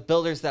 like the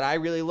builders that I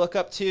really look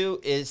up to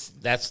is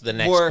That's the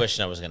next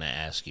question I was going to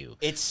ask you.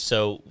 It's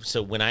so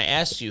when I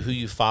asked you who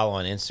you follow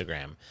on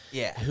Instagram,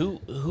 yeah.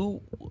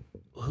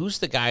 Who's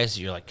the guys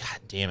that you're like, God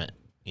damn it,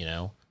 you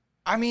know?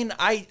 I mean,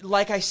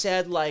 like I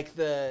said, like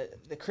the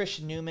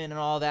Christian Newman and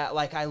all that,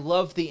 like I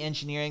love the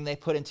engineering they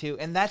put into,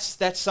 and that's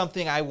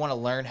something I want to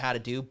learn how to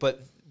do.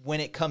 But when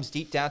it comes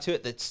deep down to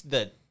it, that's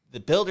the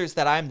builders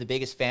that I'm the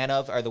biggest fan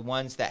of are the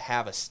ones that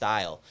have a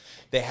style.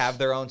 They have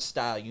their own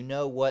style. You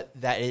know what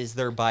that is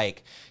their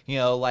bike. You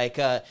know, like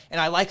and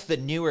I like the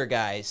newer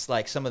guys,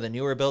 like some of the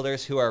newer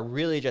builders who are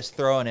really just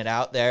throwing it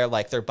out there.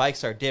 Like their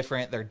bikes are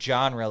different, they're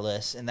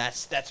genreless, and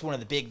that's one of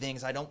the big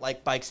things. I don't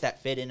like bikes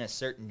that fit in a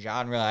certain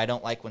genre. I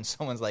don't like when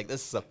someone's like,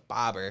 this is a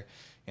bobber.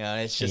 You know,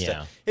 and it's just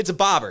it's a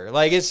bobber.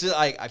 Like it's just,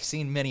 like I've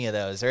seen many of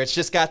those. Or it's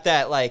just got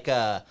that like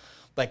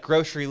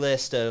grocery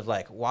list of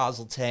like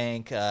Wazzle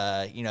tank,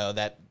 you know,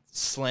 that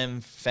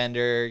slim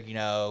fender, you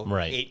know,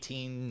 right.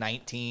 18,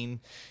 19.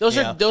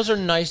 Those are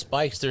nice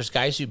bikes. There's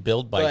guys who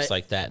build bikes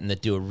like that and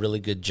that do a really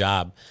good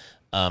job.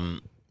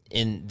 And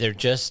they're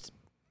just,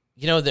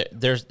 you know,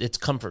 it's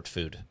comfort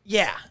food.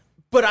 Yeah.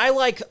 But I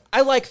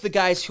like the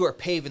guys who are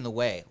paving the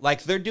way.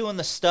 Like they're doing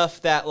the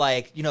stuff that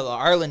like, you know, the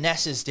Arlen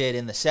Nesses did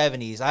in the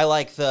 70s. I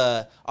like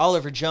the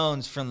Oliver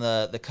Jones from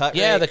the cut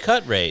rate. Yeah, the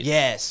cut rate.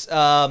 Yes.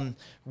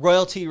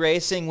 Royalty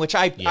Racing, which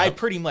I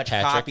pretty much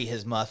copy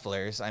his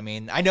mufflers. I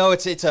mean, I know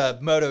it's a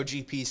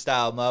MotoGP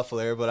style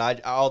muffler,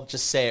 but I'll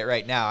just say it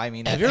right now. I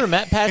mean, have you ever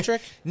met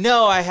Patrick?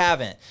 No, I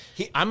haven't.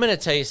 I'm going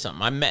to tell you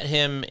something. I met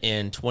him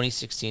in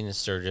 2016 in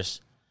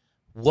Sturgis.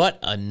 What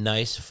a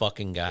nice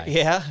fucking guy.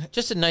 Yeah.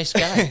 Just a nice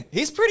guy.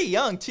 He's pretty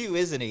young, too,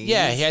 isn't he?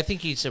 Yeah, I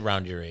think he's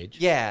around your age.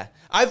 Yeah.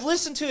 I've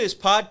listened to his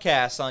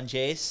podcast on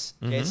Jace's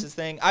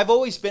thing. I've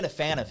always been a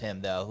fan of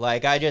him, though.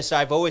 Like,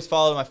 I've always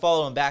followed him. I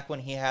followed him back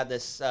when he had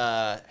this,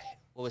 what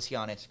was he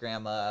on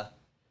Instagram?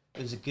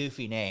 It was a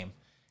goofy name.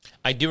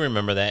 I do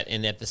remember that,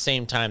 and at the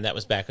same time, that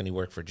was back when he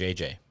worked for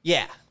JJ.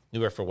 Yeah. He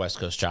worked for West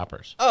Coast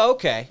Choppers. Oh,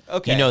 okay.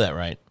 You know that,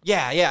 right?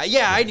 Yeah,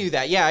 I knew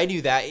that. Yeah,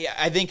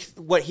 I think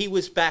what he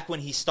was back when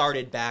he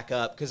started back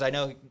up, because I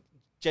know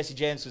Jesse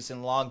James was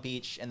in Long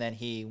Beach, and then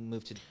he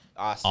moved to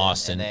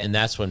Austin. And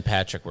that's when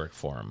Patrick worked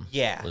for him.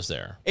 Yeah. Was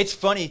there. It's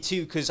funny,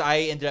 too, because I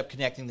ended up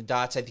connecting the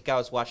dots. I think I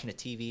was watching a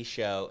TV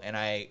show, and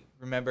I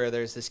remember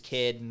there's this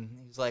kid, and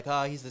he's like,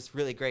 oh, he's this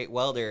really great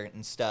welder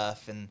and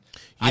stuff. And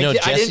I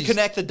didn't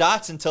connect the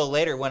dots until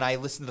later when I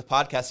listened to the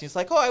podcast. And he's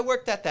like, oh, I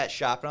worked at that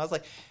shop. And I was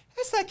like,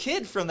 that's that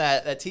kid from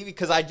that TV,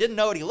 because I didn't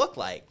know what he looked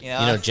like. You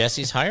know,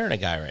 Jesse's hiring a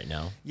guy right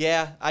now.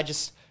 Yeah, I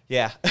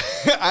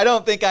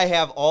don't think I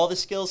have all the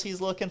skills he's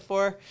looking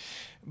for,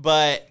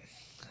 but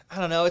I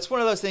don't know. It's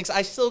one of those things.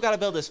 I still got to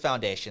build this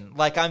foundation.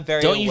 Like, I'm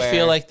very Don't you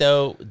feel like,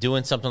 though,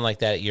 doing something like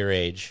that at your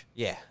age?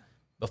 Yeah.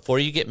 Before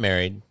you get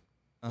married,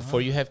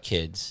 before you have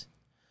kids,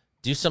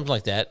 do something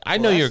like that. I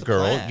know your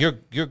girl.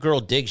 Your girl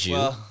digs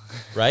you,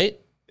 right?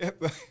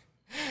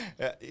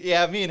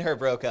 Yeah, me and her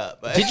broke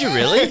up. Did you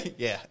really?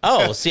 Yeah.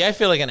 Oh, see, I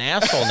feel like an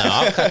asshole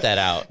now. I'll cut that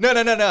out.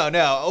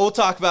 No. We'll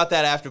talk about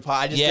that after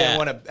pod. I just didn't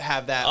want to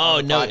have that. Oh,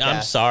 on the no, podcast.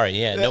 I'm sorry.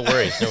 Yeah, no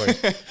worries.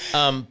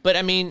 But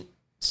I mean,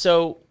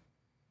 so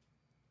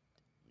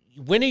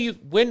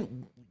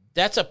when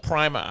that's a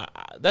prime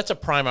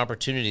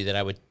opportunity that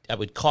I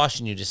would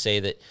caution you to say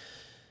that,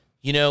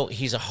 you know,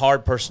 he's a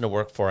hard person to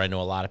work for. I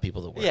know a lot of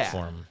people that work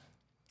for him.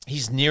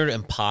 He's near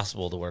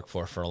impossible to work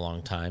for a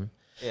long time.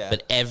 Yeah.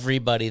 But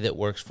everybody that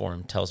works for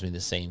him tells me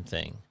the same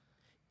thing.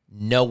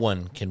 No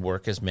one can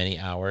work as many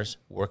hours,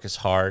 work as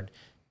hard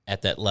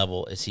at that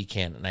level as he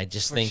can. And I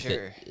just think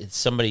that it's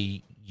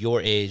somebody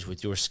your age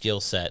with your skill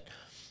set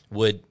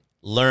would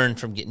learn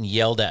from getting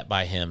yelled at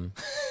by him,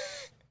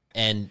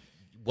 and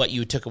what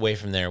you took away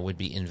from there would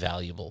be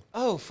invaluable.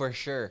 Oh, for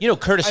sure. You know,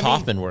 Curtis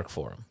Hoffman worked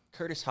for him.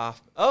 Curtis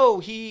Hoffman. Oh,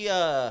 he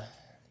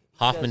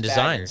Hoffman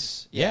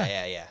Designs.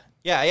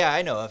 Yeah,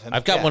 I know of him.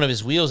 I've got one of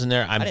his wheels in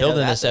there. I'm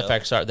building this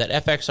FXR.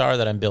 That FXR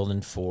that I'm building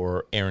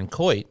for Aaron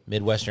Coit,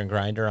 Midwestern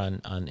Grinder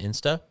on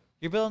Insta.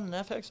 You're building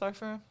an FXR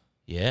for him?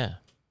 Yeah.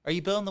 Are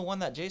you building the one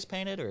that Jace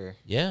painted, or?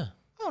 Yeah.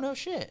 Oh, no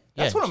shit.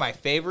 That's one of my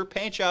favorite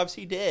paint jobs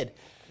he did.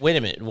 Wait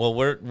a minute. Well,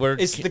 we're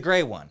It's the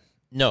gray one.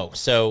 No.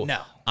 So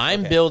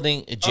I'm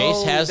building.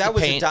 Jace has the paint. That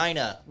was a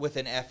Dyna with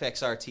an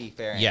FXRT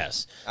fairing.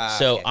 Yes.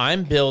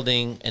 I'm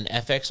building an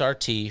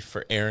FXRT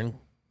for Aaron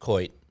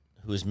Coit,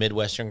 who's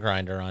Midwestern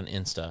Grinder on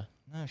Insta.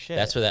 Oh shit!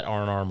 That's where that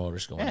R&R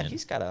motor's going in.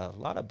 He's got a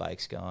lot of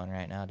bikes going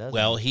right now, doesn't he?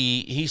 Well,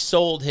 he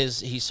sold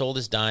his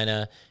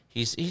Dyna.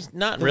 He's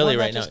not really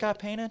right now. Just got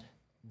painted.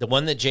 The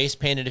one that Jace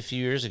painted a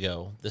few years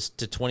ago, this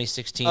to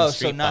 2016 Oh,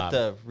 Street so not Bob.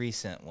 the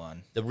recent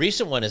one. The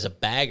recent one is a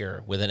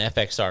bagger with an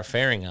FXR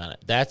fairing on it.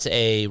 That's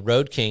a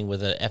Road King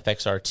with an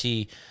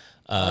FXRT.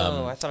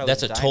 I thought it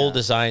that's was a a Toll Dyna.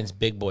 Designs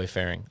big boy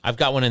fairing. I've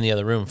got one in the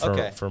other room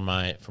Okay. for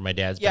my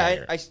dad's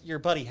Yeah, bagger. your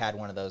buddy had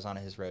one of those on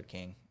his Road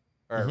King.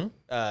 Or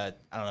I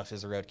don't know if it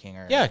was a Road King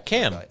or Yeah,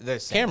 Cam. They're the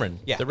same. Cameron,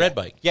 yeah, the red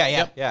bike. Yeah, yeah,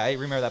 Yep. yeah. I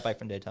remember that bike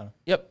from Daytona.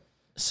 Yep.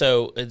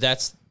 So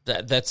that's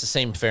the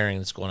same fairing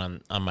that's going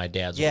on my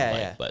dad's old Yeah,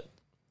 bike. yeah. But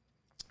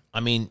I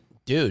mean,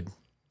 dude,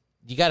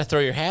 you got to throw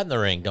your hat in the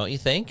ring, don't you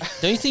think?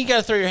 Don't you think you got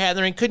to throw your hat in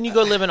the ring? Couldn't you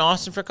go live in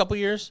Austin for a couple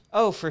years?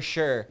 Oh, for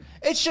sure.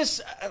 It's just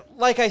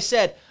like I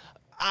said,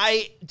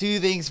 I do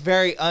things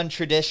very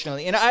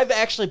untraditionally, and I've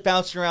actually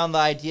bounced around the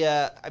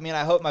idea. I mean,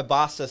 I hope my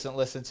boss doesn't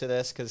listen to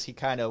this because he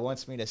kind of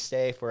wants me to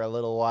stay for a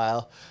little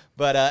while.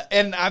 But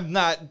and I'm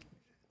not.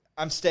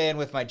 I'm staying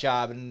with my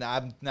job, and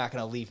I'm not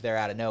going to leave there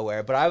out of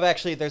nowhere. But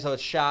there's a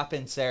shop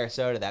in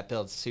Sarasota that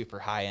builds super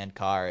high end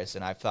cars,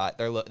 and I thought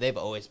they've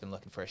always been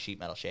looking for a sheet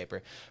metal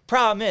shaper.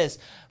 Problem is,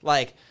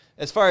 like,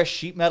 as far as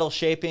sheet metal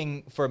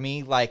shaping for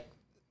me, like,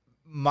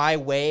 my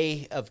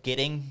way of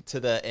getting to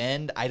the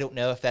end, I don't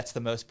know if that's the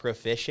most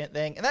proficient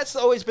thing. And that's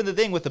always been the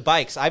thing with the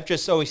bikes. I've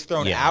just always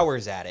thrown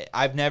hours at it.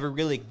 I've never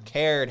really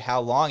cared how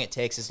long it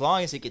takes, as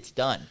long as it gets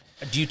done.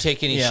 Do you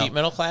take any Yeah. sheet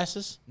metal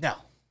classes?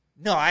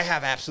 No, I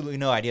have absolutely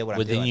no idea what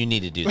I'm doing. Then you need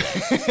to do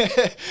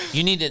that.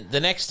 You need to, the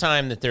next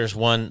time that there's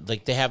one,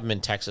 like they have them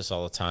in Texas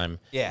all the time.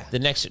 Yeah.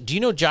 Do you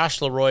know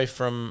Josh Leroy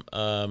from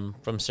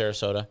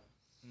Sarasota?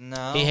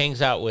 No. He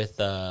hangs out with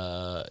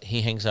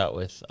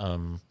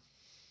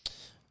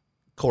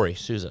Corey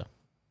Souza.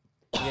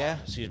 Yeah.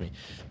 Excuse me.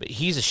 But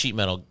he's a sheet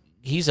metal.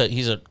 He's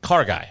a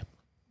car guy.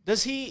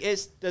 Does he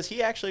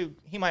actually,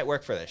 he might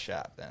work for this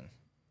shop then?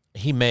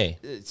 He may.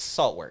 It's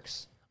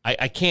Saltworks.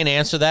 I can't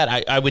answer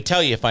that. I would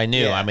tell you if I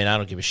knew. Yeah. I mean, I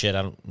don't give a shit.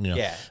 I don't,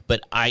 Yeah.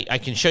 But I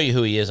can show you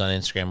who he is on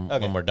Instagram Okay.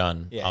 when we're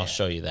done. Yeah, I'll yeah.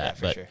 show you that. Yeah,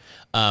 for but sure.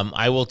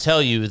 I will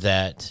tell you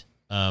that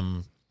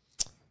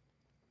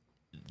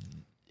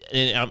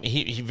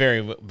he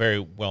very very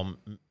well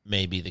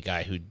may be the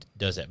guy who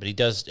does that. But he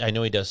does. I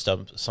know he does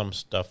some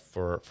stuff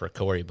for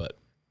Corey. But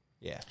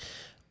Yeah.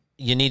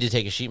 you need to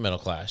take a sheet metal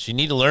class. You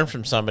need to learn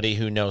from somebody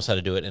who knows how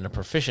to do it in a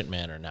proficient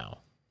manner now.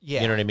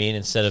 Yeah. You know what I mean?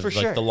 Instead of For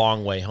like sure. the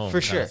long way home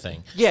For kind sure. of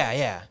thing. Yeah,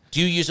 yeah. Do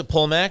you use a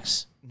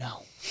Pullmax?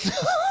 No.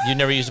 You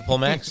never use a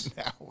Pullmax?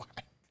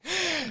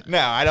 No,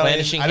 I don't.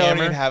 Planishing I don't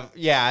hammer? even have.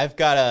 Yeah, I've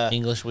got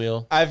English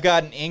wheel? I've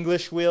got an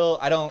English wheel.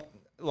 I don't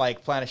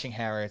like planishing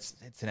hammer. It's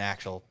an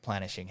actual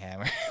planishing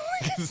hammer.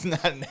 It's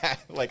not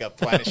like a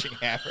planishing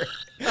hammer.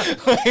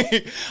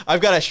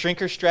 I've got a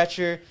shrinker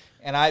stretcher,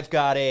 and I've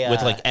got a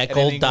With like an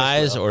Echold English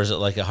dies, wheel. or is it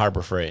like a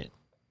Harbor Freight?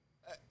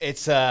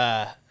 It's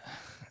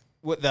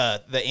what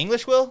the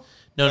English wheel?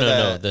 No, Or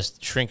no, the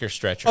shrinker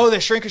stretcher. Oh, the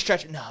shrinker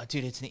stretcher. No,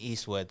 dude, it's an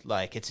Eastwood.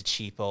 Like, it's a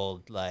cheap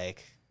old,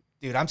 like,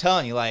 dude, I'm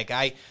telling you, like,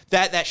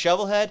 that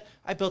shovel head,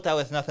 I built that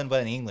with nothing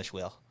but an English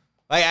wheel.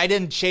 Like, I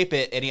didn't shape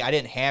it I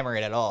didn't hammer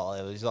it at all.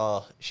 It was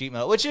all sheet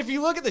metal. Which, if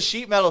you look at the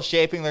sheet metal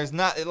shaping, there's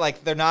not,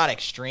 like, they're not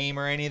extreme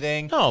or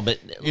anything. No, but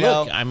You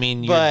look, know, I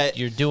mean, but-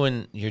 you're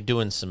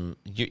doing some.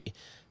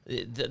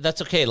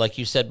 That's okay. Like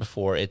you said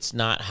before, it's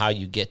not how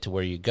you get to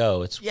where you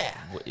go. It's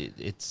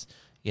it's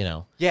you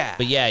know. Yeah.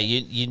 But yeah,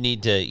 you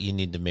need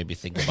to maybe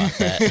think about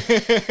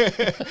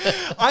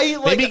that. I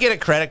like, Maybe get a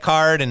credit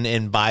card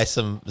and buy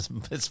spend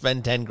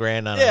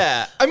 $10,000 on it.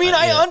 Yeah, I mean,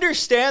 I yeah.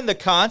 understand the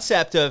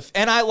concept of,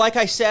 and like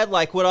I said,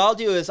 like what I'll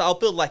do is I'll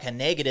build like a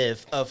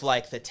negative of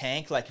like the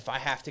tank. Like if I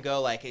have to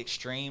go like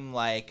extreme,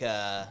 like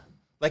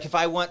if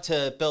I want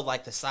to build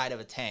like the side of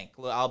a tank,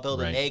 I'll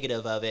build a Right.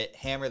 negative of it,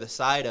 hammer the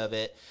side of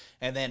it,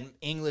 and then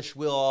English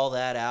wheel all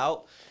that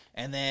out,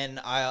 and then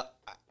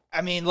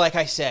I mean, like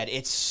I said,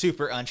 it's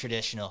super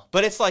untraditional,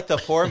 but it's like the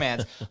poor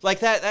man's. Like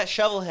that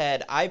shovel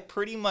head, I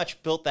pretty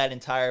much built that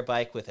entire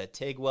bike with a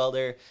TIG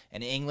welder,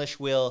 an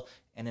English wheel,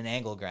 and an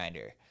angle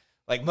grinder.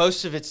 Like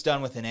most of it's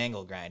done with an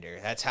angle grinder.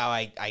 That's how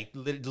I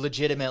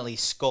legitimately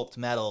sculpt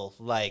metal,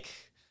 like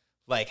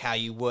how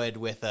you would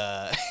with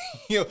a,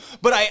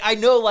 But I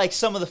know like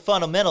some of the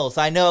fundamentals.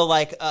 I know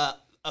like a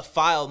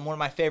file. One of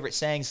my favorite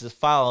sayings is, "A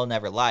file will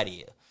never lie to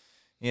you."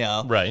 You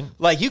know, Right.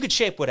 Like you could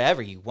shape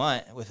whatever you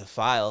want with a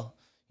file.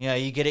 You know,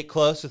 you get it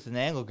close with an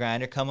angle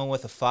grinder, come in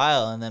with a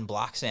file, and then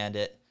block sand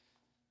it.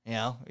 You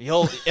know,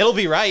 it'll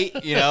be right.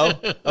 You know,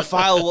 a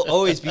file will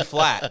always be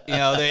flat. You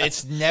know,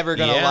 it's never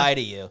gonna Yeah. lie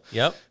to you.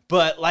 Yep.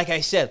 But like I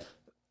said,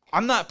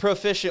 I'm not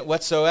proficient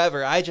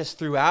whatsoever. I just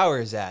threw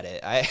hours at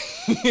it.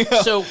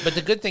 So, but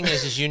the good thing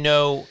is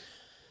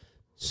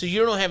so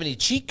you don't have any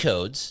cheat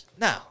codes.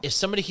 No. If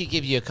somebody could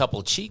give you a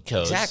couple cheat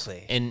codes,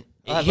 Exactly. And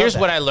Oh, I love here's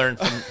what that. I learned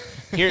from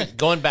here.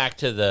 Going back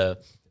to the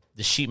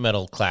sheet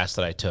metal class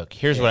that I took,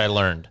 here's what I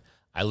learned.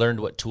 I learned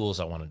what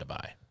tools I wanted to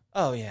buy.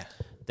 Oh yeah.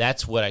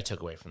 That's what I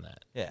took away from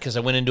that. Yeah. Because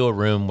I went into a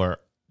room where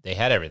they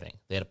had everything.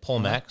 They had a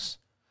Pullmax,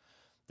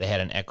 they had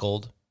an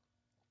Echold,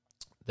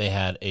 they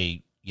had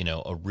a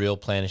real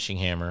planishing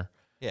hammer,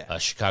 Yeah. a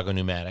Chicago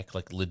pneumatic,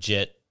 like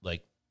legit,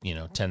 like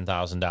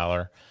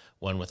 $10,000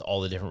 one with all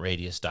the different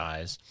radius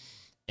dies,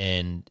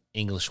 and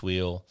English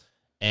wheel,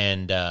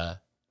 and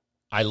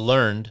I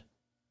learned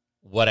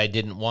what I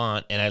didn't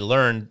want, and I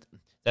learned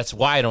that's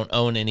why I don't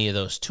own any of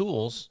those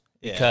tools,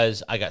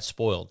 because I got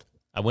spoiled.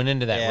 I went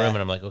into that room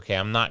and I'm like, okay,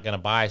 I'm not going to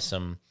buy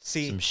some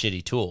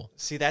shitty tool.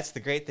 See, that's the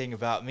great thing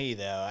about me,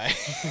 though.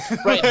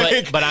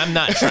 Right, but I'm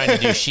not trying to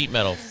do sheet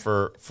metal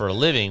for a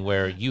living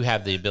where you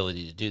have the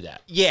ability to do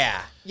that.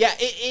 Yeah,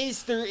 it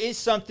is. There is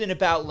something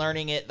about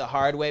learning it the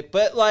hard way,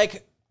 but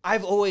like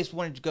I've always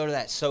wanted to go to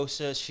that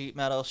Sosa sheet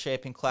metal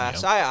shaping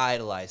class. Yep. I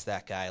idolize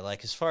that guy.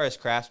 Like, as far as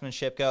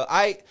craftsmanship go,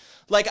 I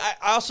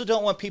also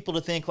don't want people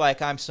to think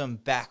like I'm some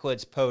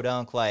backwoods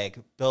podunk like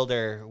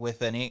builder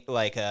with a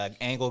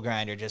angle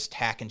grinder just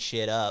tacking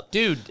shit up,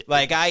 dude.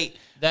 Like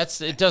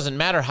it doesn't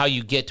matter how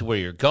you get to where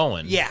you're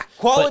going. Yeah,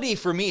 quality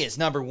for me is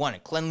number one,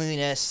 and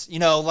cleanliness. You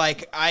know,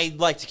 like I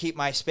like to keep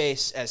my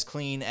space as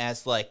clean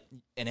as like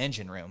an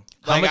engine room.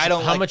 Like,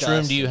 how much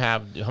room do you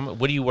have?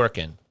 What do you work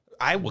in?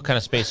 What kind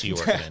of space are you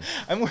working in?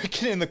 I'm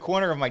working in the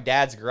corner of my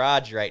dad's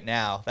garage right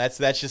now. That's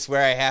just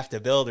where I have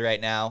to build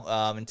right now.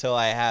 Until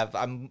I have,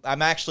 I'm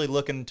actually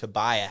looking to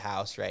buy a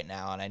house right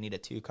now, and I need a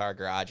 2-car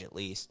garage at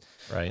least.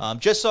 Right.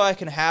 Just so I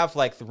can have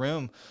like the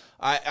room.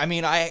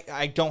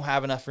 I don't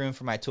have enough room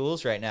for my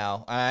tools right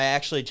now. I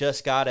actually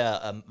just got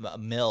a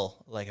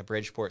mill, like a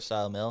Bridgeport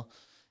style mill,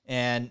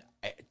 and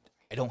I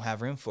don't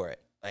have room for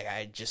it. Like,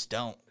 I just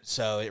don't.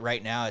 So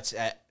right now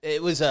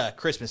it was a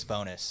Christmas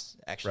bonus,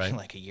 actually,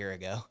 like a year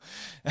ago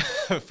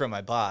from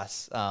my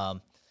boss.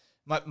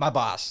 My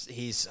boss,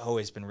 he's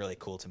always been really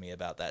cool to me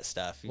about that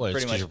stuff. Well,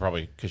 it's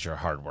because you're a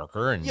hard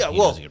worker, and he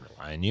doesn't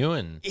rely on you.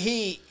 And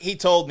he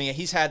told me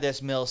he's had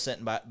this mill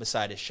sitting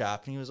beside his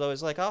shop, and he was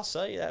always like, "I'll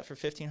sell you that for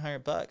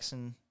 $1,500."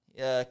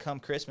 And come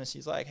Christmas,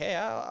 he's like, "Hey,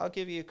 I'll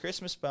give you a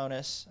Christmas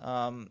bonus.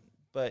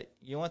 But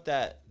you want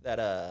that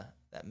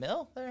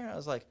mill there?" And I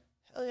was like,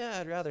 "Hell yeah,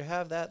 I'd rather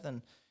have that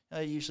than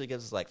he usually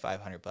gives us like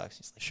 $500."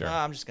 He's like, "Sure, no,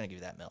 I'm just gonna give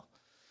you that mill."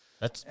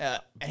 That's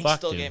and he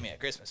still gave me a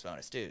Christmas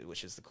bonus too,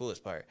 which is the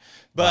coolest part.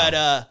 But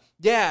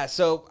yeah,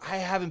 so I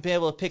haven't been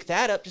able to pick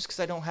that up just because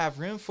I don't have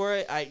room for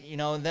it.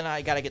 And then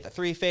I got to get the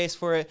 3-phase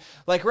for it.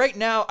 Like right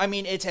now, I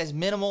mean, it's as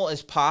minimal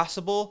as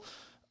possible.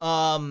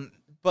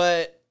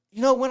 But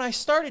when I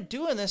started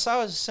doing this, I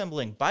was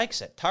assembling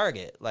bikes at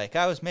Target. Like,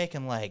 I was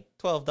making like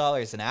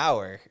 $12 an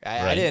hour.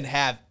 I didn't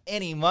have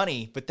any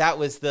money, but that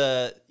was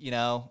I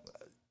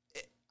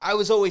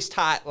was always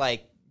taught,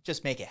 like,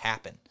 just make it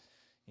happen.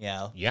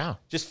 Yeah.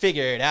 Just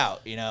figure it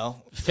out,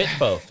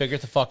 Fitbo, figure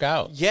it the fuck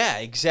out. Yeah,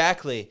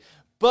 exactly.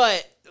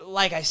 But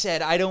like I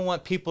said, I don't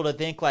want people to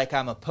think like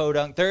I'm a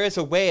podunk. There is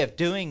a way of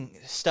doing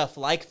stuff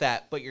like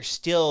that, but you're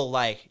still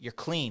like, you're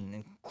clean.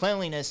 And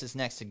cleanliness is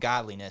next to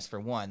godliness, for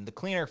one. The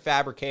cleaner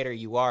fabricator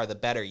you are, the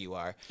better you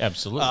are.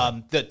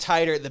 Absolutely.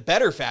 The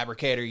better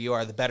fabricator you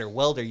are, the better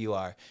welder you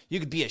are. You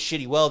could be a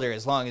shitty welder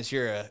as long as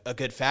you're a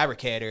good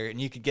fabricator,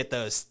 and you could get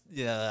those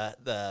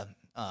the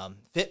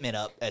fitment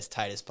up as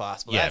tight as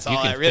possible. Yeah, that's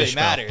all that really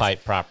matters.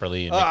 Pipe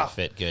properly and make it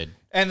fit good.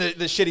 And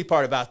the shitty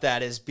part about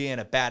that is being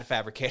a bad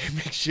fabricator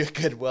makes you a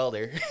good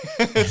welder.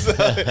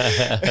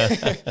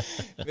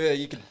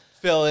 You can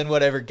fill in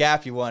whatever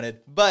gap you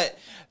wanted, but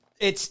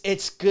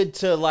it's good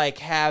to like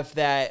have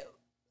that.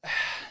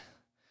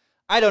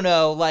 I don't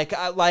know, like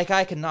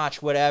I can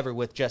notch whatever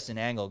with just an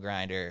angle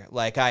grinder.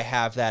 Like, I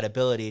have that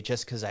ability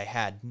just because I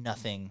had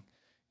nothing.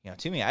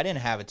 To me, I didn't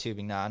have a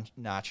tubing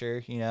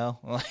notcher,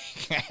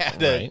 like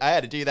I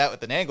had to do that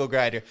with an angle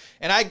grinder,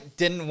 and I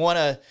didn't want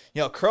to,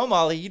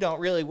 chromoly, you don't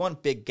really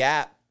want big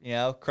gap,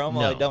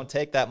 chromoly don't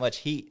take that much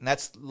heat, and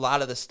that's a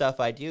lot of the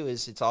stuff I do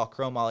is it's all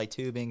chromoly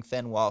tubing,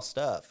 thin wall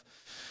stuff,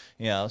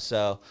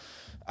 so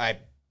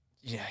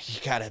you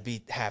gotta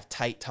have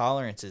tight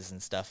tolerances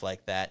and stuff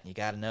like that, and you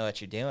gotta know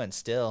what you're doing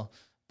still.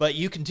 But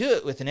you can do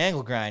it with an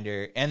angle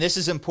grinder, and this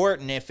is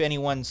important if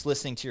anyone's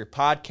listening to your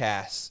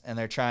podcast and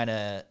they're trying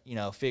to,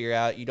 figure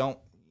out. You don't,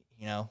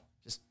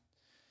 just,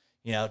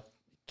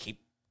 keep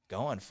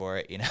going for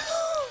it,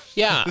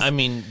 Yeah, I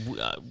mean,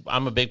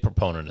 I'm a big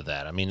proponent of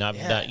that. I mean, I'm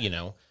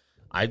not,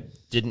 I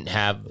didn't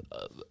have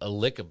a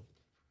lick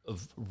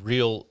of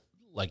real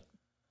like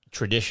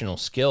traditional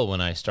skill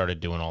when I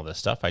started doing all this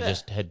stuff. I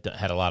just had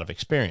a lot of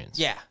experience.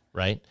 Yeah.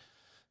 Right.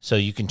 So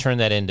you can turn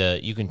that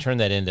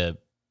into.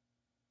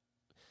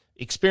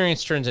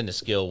 Experience turns into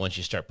skill once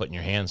you start putting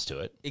your hands to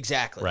it.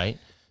 Exactly. Right.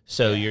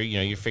 So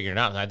you're figuring it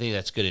out. And I think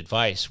that's good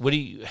advice.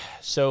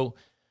 So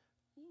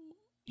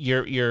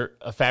you're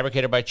a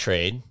fabricator by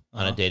trade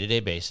on a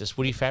day-to-day basis.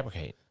 What do you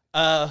fabricate?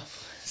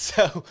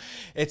 So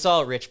it's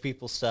all rich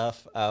people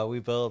stuff. We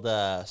build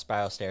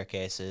spiral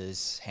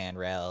staircases,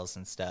 handrails,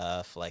 and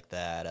stuff like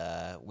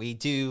that. We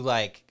do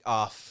like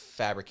off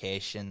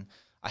fabrication.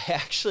 I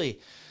actually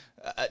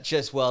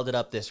just welded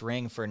up this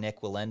ring for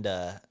Nick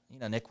Walenda.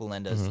 Nick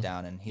Walinda's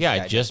down, and Yeah,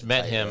 I just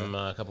met him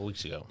a couple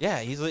weeks ago. Yeah,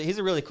 he's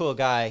a really cool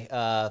guy.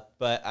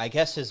 But I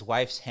guess his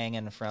wife's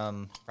hanging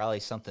from probably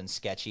something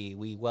sketchy.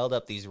 We weld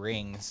up these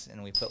rings,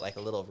 and we put like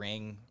a little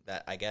ring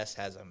that I guess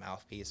has a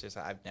mouthpiece or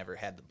something. I've never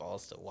had the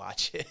balls to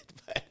watch it,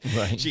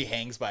 but she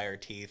hangs by her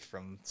teeth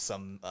from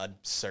some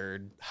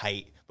absurd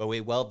height. But we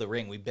weld the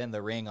ring. We bend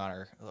the ring on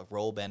our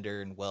roll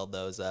bender and weld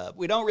those up.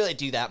 We don't really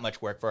do that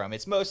much work for them.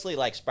 It's mostly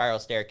like spiral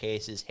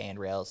staircases,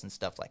 handrails, and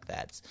stuff like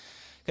that. It's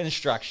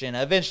construction.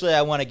 Eventually,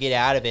 I want to get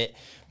out of it,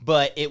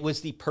 but it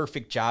was the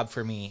perfect job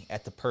for me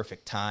at the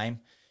perfect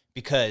time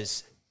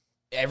because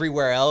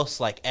everywhere else,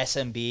 like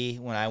SMB,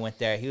 when I went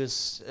there, he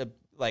was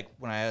like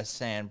when I was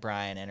saying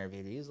Brian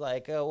interviewed, he was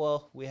like, "Oh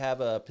well, we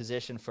have a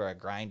position for a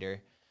grinder."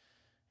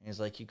 And he's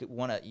like, "You could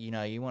want to,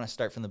 you want to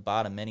start from the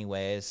bottom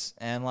anyways,"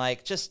 and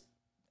like just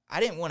I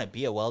didn't want to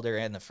be a welder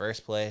in the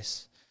first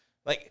place.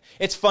 Like,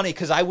 it's funny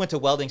because I went to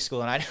welding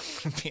school and I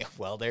didn't want to be a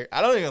welder.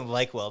 I don't even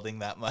like welding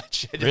that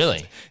much.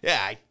 Really?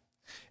 Yeah.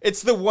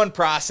 It's the one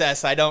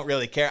process I don't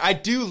really care. I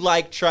do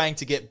like trying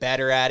to get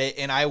better at it.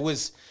 And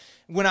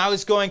when I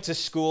was going to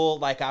school,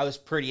 like, I was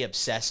pretty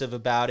obsessive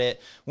about it.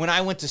 When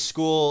I went to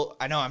school,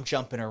 I know I'm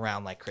jumping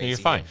around like crazy. You're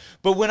fine.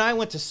 But when I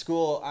went to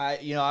school, I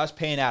was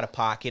paying out of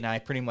pocket, and I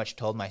pretty much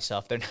told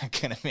myself they're not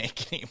going to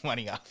make any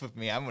money off of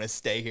me. I'm going to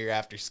stay here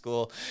after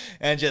school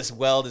and just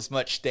weld as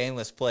much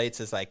stainless plates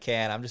as I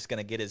can. I'm just going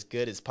to get as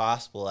good as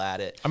possible at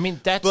it. I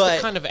mean, that's the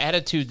kind of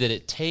attitude that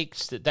it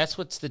takes. That's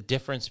what's the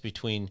difference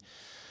between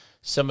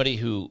somebody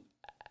who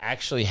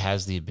actually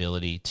has the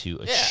ability to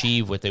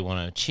achieve what they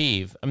want to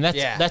achieve. I mean,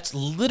 that's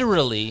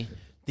literally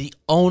the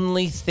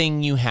only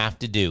thing you have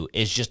to do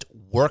is just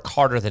work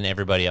harder than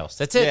everybody else.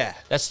 That's it. Yeah.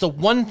 That's the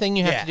one thing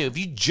you have to do. If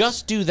you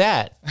just do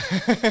that,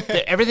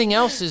 everything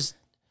else is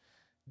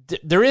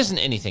there isn't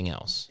anything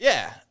else.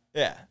 Yeah.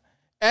 Yeah.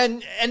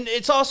 And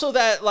it's also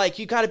that, like,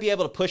 you got to be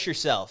able to push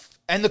yourself.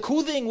 And the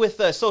cool thing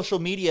with social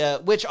media,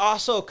 which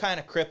also kind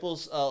of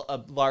cripples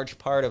a large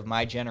part of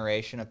my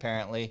generation,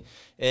 apparently,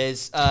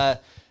 is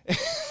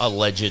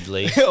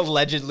allegedly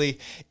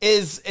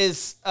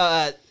is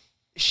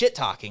shit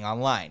talking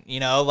online.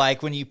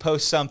 Like when you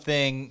post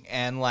something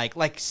and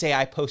like say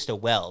I post a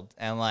weld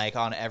and like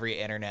on every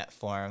internet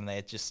forum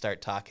they just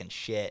start talking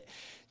shit.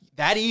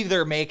 That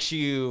either makes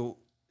you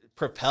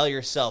propel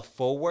yourself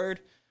forward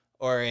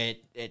or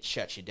it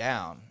shuts you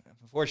down.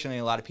 Unfortunately,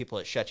 a lot of people,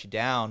 it shuts you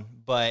down,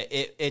 but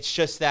it's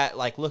just that,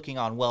 like, looking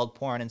on weld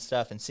porn and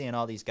stuff and seeing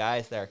all these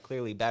guys that are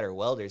clearly better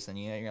welders than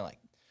you, you're like,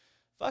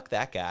 fuck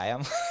that guy.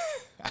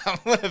 I'm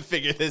gonna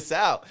figure this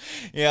out.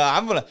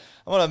 I'm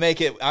gonna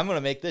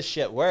make this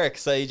shit work.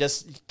 So you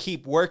just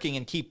keep working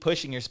and keep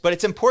pushing yourself. But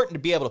it's important to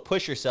be able to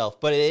push yourself.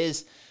 But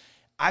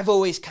I've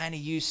always kind of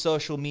used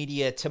social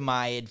media to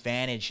my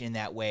advantage in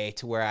that way,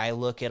 to where I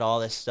look at all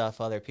this stuff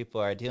other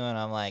people are doing.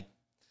 I'm like,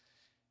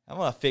 I'm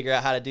going to figure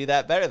out how to do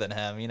that better than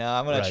him.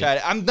 I'm going to try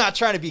to, I'm not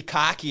trying to be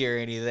cocky or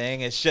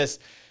anything. It's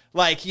just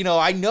like,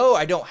 I know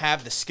I don't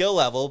have the skill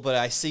level, but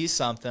I see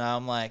something.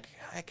 I'm like,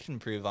 I can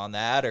improve on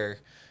that. Or,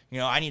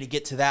 I need to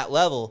get to that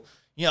level.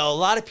 A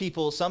lot of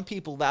people, some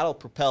people, that'll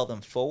propel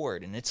them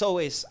forward. And it's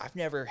always, I've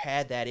never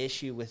had that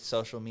issue with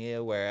social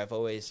media where I've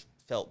always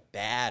felt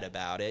bad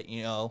about it,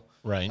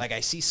 Right. Like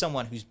I see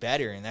someone who's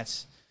better, and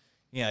that's,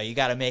 you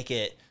got to make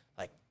it,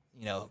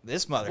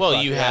 this motherfucker.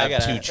 Well, you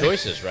have two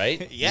choices,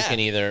 right? Yeah.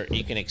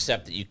 You can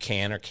accept that you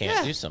can or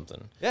can't do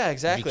something. Yeah,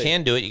 exactly. If you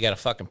can do it, you got to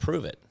fucking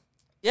prove it.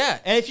 Yeah,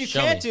 and if you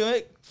can't do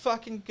it,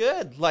 fucking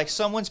good. Like,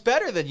 someone's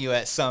better than you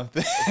at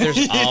something.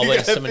 There's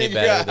always somebody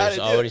better. There's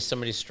always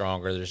somebody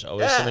stronger. There's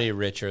always somebody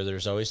richer.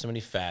 There's always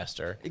somebody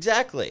faster.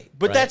 Exactly.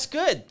 But that's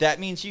good. That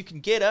means you can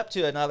get up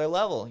to another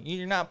level.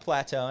 You're not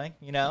plateauing,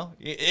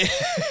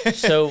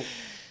 So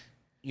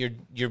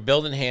you're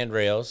building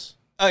handrails.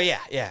 Oh, yeah.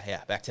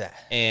 Back to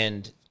that.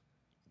 And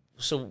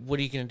so what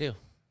are you going to do?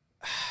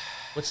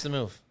 What's the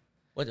move?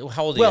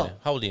 How old are you now?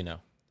 How old are you now?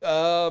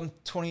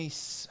 20.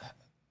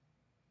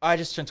 I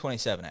just turned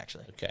 27,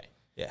 actually. Okay.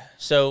 Yeah.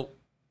 So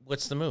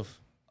what's the move?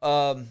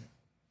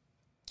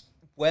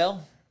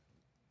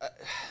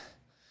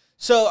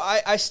 So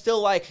I still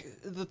like,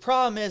 the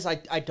problem is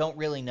I don't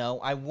really know.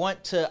 I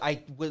want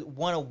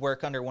to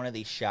work under one of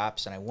these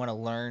shops, and I want to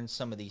learn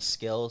some of these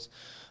skills.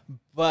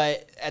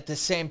 But at the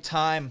same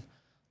time,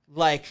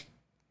 like,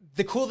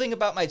 the cool thing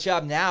about my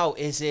job now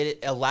is it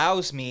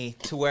allows me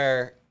to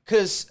where,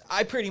 because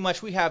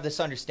we have this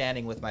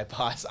understanding with my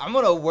boss. I'm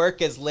going to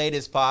work as late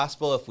as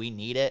possible if we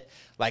need it.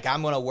 Like,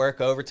 I'm going to work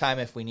overtime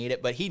if we need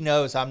it. But he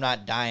knows I'm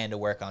not dying to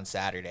work on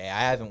Saturday.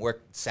 I haven't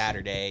worked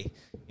Saturday,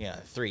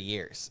 3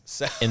 years.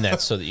 So. And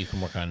that's so that you can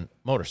work on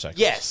motorcycles.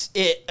 Yes.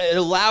 It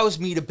allows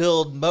me to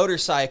build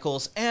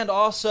motorcycles. And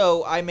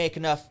also, I make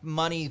enough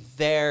money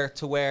there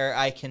to where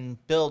I can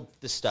build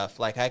the stuff.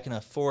 Like, I can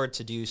afford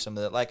to do some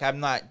of it. Like,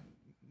 I'm not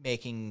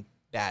making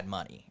bad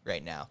money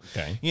right now.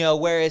 Okay.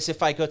 Whereas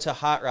if I go to a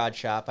hot rod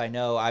shop, I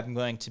know I'm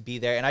going to be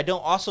there, and I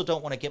don't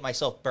want to get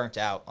myself burnt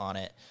out on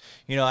it.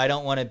 I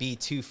don't want to be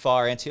too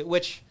far into it,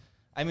 which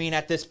I mean,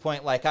 at this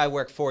point, like I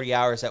work 40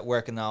 hours at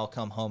work and then I'll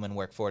come home and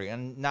work 40.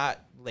 And not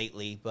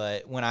lately,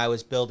 but when I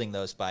was building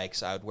those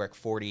bikes, I would work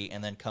 40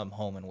 and then come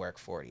home and work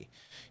 40.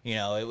 You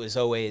know, it was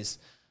always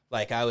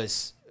like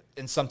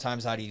and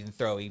sometimes I'd even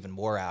throw even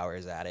more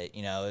hours at it.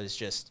 You know, it was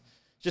just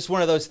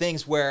one of those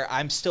things where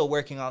I'm still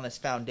working on this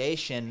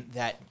foundation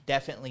that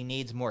definitely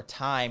needs more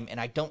time, and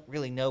I don't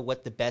really know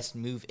what the best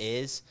move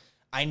is.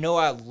 I know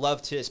I'd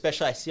love to,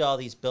 especially I see all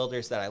these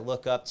builders that I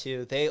look up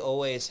to. They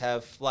always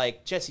have,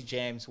 like, Jesse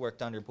James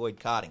worked under Boyd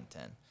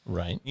Coddington.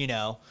 Right. You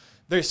know,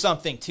 there's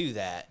something to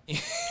that.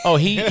 Oh,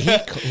 he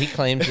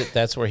claims that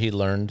that's where he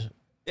learned,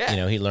 Yeah. you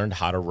know, he learned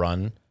how to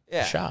run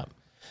the shop.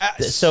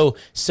 So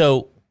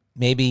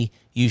maybe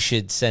you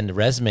should send a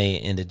resume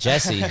into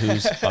Jesse,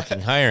 who's fucking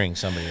hiring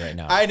somebody right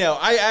now. I know.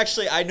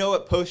 I know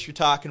what post you're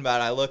talking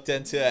about. I looked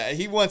into it.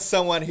 He wants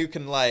someone who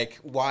can, like,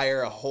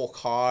 wire a whole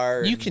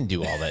car. You can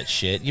do all that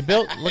shit.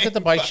 Look at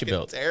the bikes you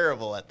built.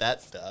 Terrible at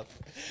that stuff.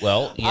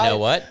 Well, you know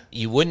what?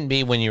 You wouldn't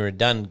be when you were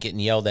done getting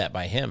yelled at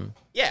by him.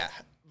 Yeah,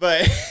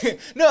 but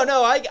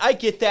no, I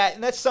get that,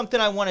 and that's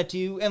something I want to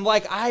do. And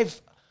like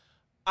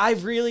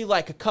I've really,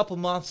 like, a couple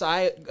months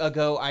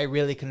ago, I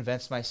really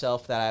convinced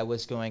myself that I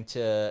was going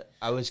to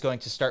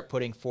start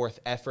putting forth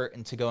effort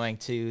into going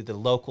to the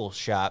local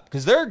shop,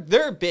 because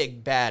they're a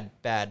big bad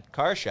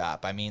car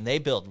shop. I mean, they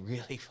build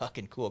really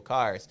fucking cool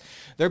cars.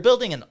 They're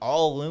building an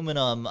all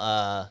aluminum.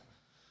 I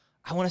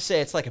want to say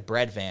it's like a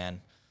bread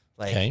van.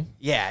 Like, Okay.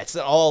 Yeah, it's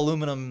an all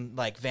aluminum,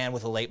 like, van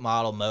with a late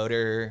model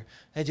motor.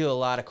 They do a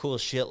lot of cool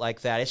shit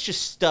like that. It's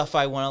just stuff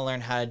I want to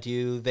learn how to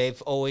do.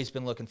 They've always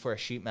been looking for a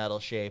sheet metal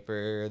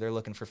shaper. They're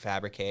looking for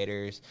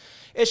fabricators.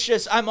 It's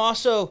just, I'm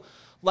also,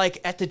 like,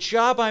 at the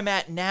job I'm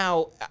at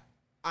now,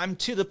 I'm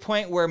to the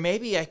point where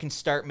maybe I can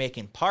start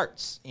making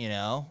parts, you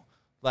know?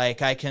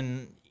 Like, I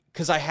can,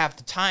 because I have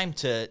the time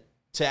to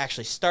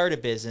actually start a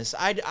business.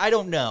 I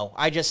don't know.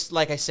 I just,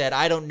 like I said,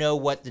 I don't know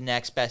what the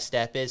next best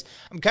step is.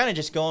 I'm kind of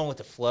just going with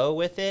the flow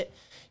with it.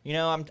 You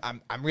know,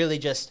 I'm really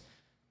just,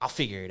 I'll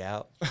figure it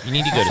out. You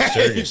need to go to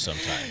Sturgis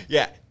sometime.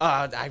 Yeah.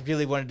 I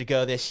really wanted to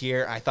go this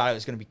year. I thought it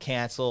was going to be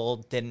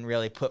canceled. Didn't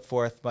really put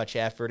forth much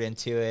effort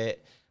into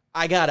it.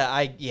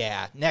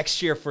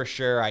 Next year for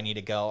sure I need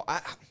to go.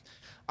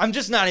 I'm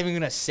just not even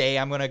going to say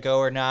I'm going to go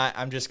or not.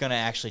 I'm just going to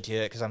actually do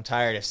it because I'm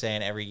tired of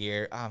saying every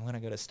year, I'm going to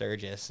go to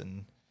Sturgis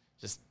and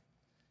just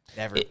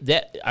never.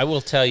 I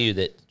will tell you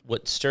that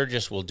what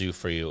Sturgis will do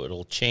for you,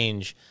 it'll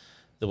change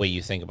the way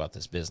you think about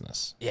this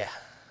business. Yeah.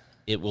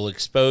 It will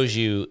expose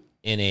you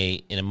in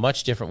a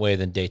much different way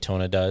than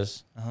Daytona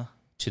does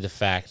to the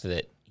fact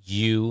that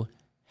you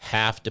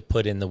have to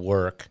put in the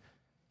work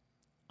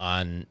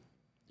on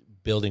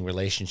building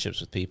relationships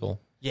with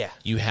people. Yeah.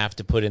 You have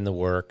to put in the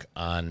work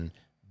on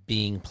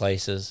being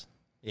places.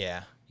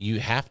 Yeah. You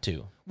have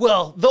to.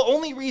 Well, the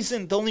only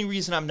reason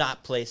I'm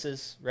not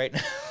places right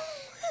now,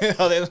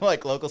 other than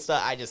like local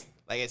stuff,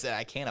 like I said,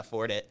 I can't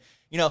afford it.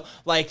 You know,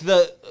 like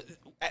the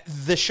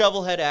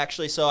Shovelhead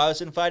actually. So I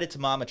was invited to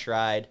Mama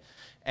Tried,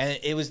 and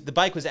the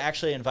bike was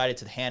actually invited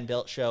to the Hand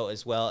Built show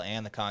as well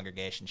and the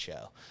Congregation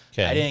show.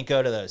 Okay. I didn't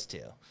go to those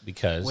two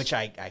Because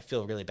I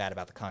feel really bad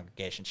about the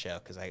Congregation show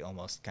because I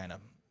almost kind of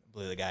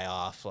blew the guy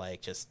off,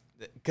 like just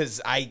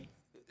because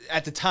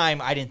at the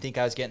time I didn't think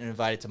I was getting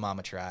invited to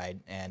Mama Tried,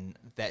 and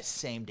that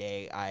same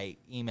day I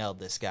emailed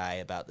this guy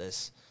about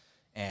this,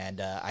 and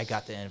I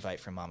got the invite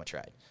from Mama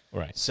Tried.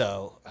 right.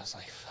 So I was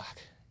like, fuck.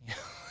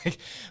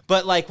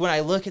 But like when I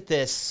look at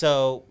this,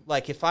 so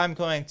like if I'm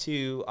going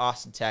to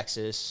Austin,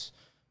 Texas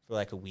for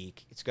like a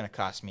week, it's going to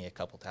cost me a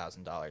couple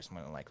 $1,000s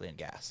more than likely in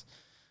gas.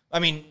 I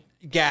mean,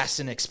 gas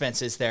and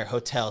expenses there,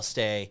 hotel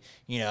stay,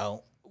 you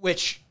know,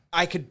 which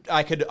I could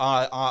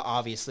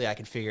obviously I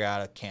could figure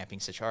out a camping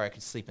situation, or I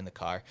could sleep in the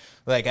car.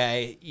 Like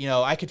I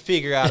could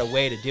figure out a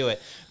way to do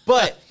it.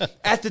 But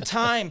at the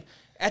time,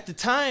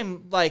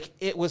 like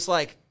it was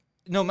like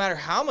no matter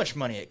how much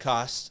money it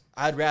costs,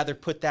 I'd rather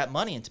put that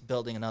money into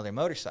building another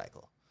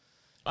motorcycle.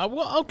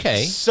 Well,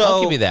 okay. So-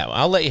 I'll give you that one.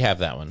 I'll let you have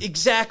that one.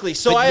 Exactly.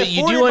 So But I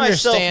you afforded do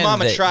myself understand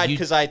Mama that Tried you-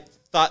 because I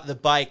thought the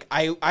bike,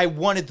 I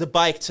wanted the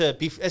bike to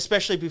be,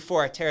 especially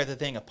before I tear the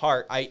thing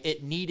apart,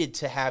 it needed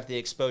to have the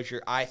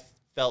exposure I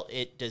felt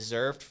it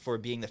deserved for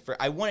being the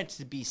first. I wanted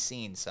to be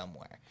seen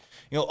somewhere,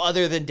 you know,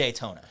 other than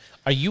Daytona.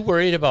 Are you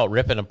worried about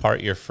ripping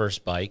apart your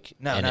first bike?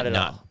 No, and not it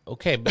at all.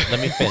 Okay, but let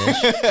me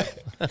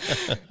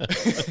finish.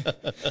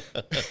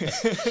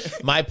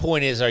 My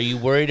point is, are you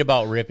worried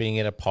about ripping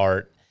it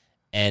apart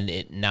and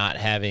it not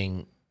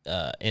having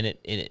in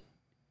it?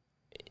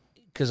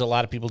 Because a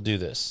lot of people do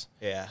this,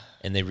 Yeah.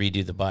 and they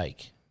redo the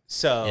bike.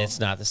 So And it's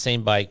not the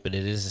same bike, but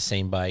it is the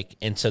same bike.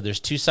 And so there's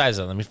two sides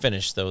of it. Let me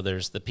finish, though.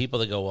 There's the people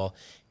that go, well,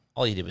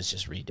 all you did was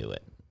just redo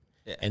it.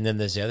 Yeah. And then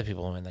there's the other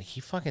people who are like,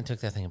 he fucking took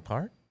that thing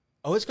apart?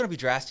 it's going to be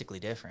drastically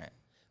different.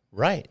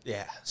 Right.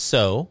 Yeah.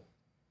 So,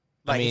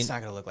 Like mean- it's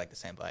not going to look like the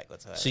same bike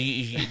whatsoever. so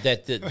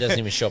that doesn't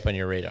even show up on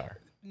your radar.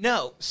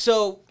 No,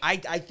 so I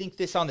think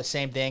this on the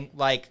same thing.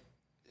 Like,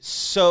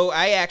 so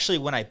I actually,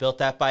 when I built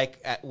that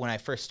bike, when I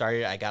first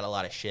started, I got a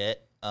lot of shit.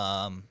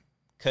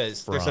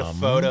 Because there's a From?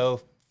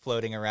 photo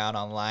floating around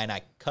online.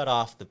 I cut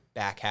off the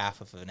back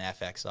half of an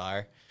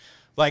FXR.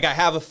 Like, I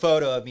have a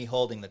photo of me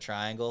holding the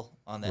triangle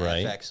on the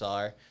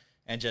FXR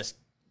and just,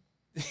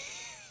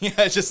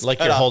 just like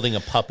you're holding a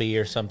puppy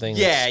or something.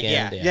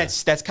 Yeah.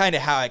 That's kind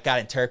of how it got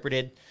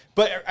interpreted.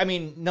 But I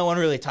mean, no one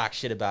really talks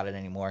shit about it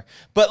anymore.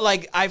 But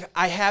like,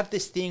 I have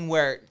this thing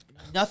where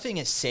nothing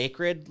is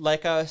sacred,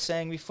 like I was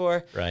saying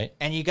before. Right.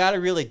 And you got to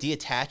really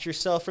detach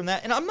yourself from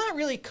that. And I'm not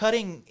really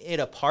cutting it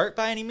apart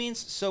by any means.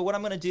 So what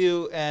I'm going to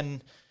do,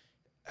 I'm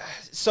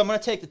going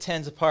to take the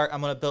 10s apart.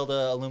 I'm going to build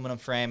an aluminum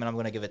frame, and I'm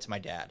going to give it to my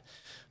dad,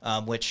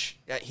 which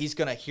he's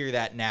going to hear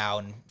that now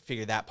and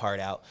figure that part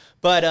out.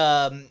 But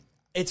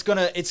it's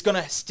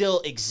gonna still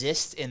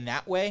exist in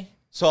that way.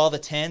 So all the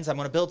 10s, I'm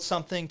going to build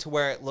something to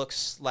where it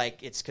looks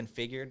like it's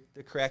configured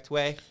the correct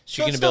way.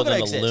 So you're going to build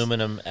an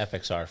aluminum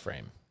FXR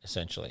frame,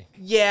 essentially.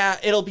 Yeah,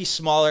 it'll be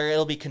smaller.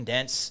 It'll be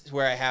condensed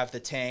where I have the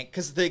tank.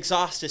 Because the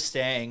exhaust is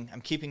staying. I'm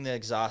keeping the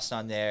exhaust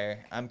on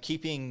there. I'm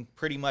keeping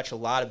pretty much a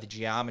lot of the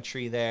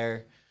geometry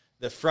there.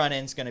 The front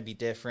end's going to be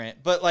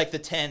different. But like the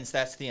 10s,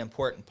 that's the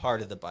important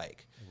part of the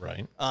bike.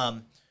 Right.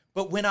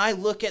 But when I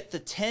look at the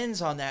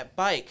 10s on that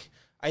bike,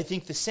 I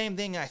think the same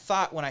thing I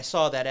thought when I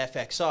saw that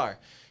FXR.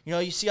 You know,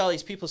 you see all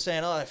these people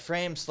saying, oh, that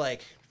frame's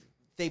like,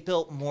 they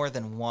built more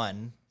than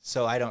one,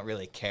 so I don't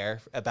really care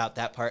about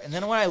that part. And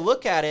then when I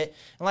look at it,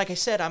 and like I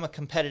said, I'm a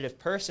competitive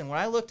person. When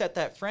I looked at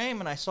that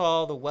frame and I saw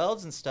all the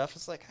welds and stuff,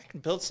 it's like, I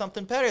can build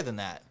something better than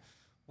that.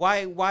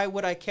 Why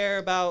would I care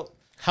about...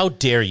 How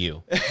dare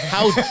you?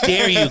 How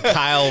dare you,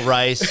 Kyle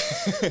Rice?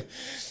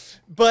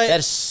 But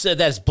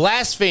that's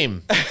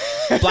blaspheme.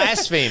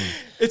 Blaspheme.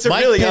 It's a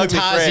Mike really ugly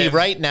Pentazzi frame.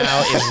 right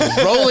now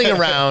is rolling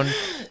around,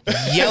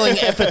 yelling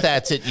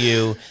epithets at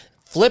you,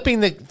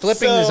 flipping his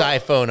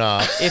iPhone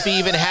off, if he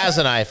even has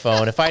an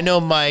iPhone. If I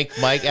know Mike,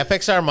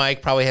 FXR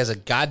Mike probably has a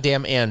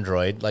goddamn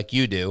Android like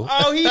you do.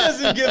 Oh, he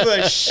doesn't give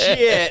a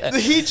shit.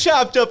 He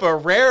chopped up a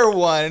rare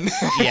one.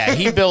 Yeah,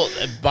 he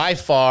by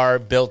far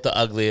built the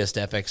ugliest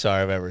FXR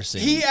I've ever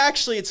seen. He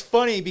actually, it's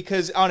funny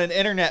because on an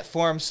internet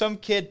forum, some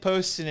kid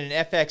posted an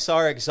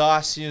FXR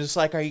exhaust. He was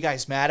like, are you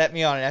guys mad at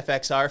me on an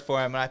FXR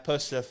forum? And I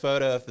posted a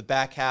photo of the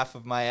back half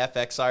of my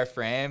FXR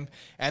frame.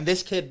 And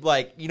this kid,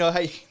 like, you know how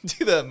you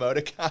do the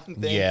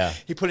emoticon thing? Yeah.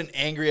 He put an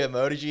angry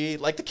emoji.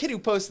 Like the kid who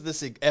posted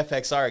this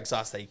FXR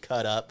exhaust that he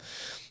cut up.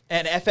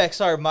 And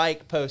FXR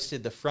Mike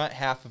posted the front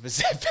half of his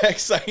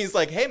FXR. He's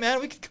like, hey,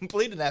 man, we could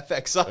complete an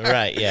FXR.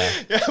 Right, yeah.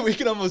 Yeah, we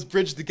can almost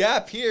bridge the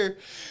gap here.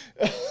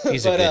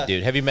 He's a good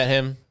dude. Have you met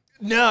him?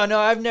 No,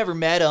 I've never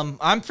met him.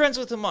 I'm friends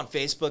with him on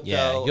Facebook,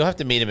 though. You'll have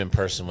to meet him in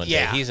person one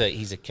Yeah. day.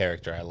 He's a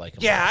character. I like him.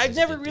 Yeah, I've He's a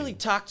never good really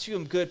dude. talked to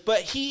him good,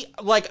 but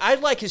I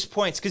like his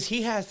points because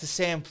he has the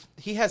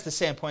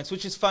same points,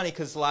 which is funny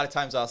because a lot of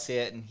times I'll see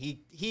it and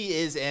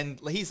he's an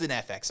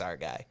FXR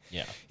guy.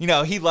 Yeah. You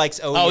know, he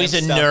likes OEM Oh, he's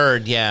a stuff.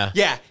 nerd, yeah.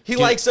 Yeah, he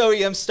likes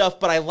OEM stuff,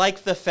 but I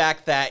like the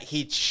fact that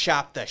he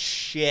chopped the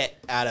shit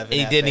out of it.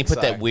 He did, and he put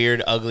that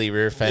weird, ugly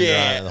rear fender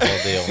Yeah. on and the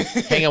whole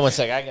deal. Hang on one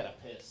sec. I gotta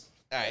piss.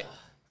 All right.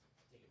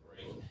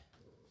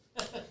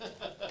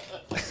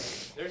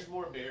 There's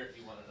more beer if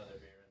you want another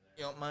beer in there.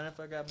 You don't mind if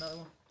I grab another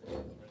one?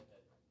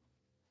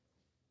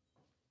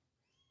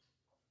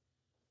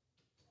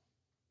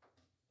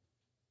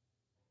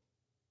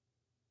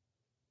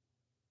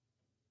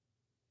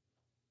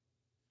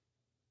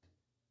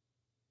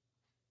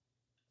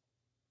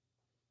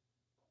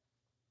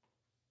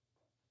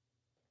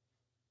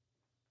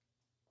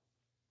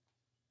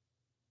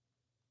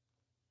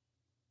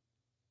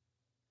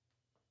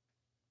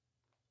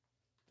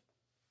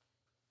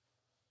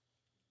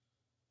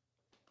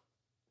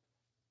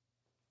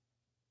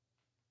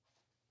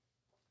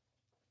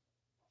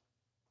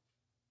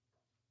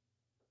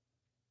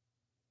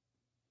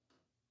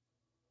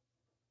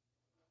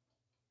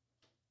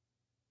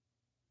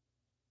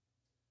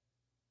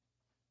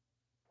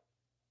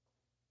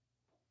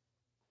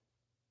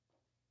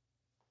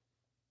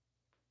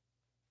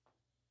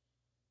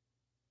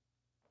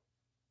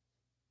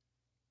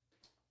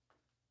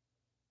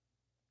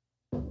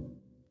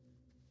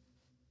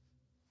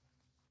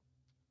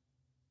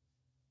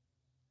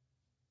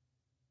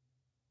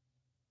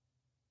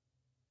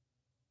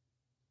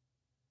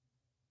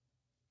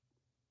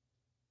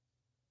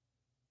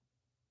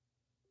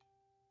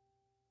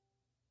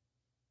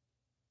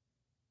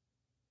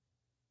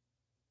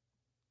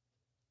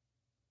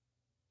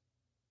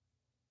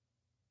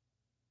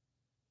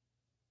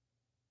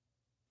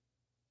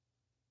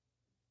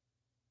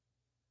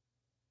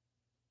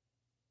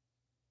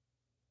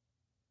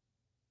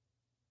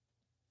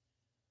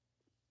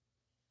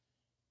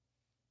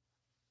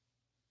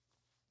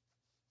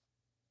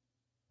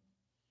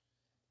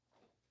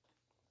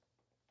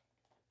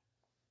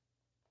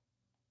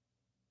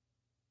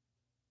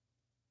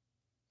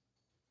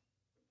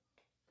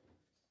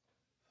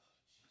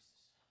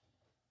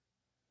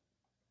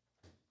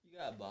 You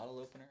got a bottle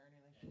opener or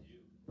anything? I do.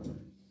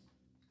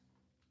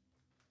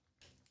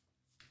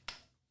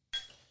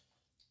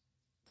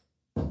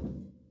 Oh, thank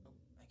you.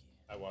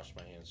 I washed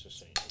my hands just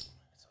so you know.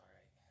 That's all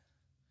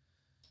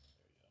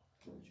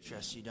right.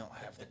 Just you don't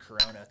have the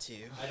Corona too.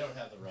 I don't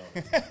have the Rona.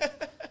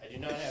 I do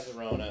not have the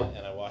Rona,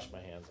 and I wash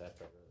my hands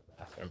after I go to the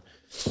bathroom.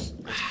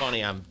 It's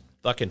funny, I'm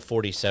fucking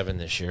 47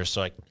 this year,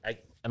 so I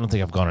don't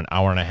think I've gone an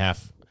hour and a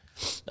half,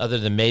 other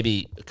than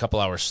maybe a couple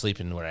hours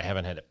sleeping where I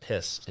haven't had to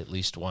piss at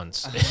least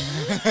once.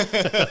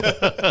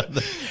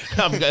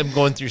 I'm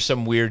going through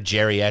some weird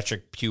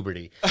geriatric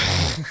puberty.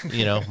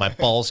 You know, my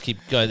balls keep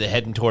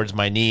heading towards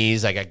my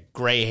knees. I got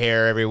gray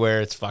hair everywhere.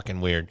 It's fucking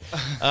weird.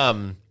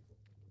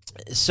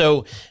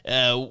 So,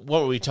 what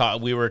were we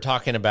talking? We were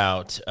talking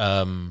about.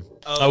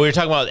 We were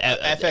talking about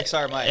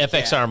FXR mic.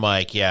 FXR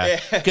mic, yeah.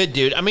 Good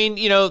dude. I mean,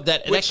 you know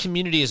that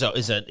community is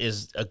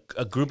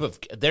a group of.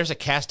 There's a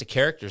cast of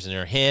characters in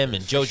there. Him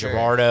and Joe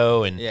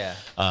Girardo, and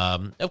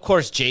of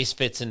course Jace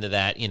fits into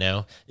that. You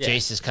know,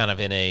 Jace is kind of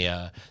in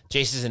a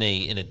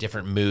in a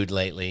different mood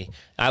lately.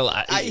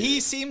 He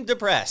seemed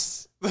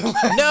depressed.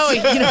 No,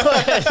 you know,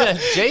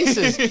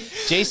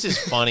 Jace is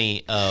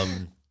funny.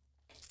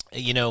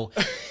 You know,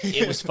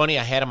 it was funny.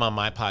 I had him on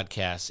my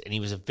podcast, and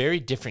he was a very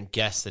different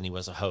guest than he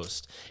was a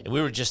host. And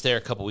we were just there a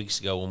couple weeks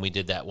ago when we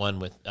did that one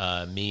with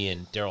me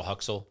and Daryl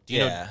Huxell. Do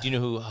you know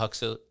who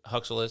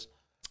Huxell is?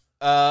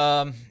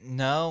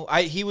 No.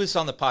 He was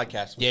on the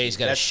podcast. Yeah, he's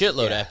got a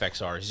shitload of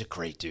FXR. He's a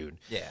great dude.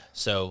 Yeah.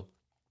 So,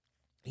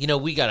 you know,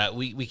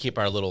 we keep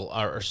our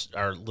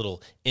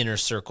little inner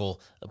circle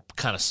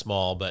kind of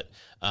small, but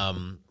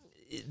I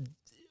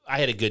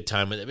had a good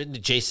time with it. I mean,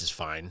 Jace is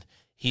fine.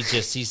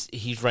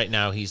 He's right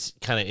now he's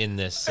kind of in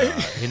this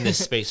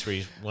space where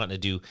he's wanting to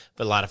do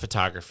a lot of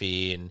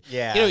photography, and you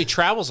know, he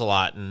travels a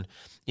lot, and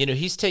you know,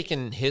 he's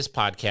taken his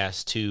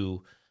podcast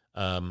to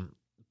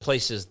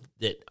places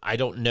that I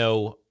don't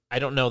know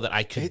that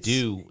I could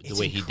do the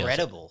way he does. It's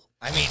incredible.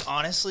 I mean,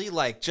 honestly,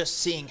 like just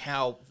seeing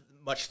how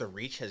much the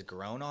reach has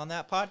grown on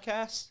that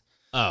podcast.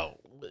 Oh,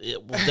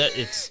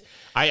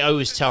 I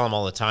always tell him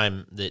all the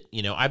time that,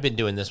 you know, I've been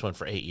doing this one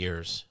for 8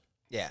 years.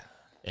 Yeah.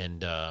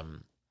 And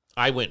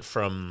I went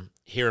from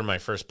hearing my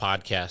first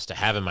podcast to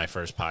having my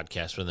first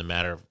podcast within a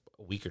matter of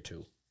a week or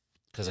two,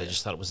 because I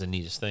just thought it was the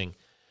neatest thing.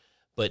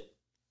 But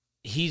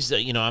he's,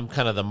 you know, I'm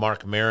kind of the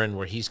Mark Maron,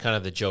 where he's kind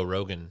of the Joe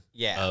Rogan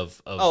of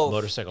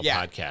motorcycle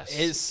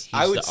podcasts.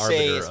 I would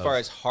say, as far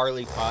as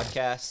Harley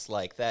podcasts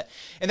like that,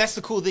 and that's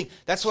the cool thing.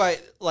 That's why,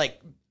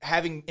 like,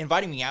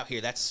 inviting me out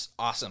here, that's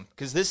awesome,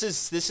 because this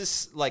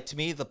is like, to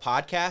me, the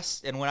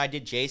podcast. And when I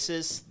did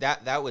Jace's,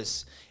 that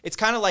was, it's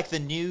kind of like the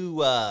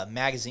new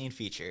magazine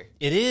feature.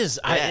 It is.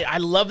 Yeah. I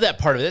love that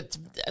part of it.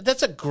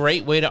 That's a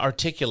great way to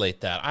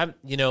articulate that.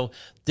 You know,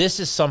 this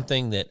is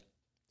something that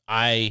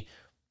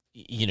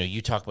you know,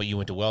 you talk about, you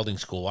went to welding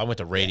school. I went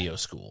to radio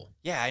school.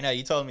 Yeah, I know.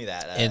 You told me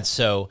that. And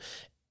so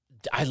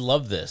I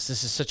love this.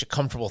 This is such a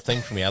comfortable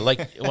thing for me. I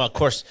like, well, of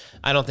course,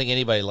 I don't think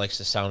anybody likes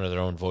the sound of their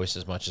own voice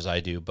as much as I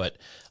do, but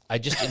I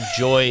just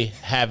enjoy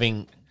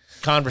having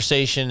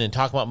conversation and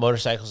talking about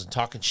motorcycles and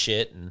talking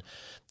shit. And,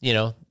 you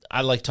know,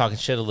 I like talking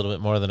shit a little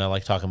bit more than I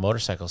like talking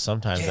motorcycles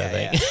sometimes, I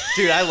think. Yeah.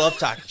 Dude, I love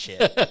talking shit.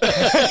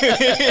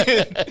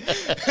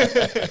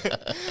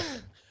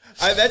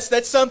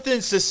 That's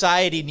something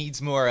society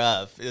needs more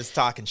of, is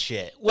talking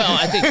shit. Well,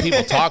 I think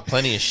people talk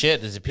plenty of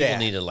shit. People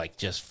need to, like,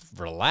 just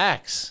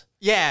relax.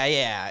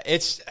 Yeah.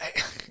 It's,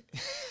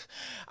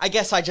 I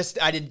guess I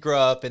didn't grow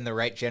up in the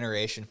right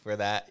generation for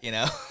that, you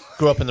know?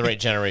 Grew up in the right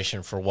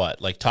generation for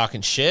what? Like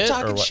talking shit?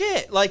 Talking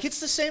shit. Like,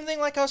 it's the same thing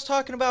like I was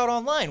talking about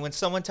online. When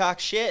someone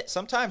talks shit,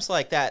 sometimes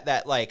like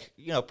that like,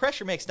 you know,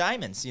 pressure makes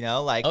diamonds, you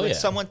know? Like, when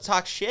someone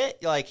talks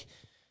shit, like,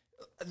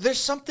 there's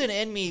something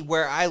in me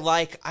where I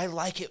like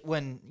it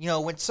when, you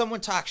know, when someone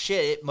talks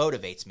shit, it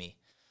motivates me.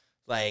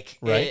 Like,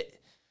 right.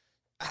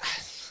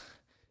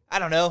 I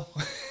don't know.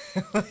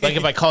 Like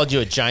if I called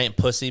you a giant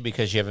pussy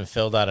because you haven't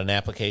filled out an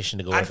application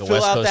to go work at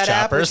West Coast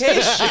Choppers.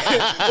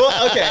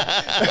 Well, okay.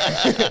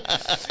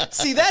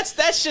 See,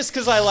 that's just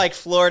because I like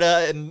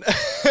Florida, and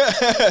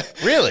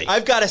really,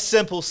 I've got a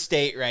simple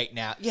state right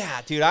now.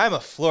 Yeah, dude, I'm a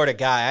Florida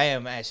guy. I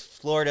am as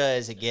Florida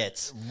as it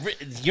gets.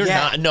 You're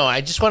not. No,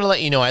 I just want to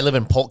let you know I live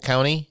in Polk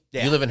County.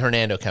 Yeah. You live in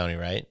Hernando County,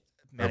 right?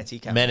 Manatee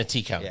County.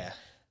 Manatee County. Yeah.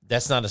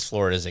 That's not as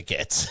Florida as it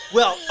gets.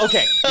 Well,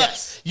 okay,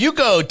 yes. You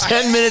go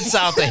 10 minutes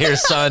south of here,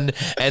 son,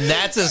 and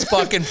that's as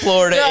fucking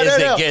Florida as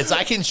it gets.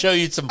 I can show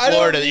you some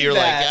Florida that you're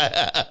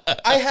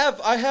like...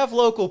 I have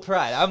local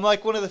pride. I'm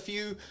like one of the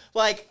few...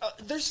 Like,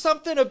 there's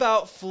something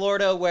about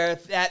Florida where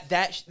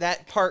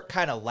that part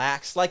kind of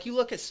lacks. Like, you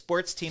look at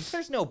sports teams,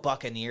 there's no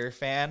Buccaneer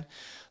fan.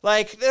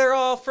 Like, they're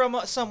all from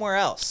somewhere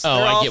else. Oh,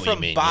 they're I all get what you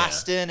from mean,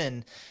 Boston,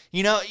 and,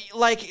 you know,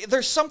 like,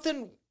 there's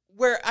something...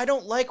 where I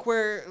don't like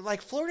where,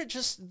 like, Florida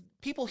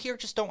people here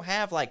just don't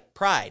have, like,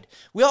 pride.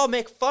 We all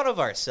make fun of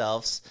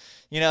ourselves,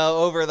 you know,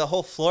 over the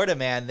whole Florida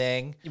man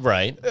thing.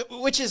 Right.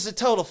 Which is a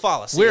total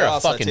fallacy. We're a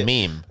fucking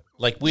meme.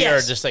 Like, we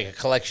are just like a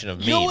collection of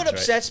memes. You know what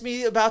upsets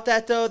me about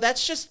that, though?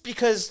 That's just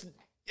because,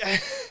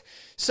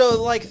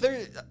 so, like,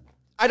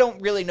 I don't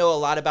really know a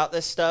lot about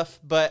this stuff,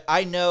 but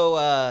I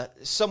know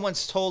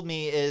someone's told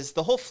me is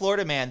the whole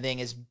Florida man thing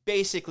is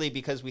basically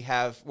because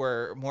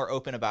we're more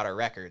open about our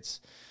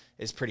records.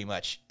 Is pretty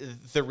much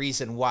the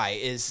reason why,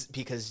 is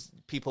because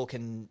people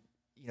can,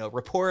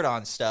 report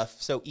on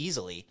stuff so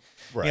easily.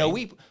 Right.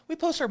 We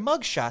post our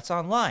mug shots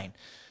online.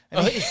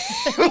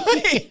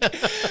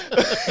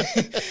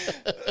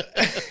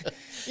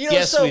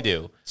 Yes, we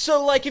do.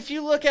 So, like, if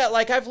you look at,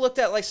 like, I've looked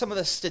at, like, some of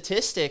the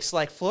statistics,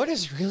 like,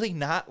 Florida's really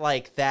not,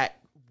 like, that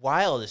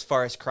wild as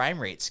far as crime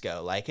rates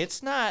go. Like,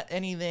 it's not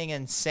anything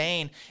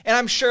insane. And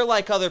I'm sure,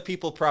 like, other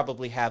people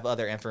probably have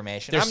other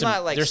information. There's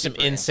some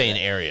super insane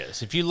into that.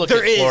 areas. If you look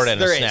There at is, Florida in a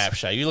there is.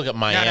 snapshot, you look at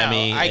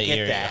Miami, I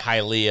get that.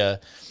 Hialeah,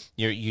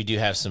 you do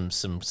have some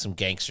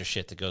gangster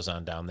shit that goes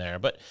on down there.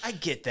 But I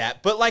get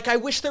that, but like I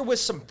wish there was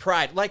some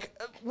pride. Like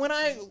when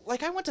I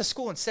went to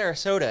school in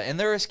Sarasota, and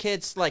there was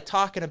kids like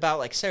talking about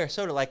like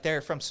Sarasota, like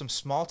they're from some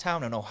small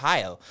town in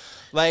Ohio,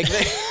 like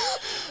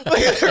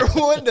they're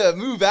wanting to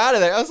move out of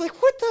there. I was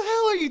like, what the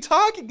hell are you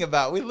talking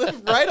about? We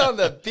live right on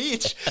the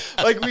beach.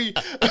 Like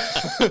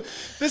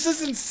this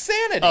is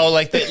insanity. oh,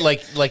 like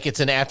it's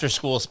an after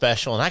school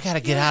special, and I got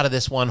to get out of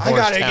this one horse I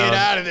gotta town. get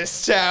out of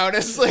this town.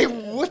 It's like,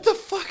 what the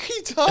fuck are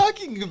you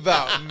talking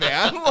about,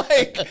 man?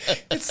 Like,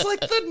 it's like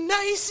the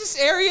nicest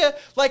area.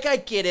 Like, I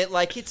get it.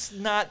 Like, it's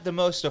not the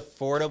most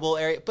affordable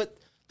area, but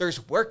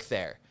there's work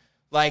there.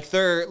 Like,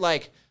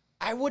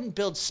 I wouldn't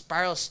build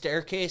spiral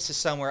staircases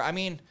somewhere. I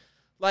mean,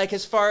 like,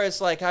 as far as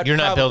like, You're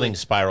not building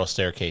spiral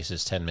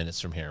staircases 10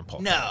 minutes from here in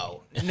Polk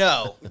County.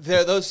 No.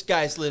 Those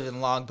guys live in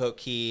Longboat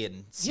Key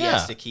and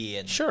Siesta Key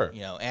and sure.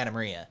 Anna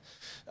Maria.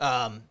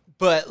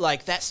 But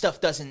like that stuff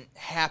doesn't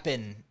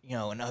happen,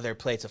 in other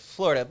places of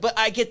Florida. But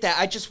I get that.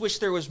 I just wish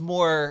there was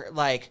more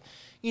like,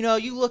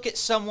 you look at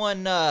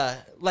someone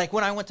like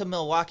when I went to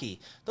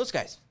Milwaukee, those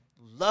guys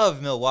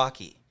love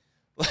Milwaukee.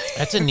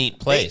 That's a neat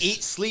place. They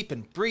eat, sleep,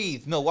 and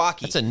breathe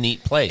Milwaukee. That's a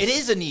neat place. It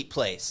is a neat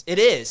place. It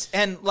is.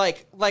 And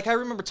like I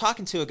remember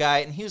talking to a guy,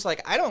 and he was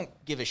like, I don't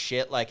give a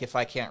shit like if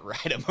I can't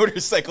ride a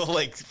motorcycle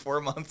like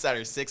 4 months out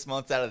or 6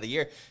 months out of the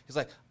year. He's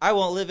like, I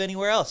won't live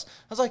anywhere else.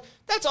 I was like,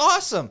 that's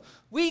awesome.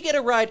 We get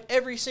a ride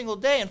every single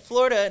day in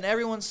Florida, and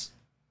everyone's,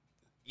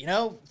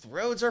 the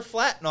roads are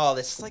flat and all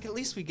this. It's like, at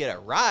least we get a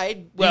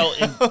ride. Well,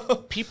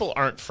 and people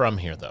aren't from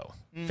here, though.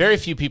 Very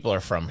few people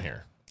are from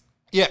here.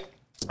 Yeah.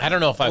 I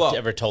don't know if I've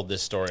ever told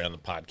this story on the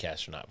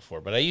podcast or not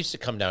before, but I used to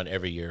come down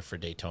every year for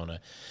Daytona.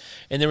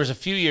 And there was a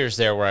few years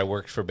there where I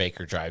worked for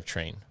Baker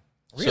Drivetrain.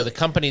 Really? So the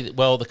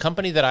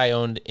company that I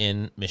owned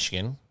in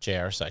Michigan,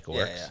 JR Cycle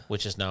Works,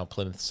 which is now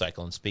Plymouth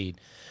Cycle and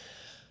Speed,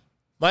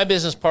 my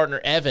business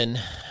partner, Evan,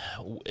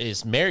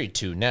 is married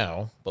to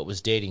now, but was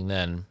dating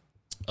then,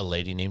 a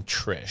lady named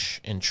Trish.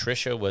 And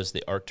Trisha was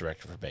the art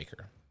director for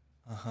Baker.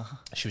 Uh-huh.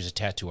 She was a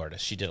tattoo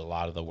artist. She did a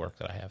lot of the work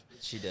that I have.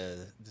 She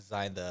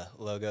designed the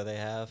logo they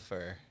have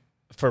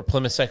for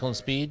Plymouth Cycle and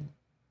Speed.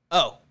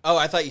 Oh,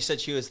 I thought you said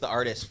she was the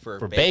artist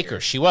for Baker.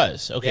 She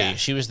was okay. Yeah.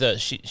 She was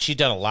she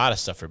done a lot of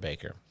stuff for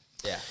Baker.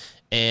 Yeah.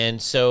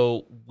 And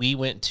so we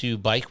went to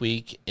Bike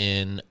Week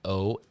in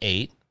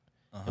 2008,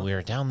 and we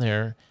were down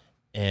there,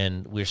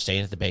 and we were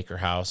staying at the Baker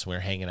house. And we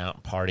were hanging out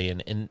and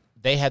partying, and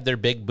they had their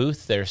big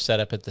booth there set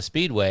up at the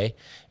Speedway,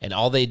 and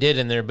all they did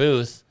in their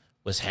booth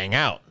was hang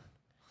out.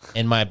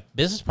 And my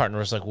business partner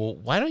was like, well,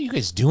 why don't you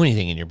guys do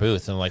anything in your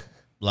booth? And I'm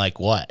like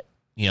what?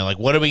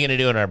 What are we going to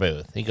do in our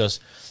booth? He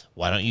goes,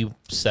 why don't you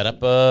set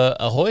up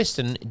a hoist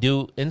and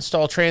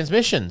install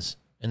transmissions?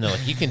 And they're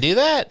like, you can do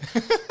that?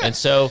 And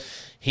so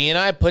he and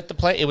I put the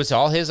plan. It was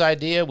all his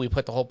idea. We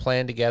put the whole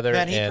plan together.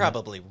 Man, he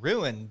probably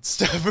ruined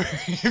stuff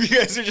if you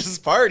guys are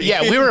just partying.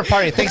 Yeah, we were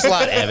partying. Thanks a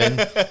lot, Evan.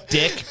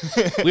 Dick.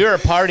 We were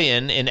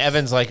partying, and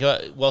Evan's like,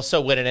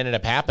 so when it ended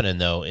up happening,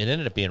 though, it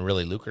ended up being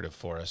really lucrative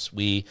for us.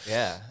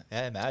 Yeah,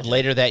 I imagine.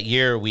 Later that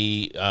year,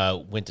 we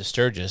went to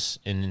Sturgis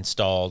and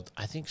installed,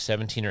 I think,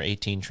 17 or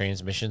 18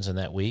 transmissions in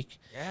that week.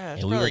 Yeah,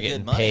 that's and we were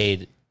getting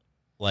paid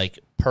like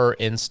per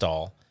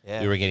install.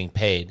 Yeah. We were getting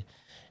paid.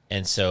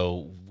 And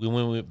so when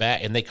we went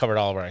back, and they covered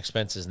all of our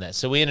expenses and that.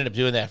 So we ended up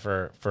doing that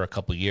for a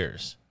couple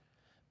years.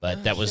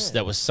 But that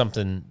was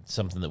something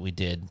that we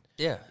did.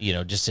 Yeah.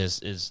 Just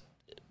as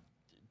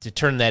to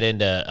turn that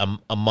into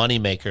a money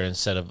maker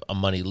instead of a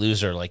money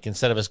loser. Like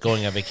instead of us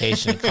going on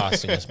vacation and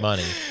costing us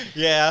money.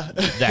 Yeah.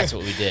 That's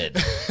what we did.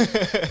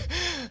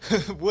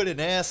 What an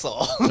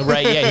asshole.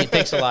 Right, yeah.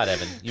 Thanks a lot,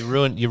 Evan. You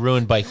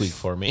ruined Bike Week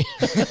for me.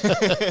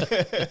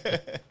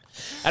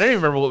 I don't even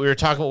remember what we were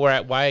talking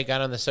about, why I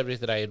got on the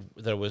subject that I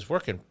was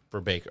working for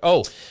Baker.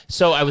 Oh,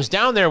 so I was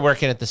down there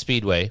working at the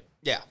Speedway.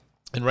 Yeah.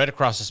 And right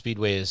across the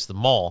Speedway is the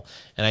mall.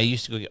 And I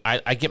used to go,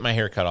 I get my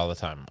hair cut all the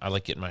time. I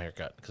like getting my hair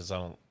cut because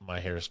my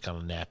hair is kind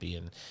of nappy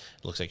and it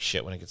looks like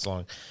shit when it gets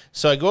long.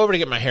 So I go over to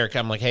get my hair cut.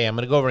 I'm like, hey, I'm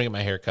going to go over and get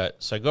my hair cut.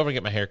 So I go over and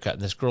get my hair cut,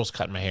 and this girl's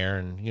cutting my hair,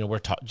 and, we're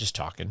just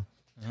talking.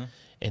 Mm-hmm.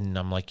 And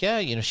I'm like, yeah,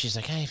 she's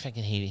like, I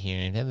fucking hate it here.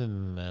 And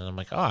I'm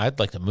like, oh, I'd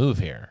like to move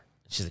here.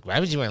 She's like, why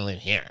would you want to live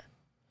here?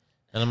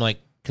 And I'm like,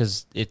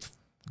 because it's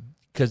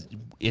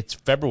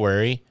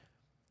February,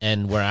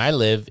 and where I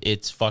live,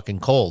 it's fucking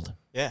cold.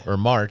 Yeah. Or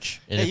March,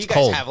 and it's you guys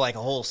cold. have like a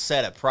whole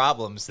set of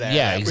problems there.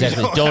 Yeah,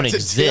 exactly. Don't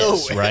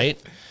exist, with. Right?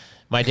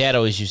 My dad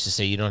always used to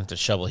say, you don't have to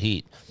shovel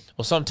heat.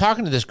 Well, so I'm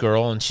talking to this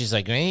girl, and she's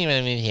like, I ain't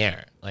even in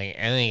here. Like,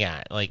 and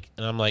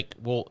I'm like,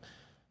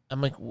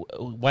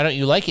 why don't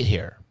you like it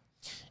here?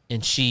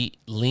 And she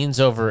leans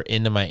over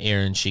into my ear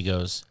and she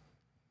goes,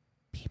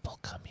 "People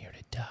come here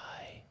to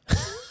die."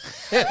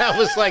 And I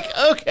was like,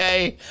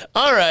 okay,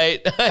 all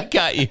right, I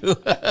got you.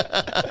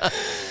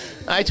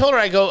 I told her,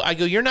 I go,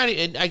 you're not,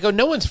 I go,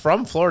 no one's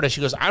from Florida.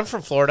 She goes, I'm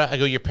from Florida. I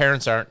go, your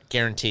parents aren't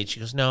guaranteed. She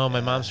goes, no, my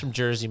mom's from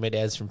Jersey, my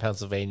dad's from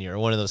Pennsylvania, or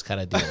one of those kind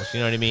of deals.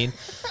 You know what I mean?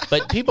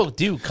 But people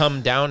do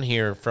come down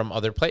here from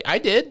other places. I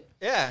did.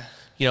 Yeah.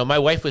 You know, my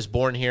wife was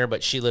born here,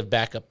 but she lived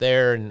back up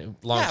there, and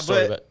long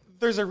story, but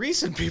there's a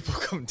reason people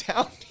come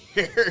down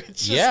here.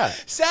 It's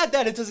just sad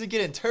that it doesn't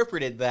get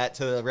interpreted that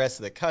to the rest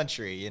of the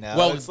country, you know?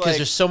 Well, because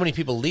there's so many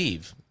people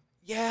leave.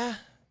 Yeah.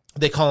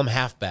 They call them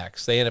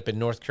halfbacks. They end up in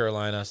North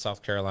Carolina,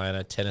 South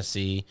Carolina,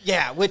 Tennessee.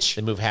 Yeah, which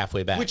they move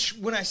halfway back. Which,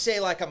 when I say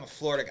like I'm a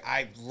Florida,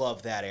 I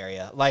love that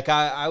area. Like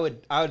I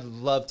would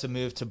love to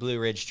move to Blue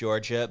Ridge,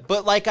 Georgia.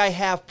 But like I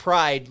have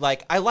pride.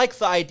 Like I like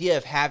the idea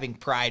of having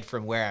pride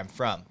from where I'm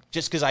from,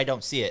 just because I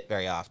don't see it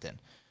very often.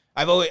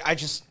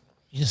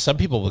 Some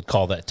people would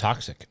call that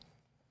toxic.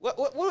 What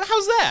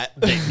how's that?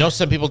 No,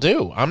 some people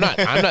do. I'm not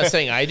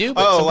saying I do.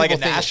 But some like a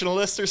people think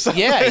nationalist or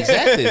something? Yeah,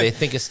 exactly. They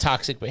think it's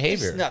toxic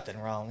behavior. There's nothing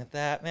wrong with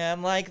that,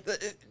 man. Like,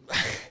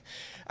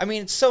 I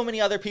mean, so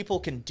many other people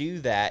can do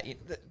that.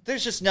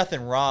 There's just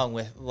nothing wrong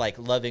with like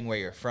loving where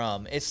you're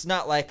from. It's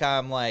not like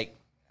I'm like,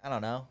 I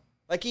don't know.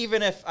 Like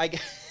even if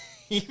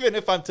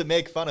I'm to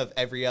make fun of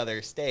every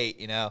other state,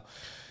 you know.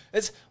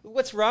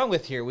 What's wrong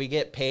with here? We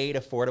get paid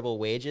affordable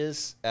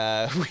wages.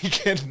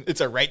 It's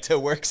a right to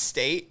work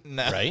state,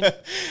 right?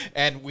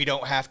 And we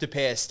don't have to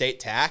pay a state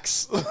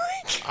tax.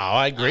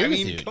 I agree with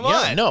you. Come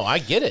on. No, I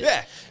get it.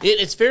 Yeah.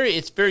 It's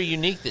very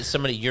unique that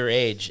somebody your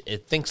age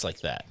thinks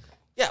like that.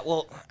 Yeah,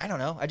 well, I don't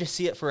know. I just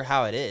see it for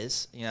how it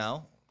is, you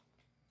know.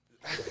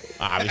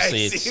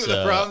 Obviously, it's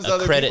a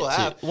credit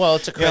to. Well,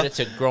 it's a credit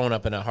to growing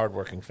up in a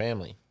hardworking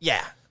family.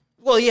 Yeah.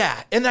 Well,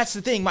 yeah, and that's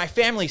the thing. My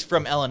family's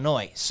from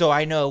Illinois, so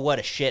I know what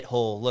a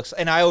shithole looks like.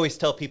 And I always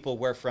tell people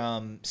we're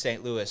from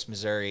St. Louis,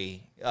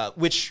 Missouri,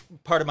 which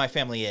part of my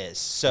family is.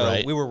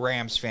 So we were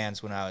Rams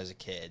fans when I was a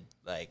kid.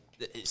 Like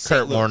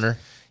Kurt Warner.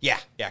 Yeah,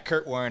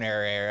 Kurt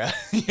Warner era.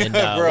 And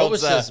what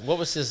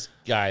was his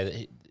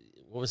guy?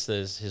 What was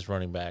his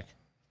running back?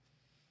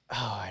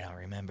 Oh, I don't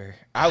remember.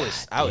 I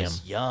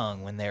was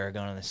young when they were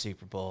going to the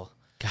Super Bowl.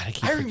 God,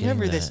 I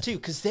remember this too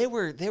because they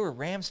were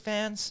Rams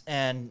fans,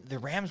 and the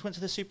Rams went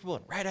to the Super Bowl,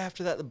 and right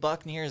after that, the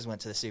Buccaneers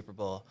went to the Super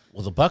Bowl.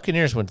 Well, the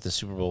Buccaneers went to the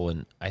Super Bowl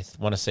in I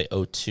want to say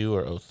 2002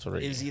 or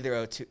 2003. It was either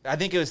 2002. I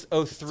think it was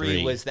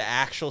 2003 was the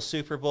actual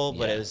Super Bowl,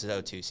 but it was the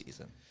 2002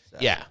 season. So.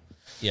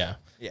 Yeah.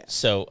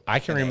 So I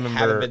can remember.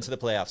 Haven't been to the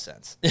playoffs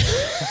since.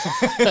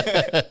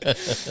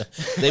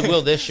 They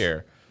will this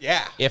year.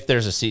 Yeah, if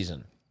there's a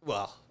season.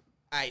 Well,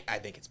 I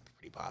think it's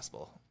pretty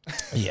possible.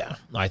 Yeah,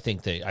 I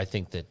think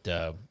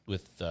that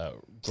with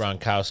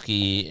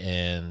Gronkowski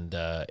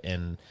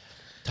and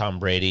Tom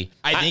Brady,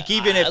 I think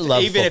even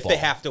if they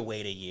have to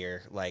wait a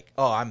year, like,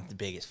 I'm the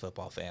biggest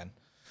football fan.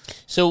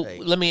 So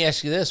let me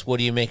ask you this: what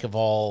do you make of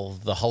all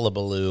the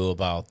hullabaloo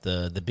about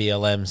the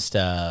BLM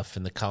stuff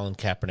and the Colin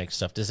Kaepernick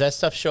stuff? Does that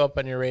stuff show up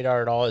on your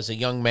radar at all? As a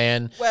young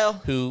man,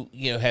 who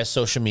has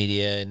social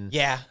media and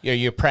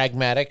you're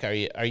pragmatic. Are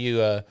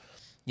you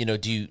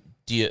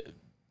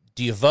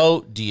do you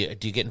vote? Do you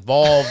get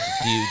involved?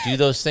 Do you do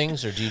those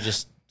things, or do you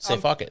just say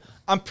fuck it?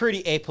 I'm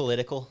pretty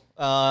apolitical.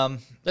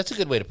 That's a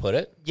good way to put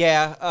it.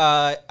 Yeah,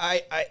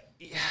 I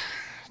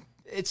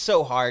it's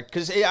so hard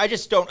because I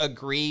just don't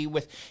agree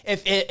with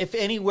if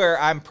anywhere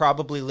I'm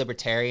probably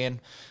libertarian.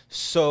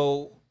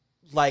 So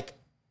like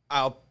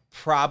I'll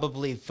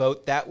probably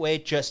vote that way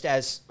just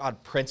as on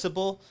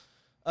principle.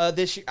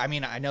 This year, I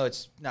mean, I know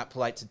it's not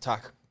polite to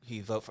talk who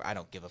you vote for. I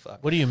don't give a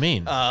fuck. What do you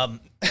mean? I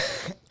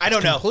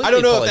don't know. I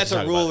don't know if that's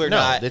a rule or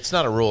not. No, it's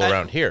not a rule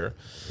around here.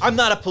 I'm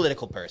not a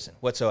political person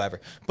whatsoever.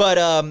 But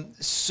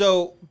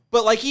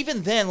but like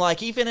even then,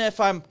 like even if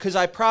because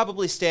I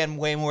probably stand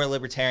way more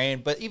libertarian,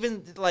 but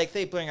even like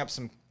they bring up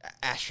some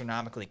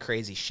astronomically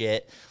crazy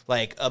shit,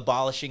 like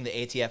abolishing the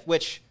ATF,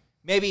 which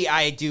maybe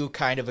I do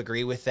kind of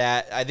agree with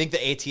that. I think the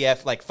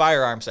ATF, like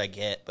firearms I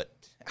get, but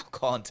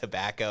alcohol and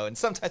tobacco, and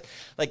sometimes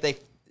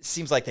like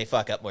seems like they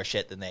fuck up more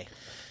shit than they.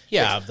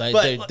 Yeah,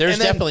 there's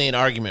definitely an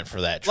argument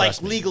for that.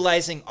 Trust me.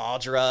 Legalizing all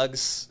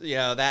drugs,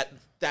 that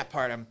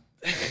part I'm,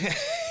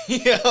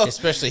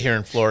 especially here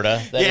in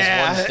Florida. That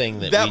is one thing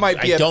that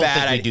might be I don't bad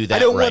think we idea. do that. I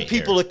don't right want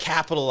people here. to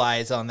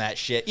capitalize on that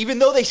shit, even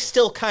though they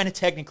still kind of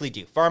technically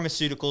do.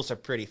 Pharmaceuticals are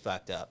pretty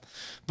fucked up,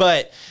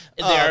 but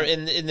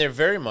they're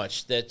very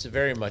much. That's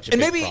very much a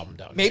big problem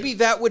down here. Maybe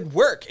that would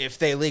work if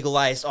they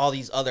legalized all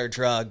these other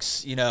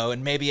drugs,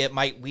 and maybe it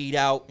might weed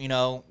out,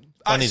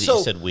 Funny that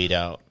you said weed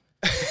out.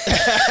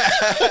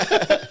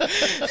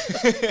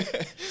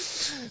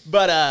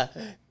 But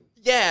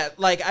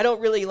like I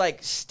don't really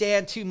like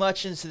stand too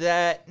much into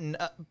that,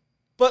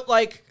 but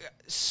like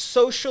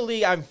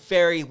socially I'm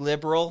very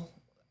liberal,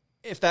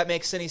 if that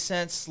makes any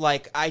sense.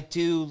 Like I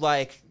do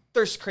like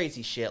there's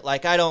crazy shit.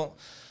 Like I don't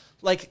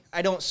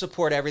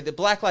support everything.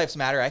 Black Lives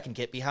Matter I can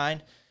get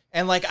behind,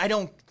 and like I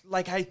don't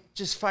like, I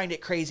just find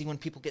it crazy when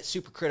people get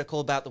super critical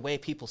about the way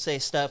people say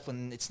stuff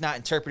when it's not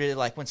interpreted.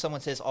 Like, when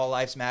someone says all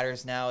lives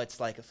matters now, it's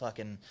like a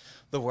fucking,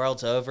 the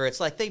world's over.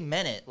 It's like they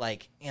meant it,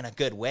 like, in a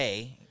good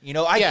way. You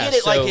know, I get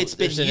it, so like, it's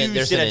been there's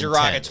used in an a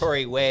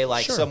derogatory way.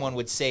 Like, Sure. someone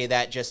would say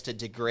that just to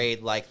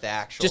degrade, like, the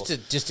actual...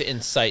 Just to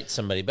incite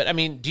somebody. But, I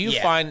mean, do you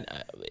Yeah. find...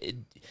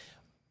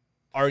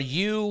 Are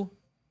you...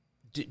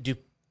 Do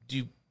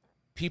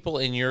people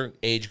in your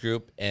age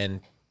group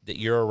and that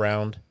you're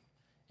around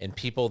and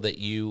people that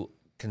you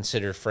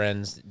consider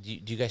friends, do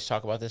you guys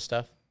talk about this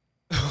stuff?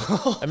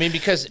 I mean,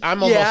 because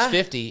I'm almost Yeah.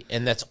 50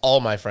 and that's all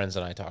my friends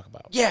and I talk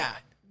about. Yeah,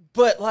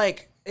 but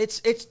like it's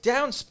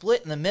down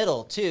split in the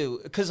middle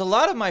too, because a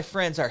lot of my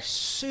friends are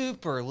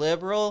super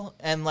liberal,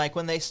 and like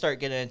when they start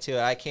getting into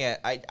it,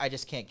 I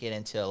just can't get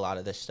into a lot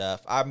of this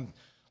stuff. I'm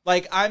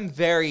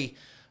very,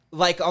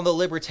 like, on the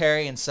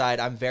libertarian side,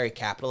 I'm very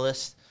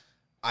capitalist.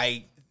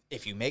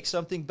 If you make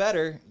something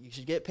better, you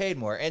should get paid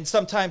more, and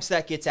sometimes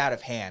that gets out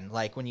of hand.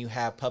 Like when you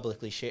have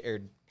publicly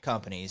shared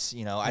companies,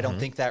 you know, I don't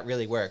think that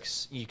really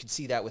works. You can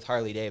see that with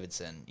Harley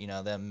Davidson, you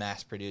know, them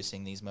mass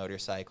producing these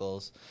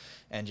motorcycles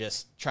and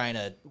just trying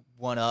to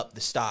one up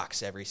the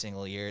stocks every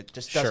single year. It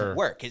just doesn't Sure.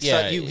 work. It's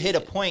Yeah, like you hit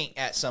a point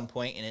at some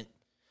point and it,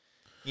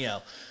 you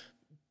know,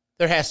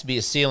 There has to be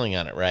a ceiling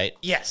on it, right?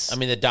 yes. I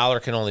mean, the dollar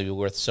can only be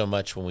worth so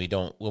much when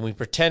we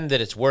pretend that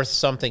it's worth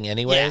something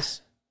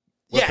anyways.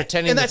 We're Yeah,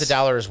 pretending and that the that's-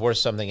 dollar is worth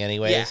something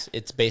anyways. Yeah.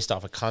 It's based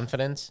off of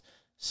confidence.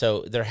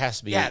 So there has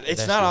to be. yeah, there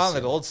it's has not to be on a the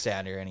ceiling. gold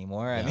standard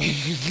anymore. I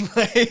mean,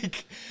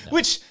 like,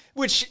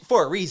 which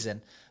for a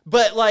reason.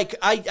 But like,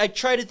 I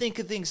try to think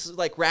of things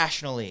like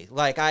rationally.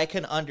 Like, I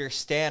can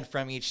understand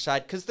from each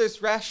side because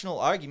there's rational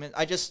argument.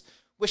 I just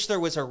wish there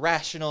was a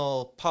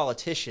rational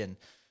politician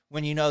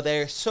when, you know,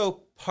 they're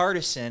so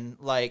partisan.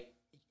 Like,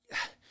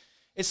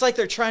 it's like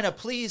they're trying to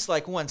please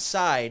like one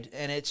side,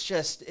 and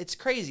it's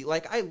crazy.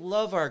 Like, I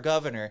love our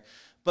governor,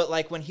 but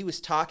like when he was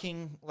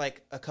talking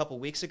like a couple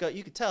weeks ago,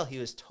 you could tell he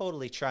was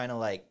totally trying to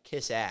like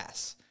kiss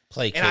ass.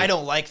 Placate. And I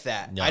don't like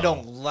that. No. I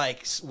don't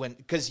like when,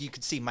 because you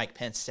could see Mike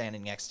Pence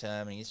standing next to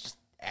him and he's just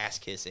ass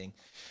kissing.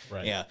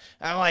 Right. Yeah,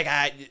 I'm like,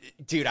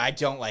 dude, I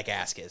don't like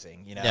ass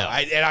kissing. You know, No.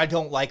 I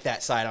don't like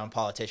that side on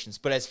politicians.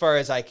 But as far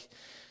as like,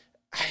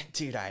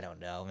 dude, I don't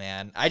know,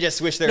 man. I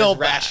just wish there was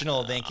but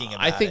rational thinking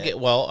about I think it.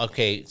 well,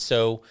 okay,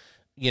 so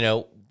you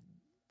know,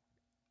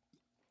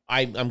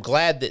 I'm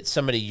glad that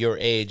somebody your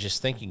age is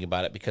thinking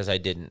about it because I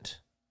didn't.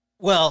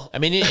 Well, I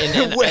mean,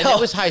 and Well,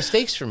 it was high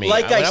stakes for me.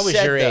 like When I I was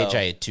said, your age, though-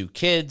 I had 2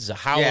 kids, a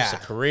house, Yeah. a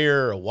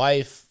career, a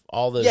wife,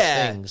 all those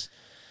Yeah. things.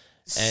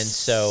 And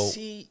so,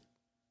 see,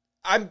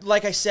 I'm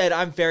like I said,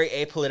 I'm very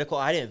apolitical.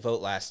 I didn't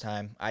vote last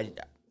time.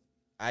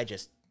 I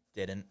just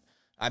didn't.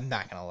 I'm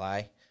not gonna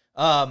lie.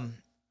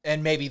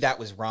 And maybe that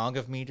was wrong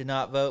of me to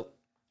not vote.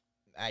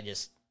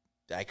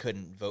 I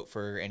couldn't vote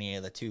for any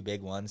of the 2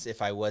 big ones.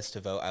 If I was to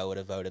vote, I would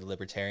have voted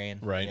Libertarian.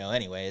 Right. You know,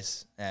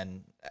 anyways,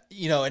 and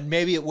you know, and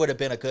maybe it would have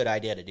been a good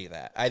idea to do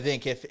that. I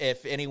think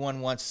if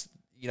anyone wants,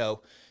 you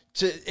know,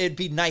 it'd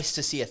be nice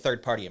to see a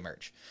third party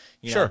emerge.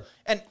 You Sure. know?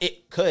 And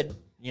it could.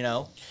 You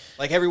know,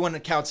 like everyone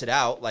counts it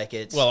out, like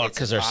it's well, it's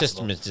because our impossible.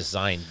 system is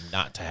designed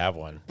not to have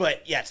one.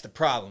 But yeah, it's the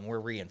problem. We're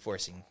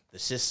reinforcing the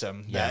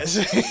system. Yeah.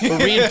 That's-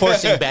 We're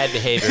reinforcing bad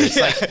behavior. It's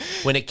like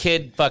when a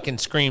kid fucking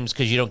screams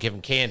because you don't give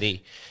him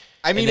candy.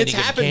 I mean, and then it's you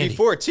give him happened candy.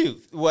 before too.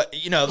 What,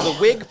 you know, the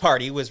Whig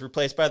Party was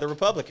replaced by the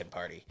Republican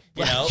Party.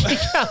 You know,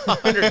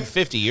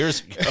 150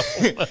 years ago.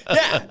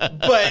 yeah,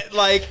 but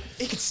like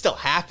it could still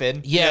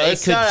happen. Yeah, You know, it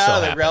it's could not still out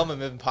of the happen. realm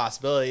of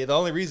impossibility. The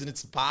only reason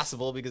it's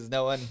impossible because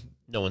no one.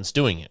 No one's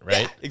doing it,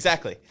 right? Yeah,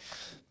 exactly.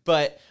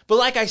 But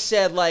like I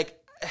said, like,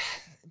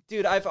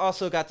 dude, I've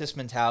also got this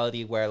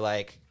mentality where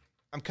like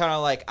I'm kind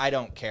of like, I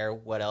don't care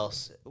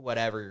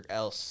whatever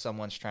else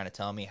someone's trying to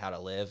tell me how to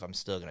live. I'm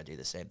still gonna do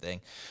the same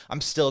thing.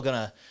 I'm still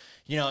gonna,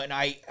 you know, and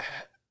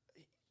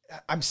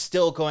I'm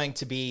still going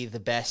to be the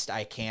best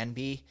I can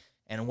be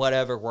in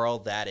whatever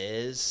world that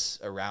is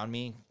around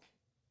me.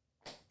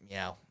 You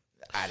know,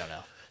 I don't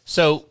know.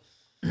 So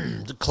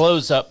to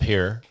close up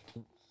here,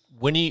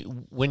 when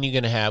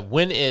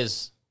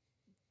is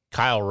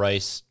Kyle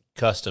Rice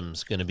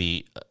Customs going to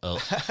be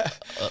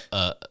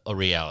a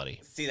reality?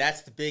 See,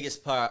 that's the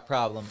biggest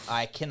problem.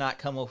 I cannot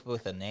come up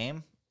with a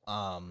name.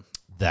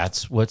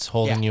 That's what's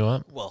holding Yeah. you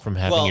up Well, from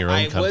having your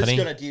own company. I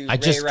was gonna do I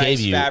just Ray gave Rice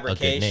you a good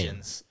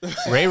name. Fabrications,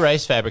 Ray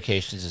Rice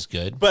Fabrications is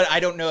good. but I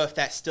don't know if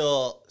that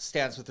still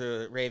stands with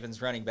the Ravens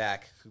running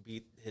back who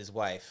beat his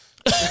wife.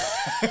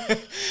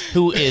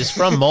 Who is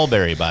from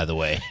Mulberry, by the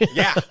way?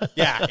 yeah,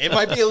 it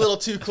might be a little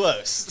too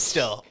close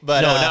still,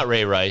 but No, not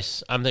Ray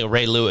Rice. I'm thinking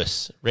Ray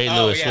Lewis. Ray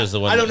oh, Lewis yeah. was the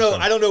one. I don't that was know.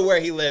 from- I don't know where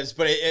he lives,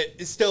 but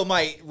it still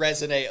might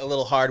resonate a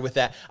little hard with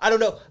that. I don't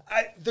know.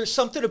 There's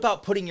something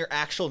about putting your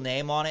actual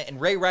name on it, and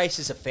Ray Rice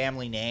is a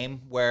family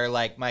name. Where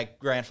like my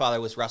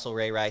grandfather was Russell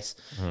Ray Rice.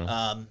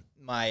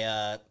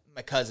 My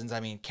cousins, I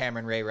mean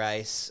Cameron Ray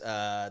Rice.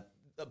 A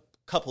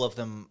couple of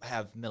them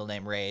have middle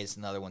name Rays,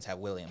 and the other ones have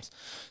Williams.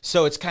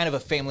 So it's kind of a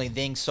family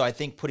thing. So I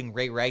think putting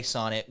Ray Rice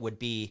on it would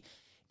be.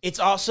 It's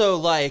also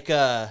like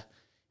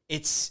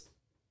it's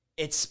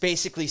it's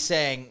basically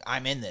saying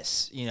I'm in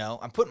this,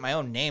 I'm putting my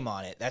own name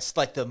on it. That's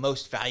like the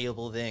most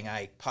valuable thing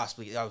I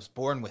was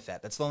born with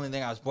that. That's the only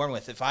thing I was born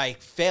with. If I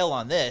fail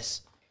on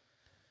this,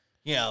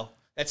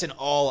 that's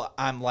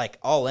I'm like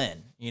all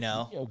in,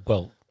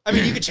 Well, I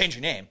mean, you could change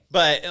your name,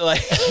 but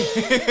like,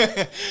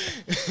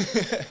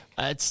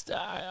 it's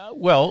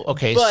well,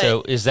 okay. But-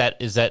 so is that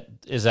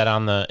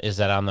on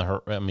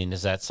the? I mean,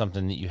 is that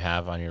something that you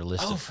have on your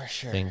list? oh, of for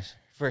sure. things?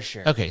 For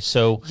sure. Okay,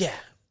 so Yeah.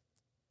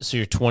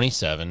 you're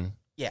 27.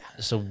 Yeah.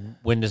 So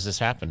when does this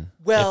happen?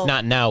 Well- if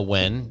not now,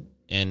 when?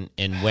 And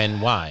when?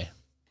 Why?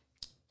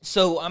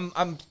 So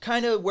I'm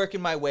kind of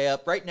working my way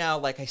up right now.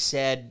 Like I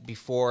said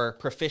before,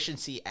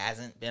 proficiency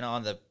hasn't been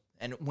on the.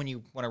 And when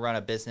you want to run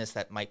a business,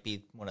 that might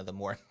be one of the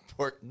more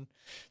important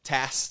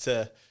tasks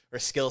or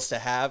skills to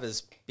have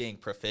is being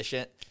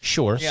proficient.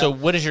 Sure. Yeah. So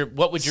what would your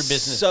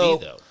business So-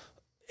 be though?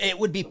 It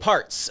would be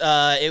parts.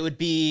 It would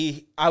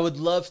be. I would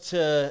love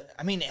to.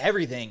 I mean,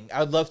 everything.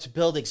 I would love to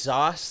build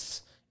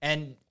exhausts,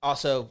 and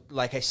also,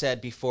 like I said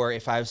before,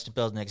 if I was to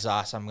build an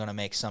exhaust, I'm going to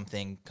make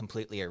something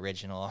completely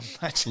original. I'm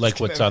not just Like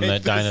what's gonna on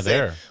make that Dyna the same-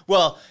 there?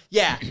 Well,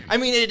 yeah. I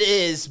mean, it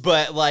is,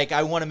 but like,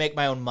 I want to make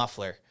my own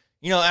muffler.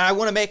 And I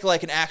want to make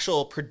like an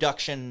actual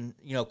production,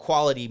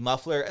 quality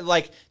muffler.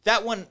 Like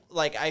that one,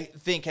 like I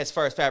think as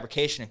far as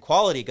fabrication and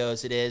quality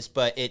goes, it is,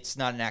 but it's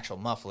not an actual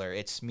muffler.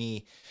 It's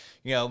me.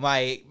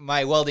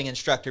 My welding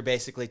instructor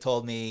basically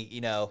told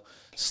me,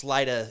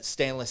 slide a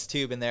stainless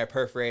tube in there,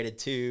 perforated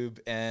tube,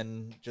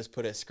 and just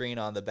put a screen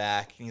on the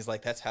back. And he's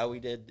like, that's how we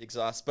did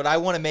exhaust. But I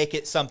want to make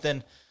it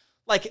something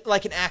like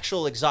an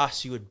actual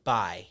exhaust you would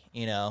buy,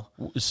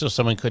 So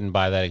someone couldn't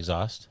buy that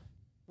exhaust?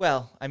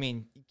 Well, I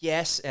mean,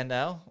 yes and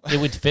no. It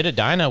would fit a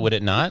Dyna, would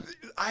it not?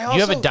 I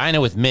You have a also-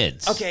 Dyna with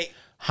mids. Okay.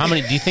 How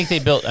many? Do you think they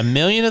built 1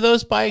 million of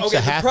those bikes? Okay,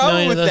 a the half problem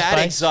million with of those that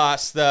bikes?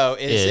 exhaust, though,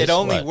 is Is it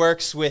only what?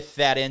 works with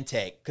that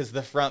intake because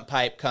the front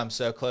pipe comes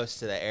so close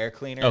to the air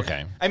cleaner.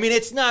 Okay. I mean,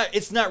 it's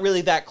not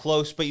really that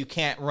close, but you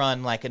can't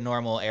run like a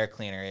normal air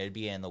cleaner; it'd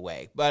be in the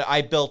way. But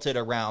I built it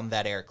around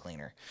that air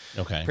cleaner,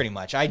 Okay. pretty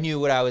much. I knew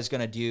what I was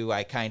gonna do.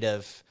 I kind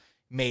of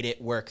made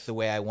it work the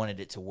way I wanted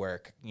it to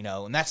work,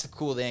 And that's the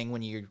cool thing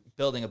when you're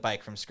building a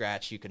bike from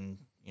scratch. You can,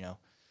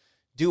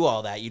 do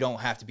all that. You don't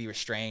have to be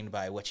restrained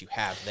by what you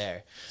have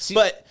there.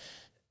 But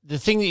The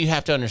thing that you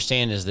have to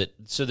understand is that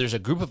so there's a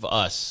group of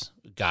us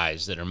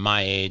guys that are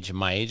my age and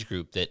my age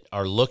group that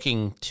are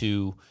looking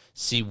to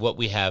see what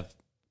we have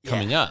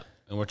coming up,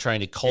 and we're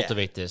trying to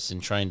cultivate this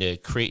and trying to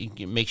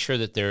make sure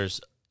that there's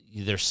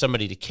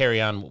somebody to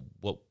carry on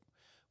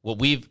what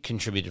we've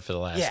contributed for the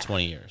last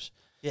 20 years.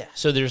 yeah,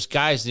 So there's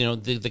guys,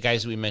 the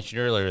guys that we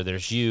mentioned earlier.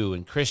 There's you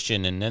and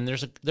Christian, and then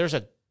there's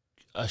a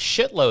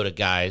shitload of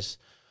guys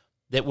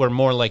that were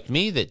more like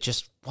me that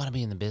just want to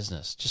be in the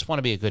business, just want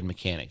to be a good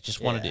mechanic,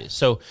 just want to do.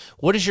 So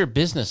what does your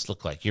business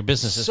look like? Your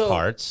business is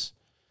parts.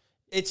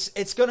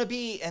 It's going to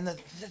be, and the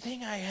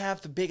thing I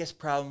have the biggest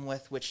problem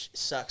with, which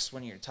sucks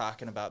when you're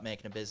talking about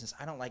making a business,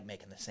 I don't like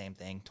making the same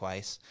thing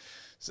twice.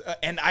 So,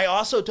 and I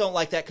also don't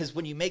like that because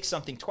when you make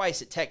something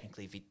twice, it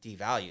technically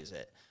devalues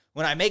it.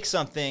 When I make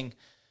something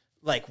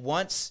like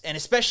once, and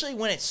especially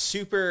when it's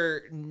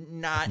super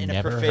not in a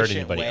Never heard proficient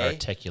anybody way.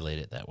 articulate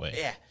it that way.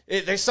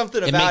 Yeah, there's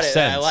something about makes it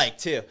that I sense. like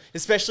too.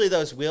 Especially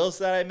those wheels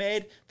that I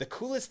made. The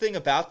coolest thing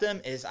about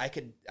them is I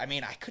couldn't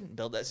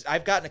build this.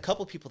 I've gotten a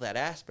couple people that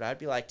asked, but I'd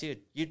be like,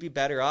 dude, you'd be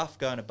better off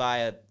going to buy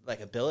a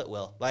billet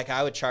wheel. Like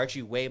I would charge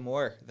you way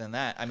more than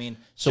that. I mean,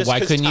 So just why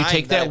 'cause couldn't you time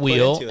take I that put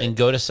wheel into it. and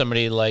go to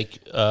somebody like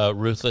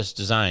Ruthless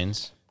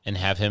Designs and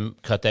have him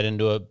cut that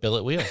into a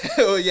billet wheel?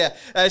 Oh yeah,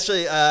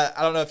 actually, I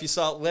don't know if you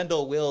saw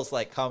Lendl Wheels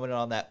like commented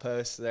on that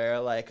post. They're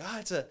like,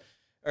 oh,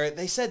 or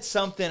they said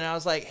something, and I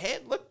was like, hey,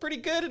 it looked pretty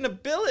good in a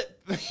billet,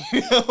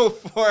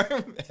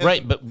 form.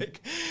 Right,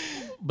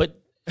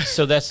 but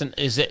so that's are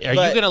you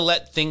But- going to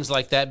let things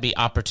like that be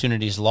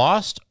opportunities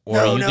lost, or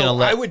are you going to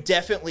let? I would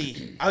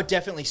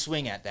definitely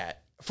swing at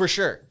that for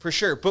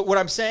sure. But what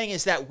I'm saying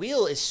is that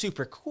wheel is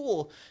super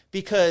cool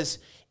because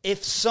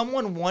if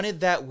someone wanted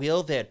that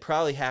wheel, they'd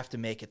probably have to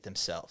make it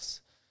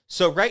themselves.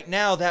 So right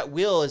now, that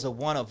wheel is a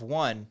one of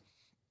one.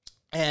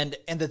 And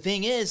the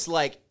thing is,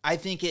 like, I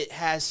think it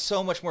has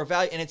so much more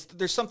value, and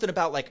there's something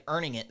about like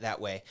earning it that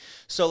way.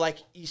 So like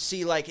you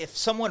see, like if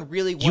someone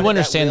really wanted You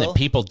understand that, wheel, that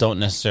people don't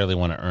necessarily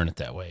want to earn it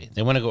that way.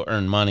 They want to go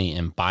earn money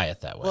and buy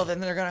it that way. well, then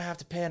they're gonna have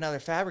to pay another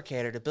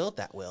fabricator to build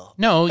that wheel.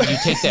 No, you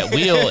take that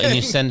wheel and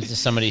you send it to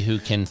somebody who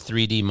can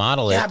 3D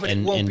model it. Yeah, but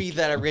and, it won't and be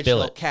that bill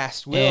original it.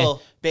 cast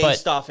wheel but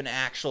based off an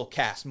actual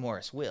cast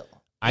Morris wheel.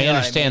 I You know what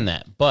understand mean?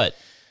 that, but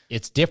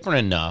it's different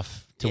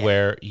enough to Yeah.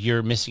 where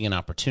you're missing an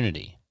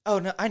opportunity. Oh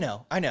no,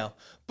 I know.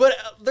 But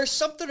there's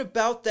something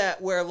about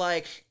that where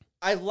like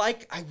I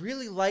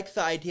really like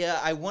the idea.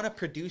 I want to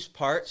produce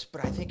parts,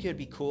 but I think it would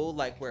be cool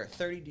like where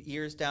 30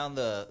 years down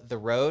the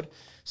road,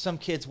 some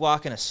kid's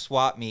walking a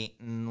swap meet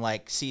and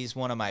like sees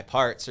one of my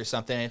parts or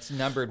something, and it's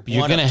numbered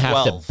You're 1 going to of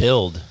have 12. to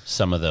build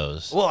some of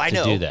those Well, I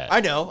know. to do that.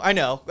 I know.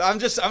 I'm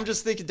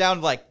just thinking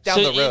down the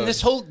road. In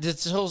this whole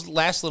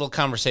last little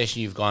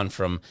conversation, you've gone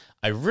from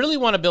I really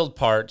want to build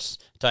parts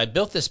to I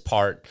built this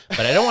part,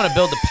 but I don't want to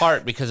build the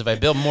part because if I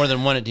build more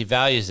than one, it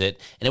devalues it,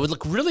 and it would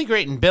look really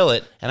great in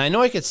billet, and I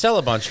know I could sell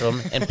a bunch of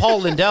them. And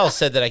Paul Lindell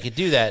said that I could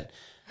do that.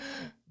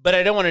 But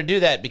I don't want to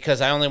do that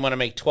because I only want to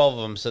make 12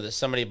 of them so that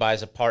somebody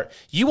buys a part.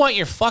 You want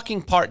your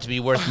fucking part to be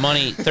worth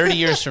money 30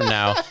 years from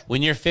now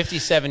when you're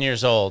 57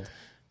 years old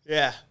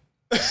Yeah.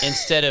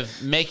 instead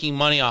of making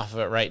money off of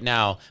it right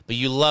now, but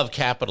you love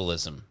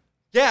capitalism.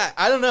 Yeah,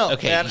 I don't know.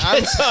 Okay. Man.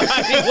 So,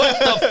 I mean, what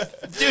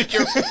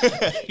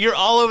the dude, you're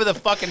all over the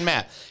fucking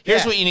map.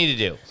 Here's Yeah. what you need to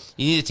do.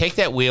 You need to take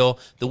that wheel.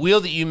 The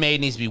wheel that you made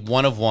needs to be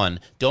 1 of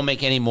 1. Don't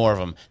make any more of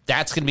them.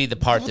 That's going to be the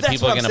part that that's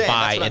people are what I'm going to saying.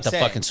 buy That's what at the I'm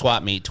saying. fucking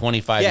swap meet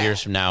 25 Yeah.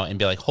 years from now and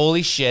be like,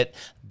 holy shit,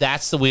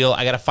 that's the wheel.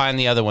 I got to find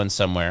the other one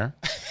somewhere.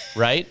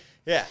 Right?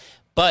 Yeah.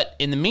 But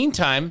in the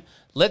meantime,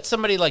 let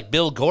somebody like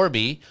Bill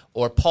Gorby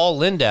or Paul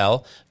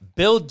Lindell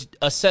build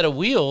a set of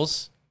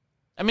wheels.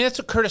 I mean, that's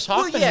what Curtis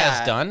Hoffman yeah.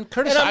 has done. And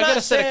I'm I got not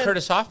a set of saying-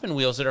 Curtis Hoffman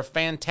wheels that are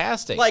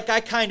fantastic. Like, I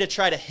kind of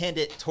try to hint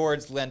it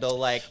towards Lindell,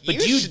 like, but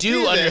you should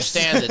do this.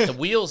 understand that the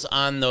wheels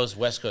on those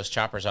West Coast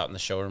choppers out in the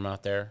showroom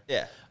out there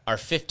Yeah. are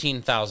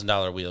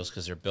 $15,000 wheels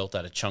because they're built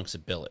out of chunks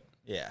of billet.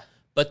 Yeah.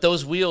 But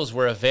those wheels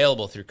were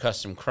available through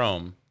Custom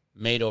Chrome,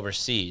 made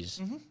overseas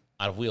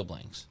out of wheel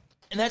blanks.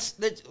 And that's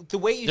the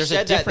way you There's a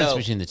said that, difference though.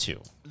 between the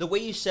two. The way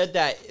you said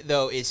that,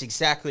 though, is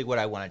exactly what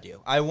I want to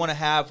do. I want to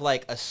have,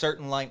 like, a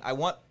certain line. I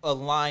want a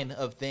line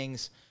of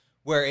things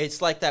where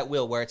it's like that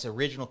wheel, where it's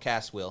original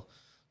cast wheel.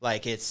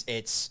 Like, it's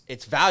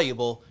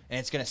valuable, and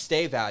it's going to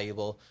stay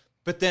valuable.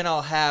 But then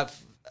I'll have,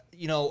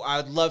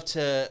 I'd love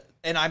to,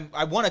 and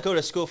I want to go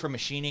to school for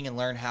machining and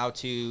learn how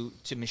to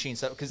machine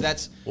stuff, because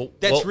that's Well,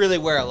 really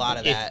where a lot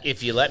of that.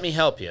 If you let me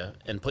help you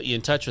and put you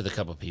in touch with a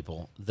couple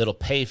people, it'll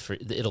pay for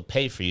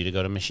you to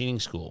go to machining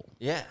school.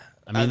 Yeah.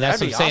 I mean, that's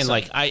what I'm saying.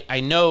 Like,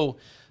 I know,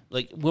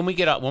 like when we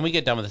get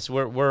done with this,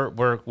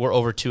 we're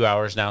over 2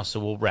 hours now, so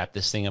we'll wrap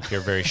this thing up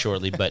here very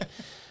shortly. But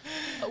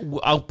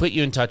I'll put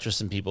you in touch with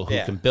some people who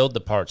can build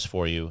the parts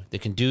for you,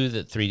 that can do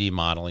the 3D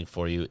modeling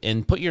for you,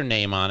 and put your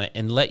name on it,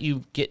 and let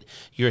you get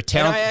your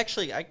talent.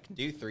 And I can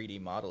do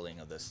 3D modeling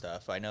of this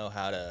stuff. I know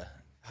how to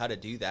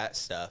do that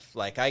stuff.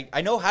 Like,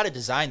 I know how to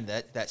design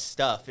that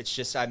stuff. It's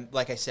just, I'm,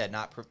 like I said,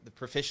 the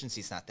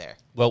proficiency's not there.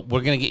 Well,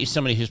 we're going to get you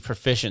somebody who's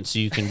proficient so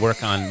you can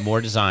work on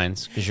more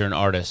designs because you're an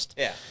artist.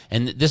 Yeah.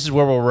 And this is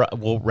where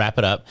we'll wrap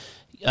it up.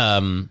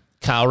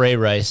 Kyle Ray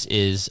Rice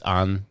is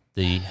on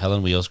the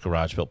Helen Wheels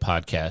Garage Built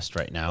podcast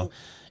right now.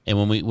 And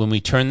when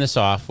we turn this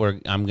off,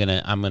 I'm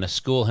gonna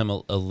school him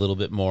a little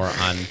bit more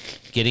on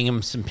getting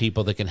him some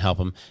people that can help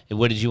him. And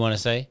what did you want to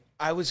say?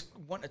 I was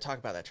wanting to talk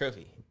about that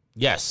trophy.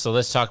 Yes, so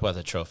let's talk about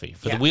the trophy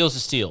for Yeah. the Wheels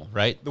of Steel,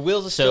 right? The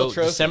Wheels of Steel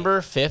trophy. December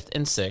 5th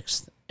and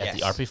 6th at the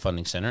Yes. RP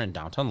Funding Center in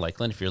downtown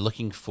Lakeland. If you're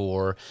looking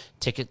for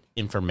ticket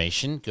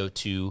information, go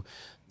to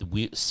the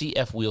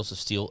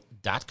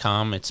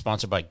cfwheelsofsteel.com. It's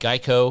sponsored by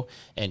Geico,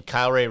 and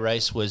Kyle Ray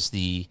Rice was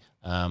the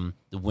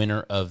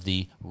winner of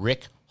the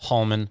Rick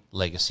Hallman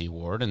Legacy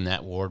Award, and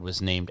that award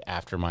was named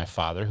after my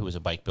father, who was a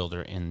bike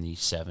builder in the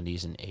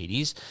 70s and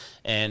 80s,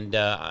 and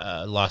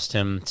lost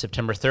him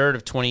September 3rd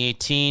of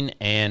 2018,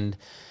 and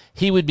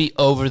he would be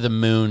over the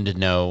moon to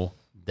know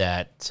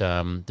that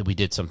we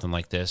did something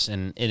like this,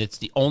 and it's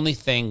the only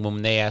thing,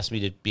 when they asked me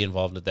to be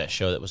involved at that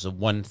show, that was the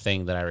one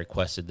thing that I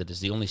requested, that is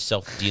the only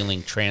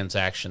self-dealing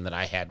transaction that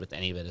I had with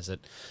any of it, is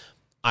that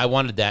I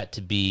wanted that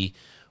to be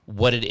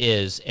what it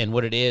is, and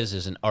what it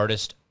is an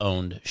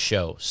artist-owned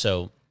show,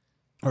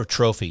 or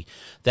trophy.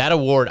 That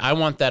award, I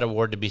want that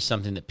award to be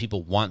something that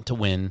people want to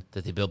win,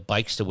 that they build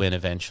bikes to win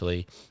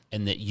eventually,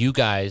 and that you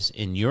guys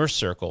in your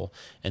circle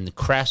and the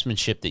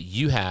craftsmanship that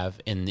you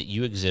have and that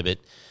you exhibit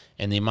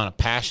and the amount of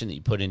passion that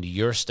you put into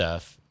your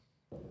stuff,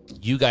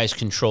 you guys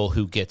control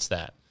who gets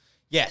that.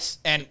 Yes,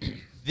 and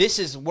this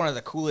is one of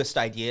the coolest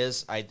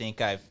ideas I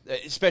think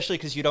especially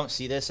because you don't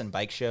see this in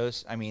bike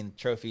shows. I mean,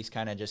 trophies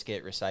kind of just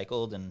get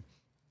recycled, and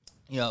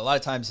a lot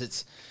of times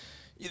it's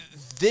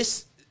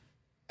this.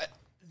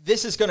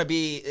 This is going to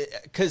be,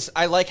 because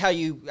I like how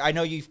I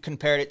know you've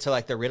compared it to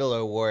like the Riddle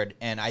Award,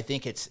 and I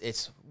think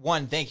it's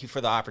one, thank you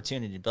for the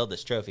opportunity to build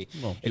this trophy.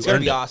 Well, it's you going to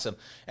earned be it. awesome.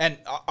 And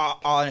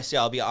honestly,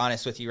 I'll be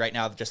honest with you right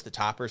now, just the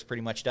topper is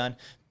pretty much done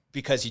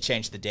because you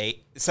changed the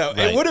date. So Right.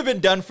 it would have been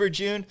done for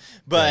June,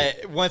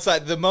 but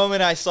the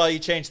moment I saw you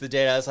change the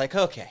date, I was like,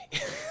 okay.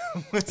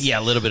 Yeah,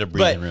 a little bit of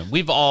breathing room.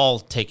 We've all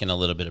taken a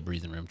little bit of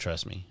breathing room,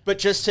 trust me. But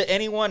just to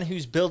anyone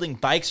who's building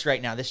bikes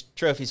right now, this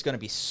trophy is going to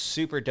be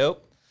super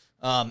dope.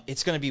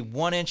 It's going to be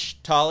 1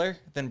 inch taller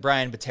than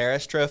Brian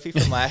Batera's trophy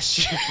from last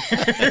year.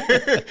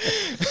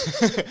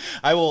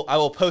 I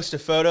will post a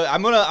photo.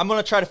 I'm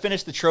gonna try to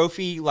finish the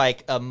trophy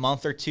like a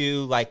month or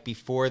two like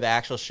before the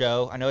actual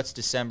show. I know it's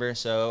December,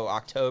 so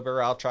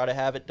October I'll try to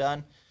have it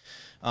done.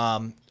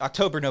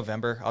 October,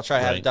 November I'll try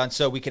to have Right. it done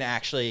so we can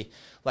actually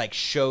like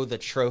show the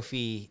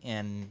trophy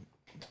and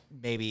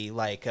maybe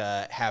like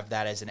have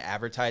that as an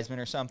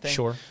advertisement or something.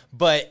 Sure.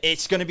 But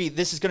this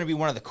is going to be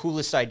one of the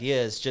coolest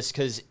ideas just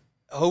because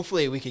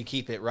hopefully we can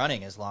keep it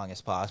running as long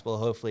as possible.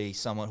 Hopefully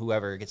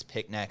whoever gets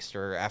picked next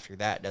or after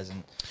that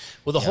doesn't.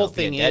 Well, the whole be a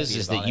thing deadbeat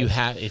is about that you it.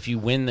 have, if you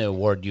win the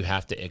award, you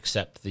have to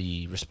accept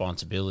the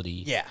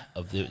responsibility. Yeah.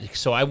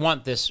 So I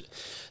want this.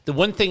 The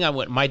one thing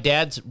my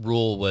dad's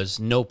rule was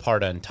no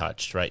part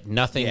untouched, right?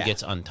 Nothing Yeah.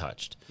 gets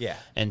untouched. Yeah.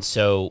 And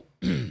so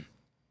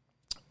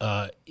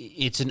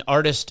it's an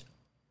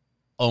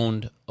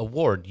artist-owned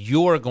award.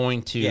 You're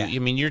going to, Yeah. I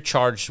mean, you're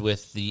charged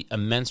with the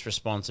immense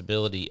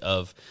responsibility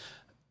of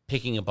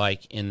picking a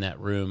bike in that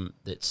room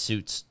that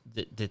suits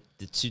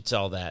that suits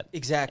all that.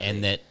 Exactly.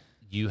 And that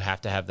you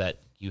have to have that,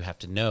 you have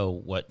to know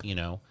what,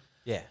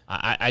 Yeah.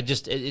 I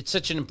just, it's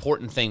such an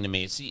important thing to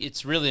me.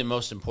 It's really the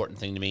most important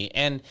thing to me.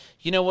 And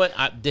you know what?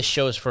 This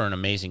show is for an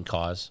amazing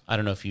cause. I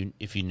don't know if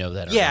you know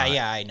that or Yeah, not.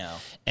 yeah, I know.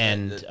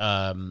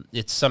 And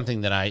it's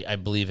something that I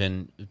believe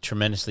in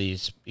tremendously,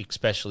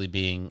 especially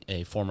being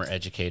a former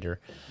educator,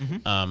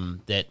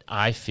 that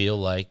I feel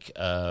like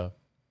no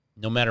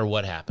matter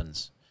what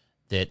happens,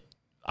 that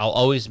I'll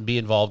always be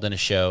involved in a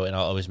show, and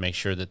I'll always make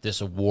sure that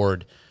this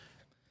award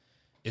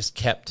is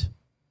kept,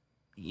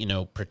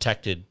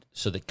 protected,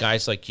 so that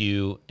guys like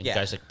you and Yeah.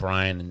 guys like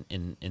Brian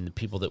and the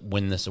people that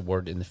win this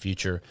award in the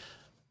future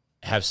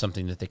have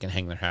something that they can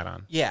hang their hat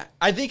on. Yeah,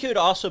 I think it would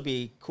also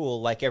be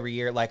cool, like every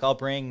year, like I'll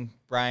bring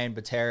Brian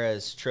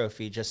Batera's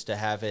trophy just to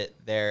have it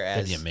there as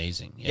That'd be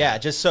amazing. Yeah,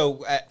 just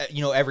so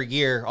every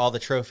year all the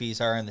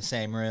trophies are in the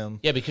same room.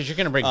 Yeah, because you're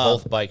going to bring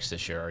both bikes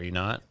this year, are you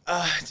not?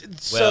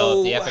 So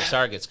Well, if the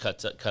FXR gets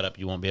cut up,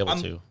 you won't be able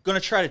I'm to. gonna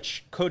try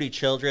to Cody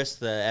Childress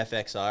the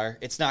FXR.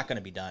 It's not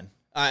gonna be done.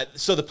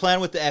 So the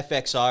plan with the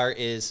FXR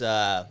is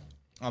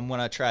I'm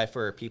gonna try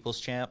for People's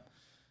Champ.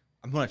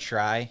 I'm gonna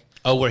try.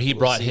 Oh, where he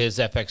brought see. his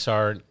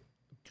FXR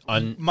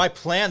on. My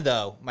plan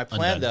though,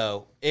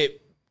 Undone.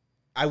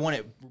 I want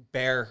it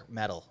bare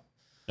metal.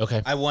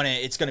 Okay. I want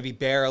it. It's going to be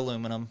bare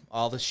aluminum.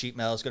 All the sheet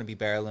metal is going to be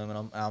bare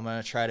aluminum. I'm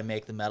going to try to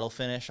make the metal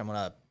finish. I'm going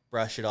to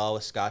brush it all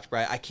with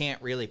Scotch-Brite. I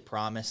can't really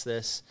promise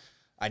this.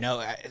 I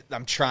know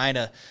I'm trying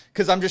to,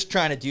 because I'm just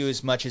trying to do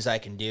as much as I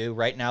can do.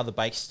 Right now, the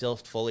bike's still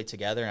fully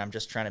together, and I'm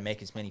just trying to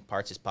make as many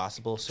parts as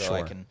possible so I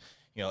Sure. can,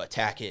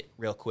 attack it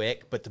real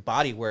quick. But the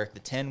body work, the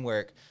tin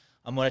work,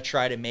 I'm going to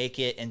try to make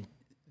it, and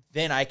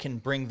then I can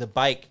bring the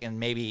bike, and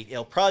maybe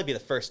it'll probably be the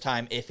first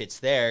time if it's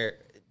there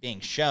being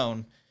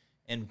shown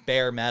in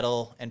bare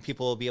metal, and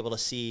people will be able to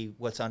see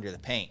what's under the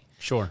paint.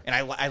 Sure. And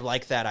I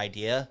like that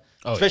idea.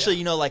 Oh,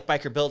 Especially, like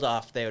Biker Build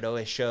Off, they would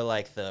always show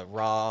like the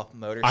raw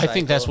motorcycle. I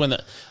think that's when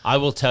I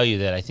will tell you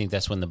that I think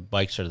that's when the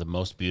bikes are the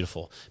most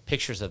beautiful.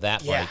 Pictures of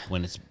that Yeah. bike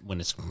when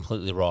it's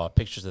completely raw.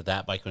 Pictures of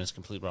that bike when it's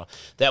completely raw.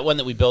 That one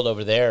that we built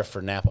over there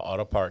for Napa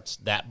Auto Parts,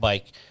 that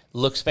bike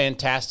looks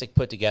fantastic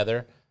put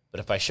together. But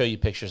if I show you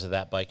pictures of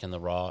that bike in the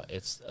raw,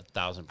 it's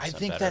 1,000% I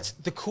think better. that's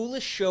the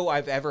coolest show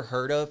I've ever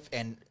heard of,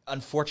 and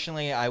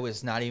unfortunately, I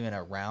was not even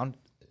around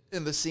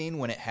in the scene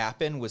when it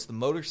happened. Was the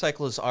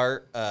Motorcyclist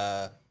Art,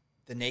 The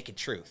Naked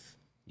Truth,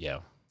 Yeah.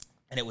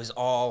 and it was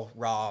all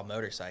raw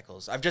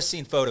motorcycles. I've just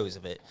seen photos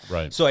of it,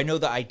 Right. So I know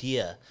the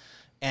idea,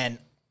 and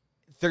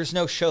there's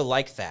no show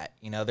like that.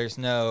 There's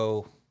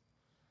no.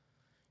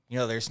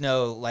 There's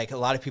no, like, a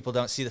lot of people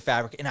don't see the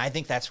fabric. And I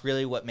think that's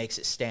really what makes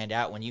it stand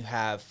out when you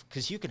have,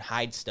 because you can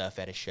hide stuff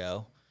at a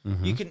show.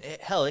 You can,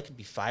 hell, it could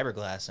be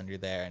fiberglass under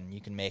there, and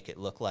you can make it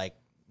look like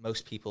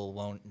most people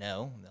won't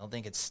know. They'll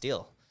think it's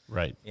steel.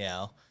 Right.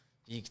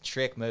 You can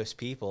trick most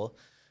people.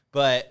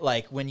 But,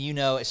 like, when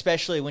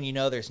especially when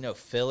there's no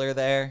filler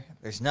there,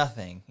 there's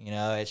nothing.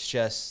 It's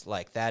just,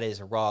 like, that is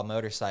a raw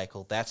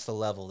motorcycle. That's the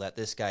level that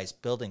this guy's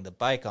building the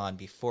bike on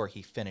before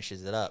he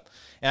finishes it up.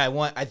 And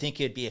I think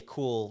it'd be a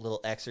cool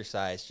little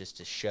exercise just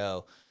to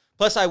show.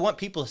 Plus, I want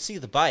people to see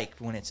the bike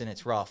when it's in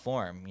its raw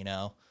form,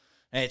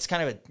 And it's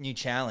kind of a new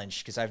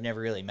challenge because I've never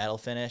really metal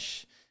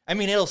finish. I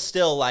mean, it'll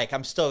still, like,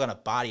 I'm still going to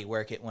body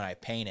work it when I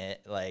paint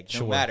it. Like,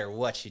 Sure. no matter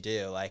what you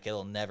do, like,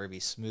 it'll never be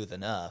smooth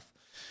enough.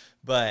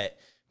 But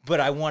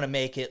I want to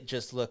make it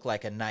just look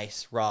like a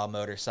nice raw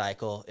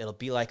motorcycle. It'll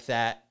be like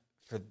that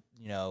for,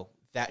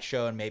 that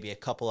show and maybe a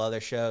couple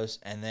other shows.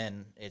 And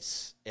then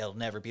it'll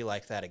never be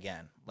like that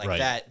again. Like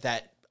Right.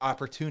 that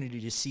opportunity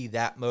to see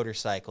that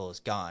motorcycle is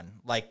gone.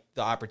 Like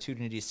the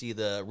opportunity to see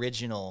the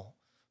original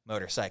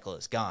motorcycle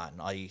is gone.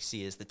 All you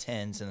see is the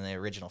tins and the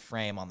original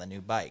frame on the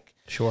new bike.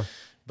 Sure.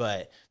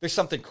 But there's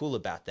something cool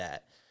about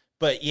that.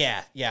 But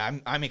yeah,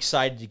 I'm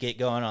excited to get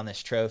going on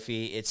this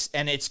trophy. It's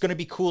going to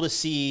be cool to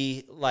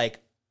see, like,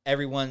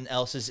 everyone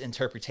else's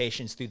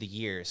interpretations through the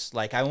years.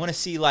 Like, I want to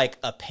see, like,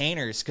 a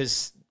painter's,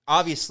 because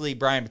obviously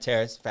Brian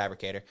Batera is a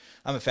fabricator.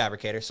 I'm a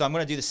fabricator, so I'm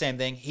going to do the same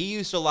thing. He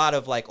used a lot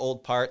of, like,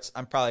 old parts.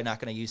 I'm probably not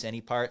going to use any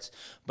parts,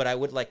 but I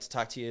would like to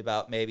talk to you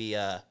about maybe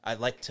I'd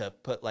like to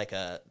put, like,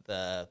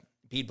 the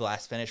bead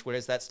blast finish. What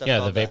is that stuff Yeah,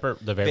 called?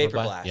 the vapor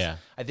blast. Yeah.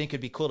 I think it'd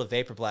be cool to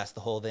vapor blast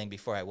the whole thing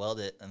before I weld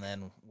it, and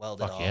then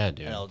weld it Fuck all. yeah,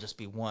 dude. And it'll just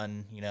be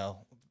one,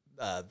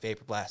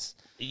 vapor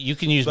blast. You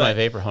can use my But-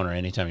 vapor honer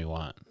anytime you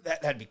want.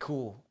 That'd be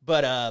cool.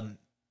 But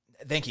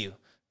thank you.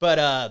 But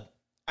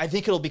I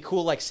think it'll be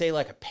cool, like, say,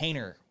 like, a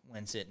painter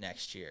wins it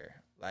next year.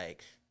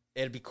 Like,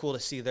 it'd be cool to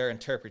see their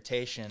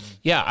interpretation.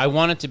 Yeah, I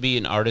want it to be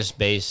an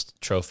artist-based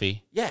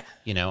trophy. Yeah.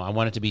 You know, I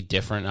want it to be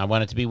different. I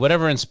want it to be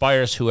whatever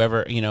inspires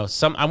whoever, you know,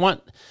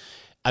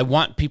 I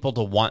want people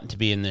to want to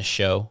be in this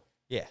show.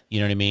 Yeah. You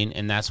know what I mean?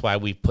 And that's why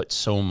we put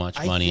so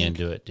much money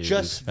into it, dude. We've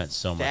Just spent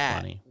so much that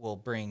money. will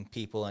bring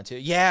people into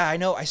it. Yeah, I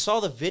know. I saw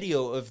the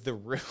video of the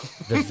room.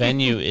 The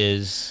venue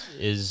is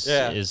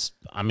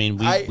I mean,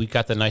 we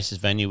got the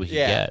nicest venue we could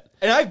get.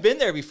 And I've been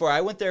there before.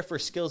 I went there for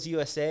Skills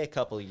USA a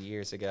couple of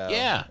years ago.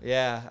 Yeah.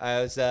 Yeah,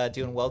 I was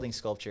doing welding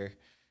sculpture.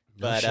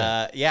 But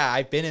shit. yeah,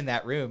 I've been in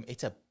that room.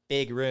 It's a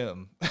big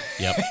room.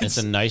 Yep. It's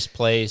a nice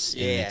place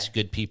and Yeah. it's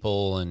good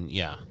people and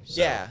yeah.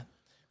 So. Yeah.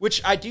 Which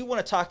I do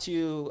want to talk to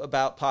you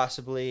about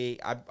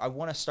possibly. I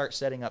want to start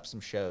setting up some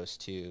shows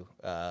too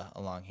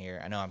along here.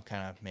 I know I'm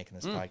kind of making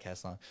this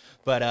podcast long,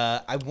 but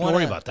I want to. Don't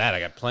worry about that. I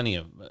got plenty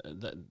of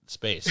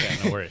space.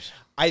 Yeah, no worries.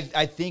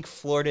 I think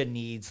Florida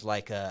needs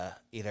like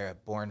either a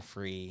Born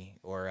Free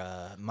or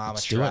a Mama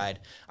Let's do it. Tried.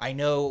 I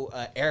know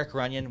Eric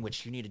Runyon,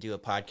 which you need to do a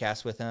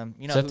podcast with him.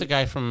 You know, Is that the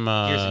guy from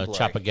and Glory.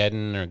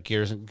 Chopageddon or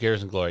Gears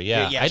and Glory?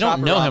 Yeah. Yeah, I don't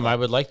Chopper know him. Rama. I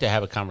would like to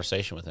have a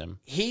conversation with him.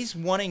 He's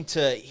wanting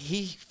to.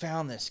 He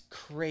found this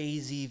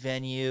crazy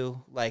venue.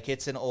 Like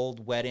it's an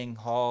old wedding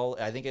hall.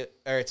 I think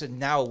it's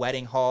now a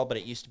wedding hall, but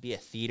it used to be a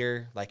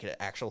theater, like an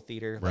actual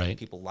theater, like Right.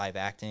 people live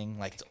acting.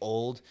 Like it's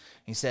old.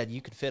 He said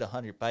you could fit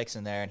 100 bikes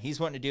in there, and he's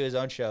wanting to do his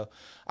own show.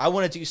 I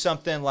want to do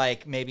something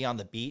like maybe on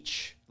the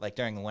beach, like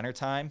during the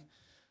wintertime.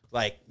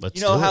 Like Let's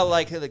you know do how it.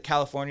 like the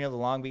California, the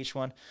Long Beach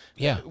one.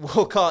 Yeah.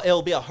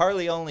 It'll be a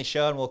Harley only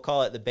show, and we'll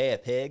call it the Bay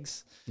of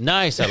Pigs.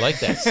 Nice. I like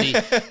that. See,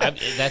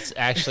 that's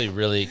actually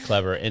really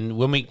clever. And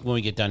when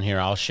we get done here,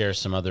 I'll share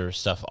some other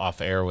stuff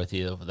off air with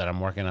you that I'm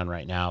working on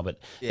right now.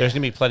 But there's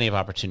going to be plenty of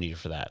opportunity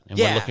for that. And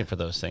we're looking for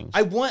those things.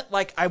 I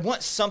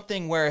want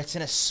something where it's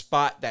in a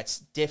spot that's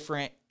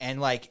different and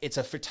like it's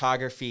a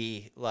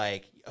photography,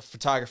 like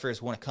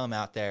photographers want to come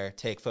out there,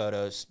 take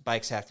photos,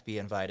 bikes have to be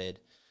invited.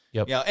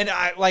 Yep. You know, and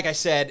like I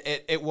said,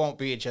 it won't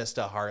be just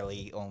a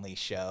Harley only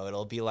show.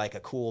 It'll be like a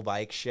cool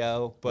bike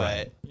show,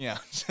 but you know,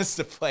 just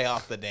to play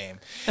off the name.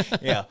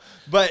 Yeah.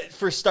 But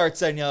for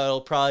starts, I know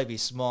it'll probably be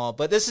small.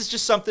 But this is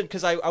just something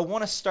because I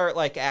want to start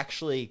like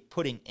actually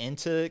putting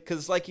into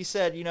because like you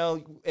said, you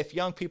know, if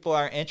young people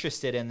aren't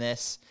interested in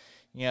this,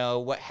 you know,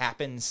 what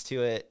happens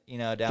to it, you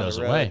know, down Goes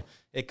the road. away.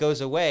 It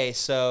goes away.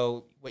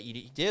 So what you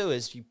do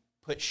is you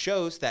put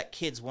shows that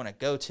kids want to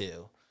go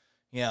to.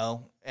 You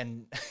know,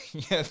 and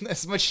you know,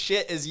 as much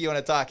shit as you want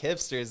to talk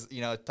hipsters,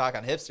 you know, talk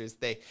on hipsters,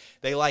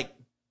 they like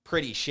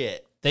pretty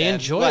shit. They And,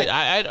 enjoy like, it.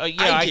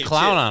 I do,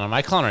 clown too. on them.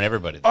 I clown on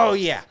everybody. Oh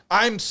yeah,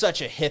 I'm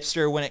such a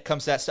hipster when it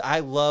comes to that stuff. I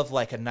love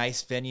like a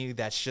nice venue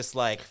that's just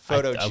like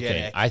photogenic.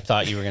 Okay, I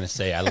thought you were going to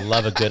say I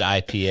love a good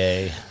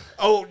IPA.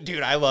 Oh,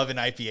 dude, I love an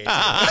IPA. Too.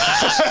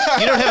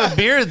 You don't have a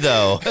beard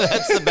though.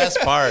 That's the best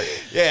part.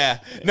 Yeah,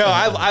 no,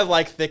 I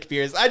like thick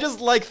beers. I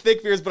just like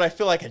thick beers, but I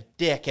feel like a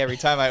dick every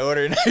time I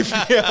order an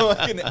IPA. I'm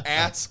like an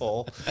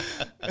asshole.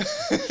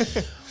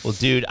 Well,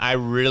 dude, I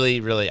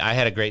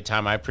had a great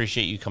time. I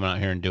appreciate you coming out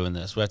here and doing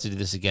this. We have to do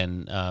this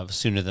again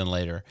sooner than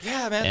later.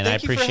 Yeah, man. And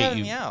Thank I appreciate you for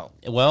having me out.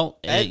 Well,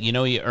 you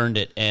know, you earned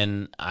it,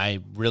 and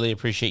I really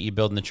appreciate you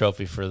building the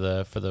trophy for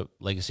the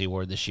Legacy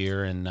Award this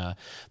year. And the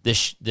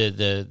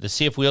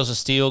CF Wheels of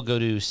Steel. Go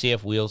to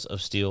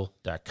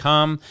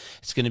cfwheelsofsteel.com.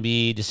 It's going to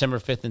be December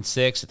 5th and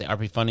 6th at the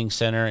RP Funding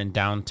Center in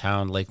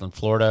downtown Lakeland,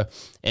 Florida.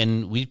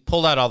 And we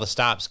pulled out all the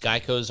stops.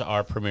 Geico's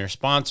our premier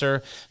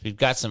sponsor. We've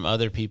got some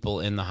other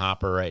people in the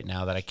hopper right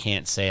now that I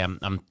can't say.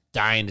 I'm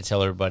dying to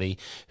tell everybody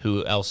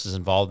who else is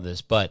involved in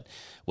this. But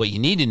what you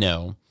need to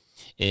know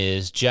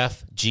is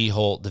Jeff G.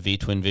 Holt, the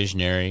V-Twin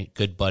visionary,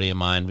 good buddy of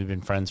mine. We've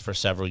been friends for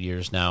several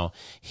years now.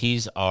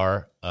 He's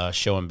our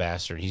show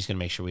ambassador. He's going to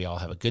make sure we all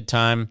have a good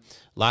time.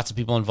 Lots of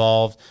people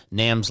involved.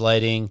 NAMS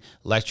lighting,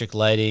 electric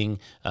lighting.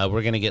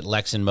 We're going to get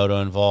Lex and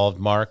Moto involved.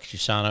 Mark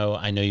Cusano,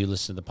 I know you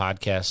listen to the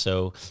podcast,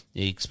 so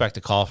you expect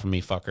a call from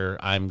me, fucker.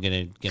 I'm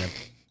going to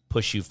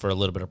push you for a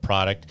little bit of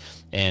product.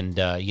 And,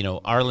 you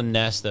know, Arlen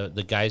Ness,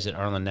 the guys at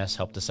Arlen Ness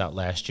helped us out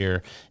last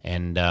year,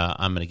 and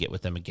I'm going to get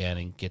with them again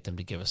and get them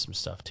to give us some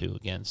stuff too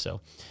again. So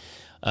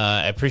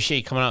I appreciate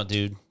you coming out,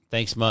 dude.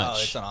 Thanks much. Oh,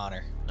 it's an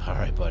honor. All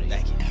right, buddy.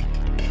 Thank you.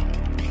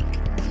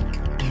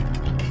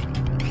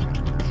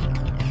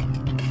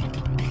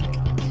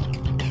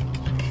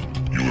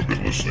 You have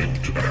been listening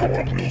to the Hell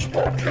on Wheels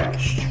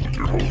podcast with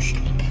your host,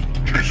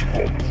 Jason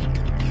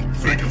Holman.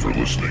 Thank you for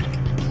listening.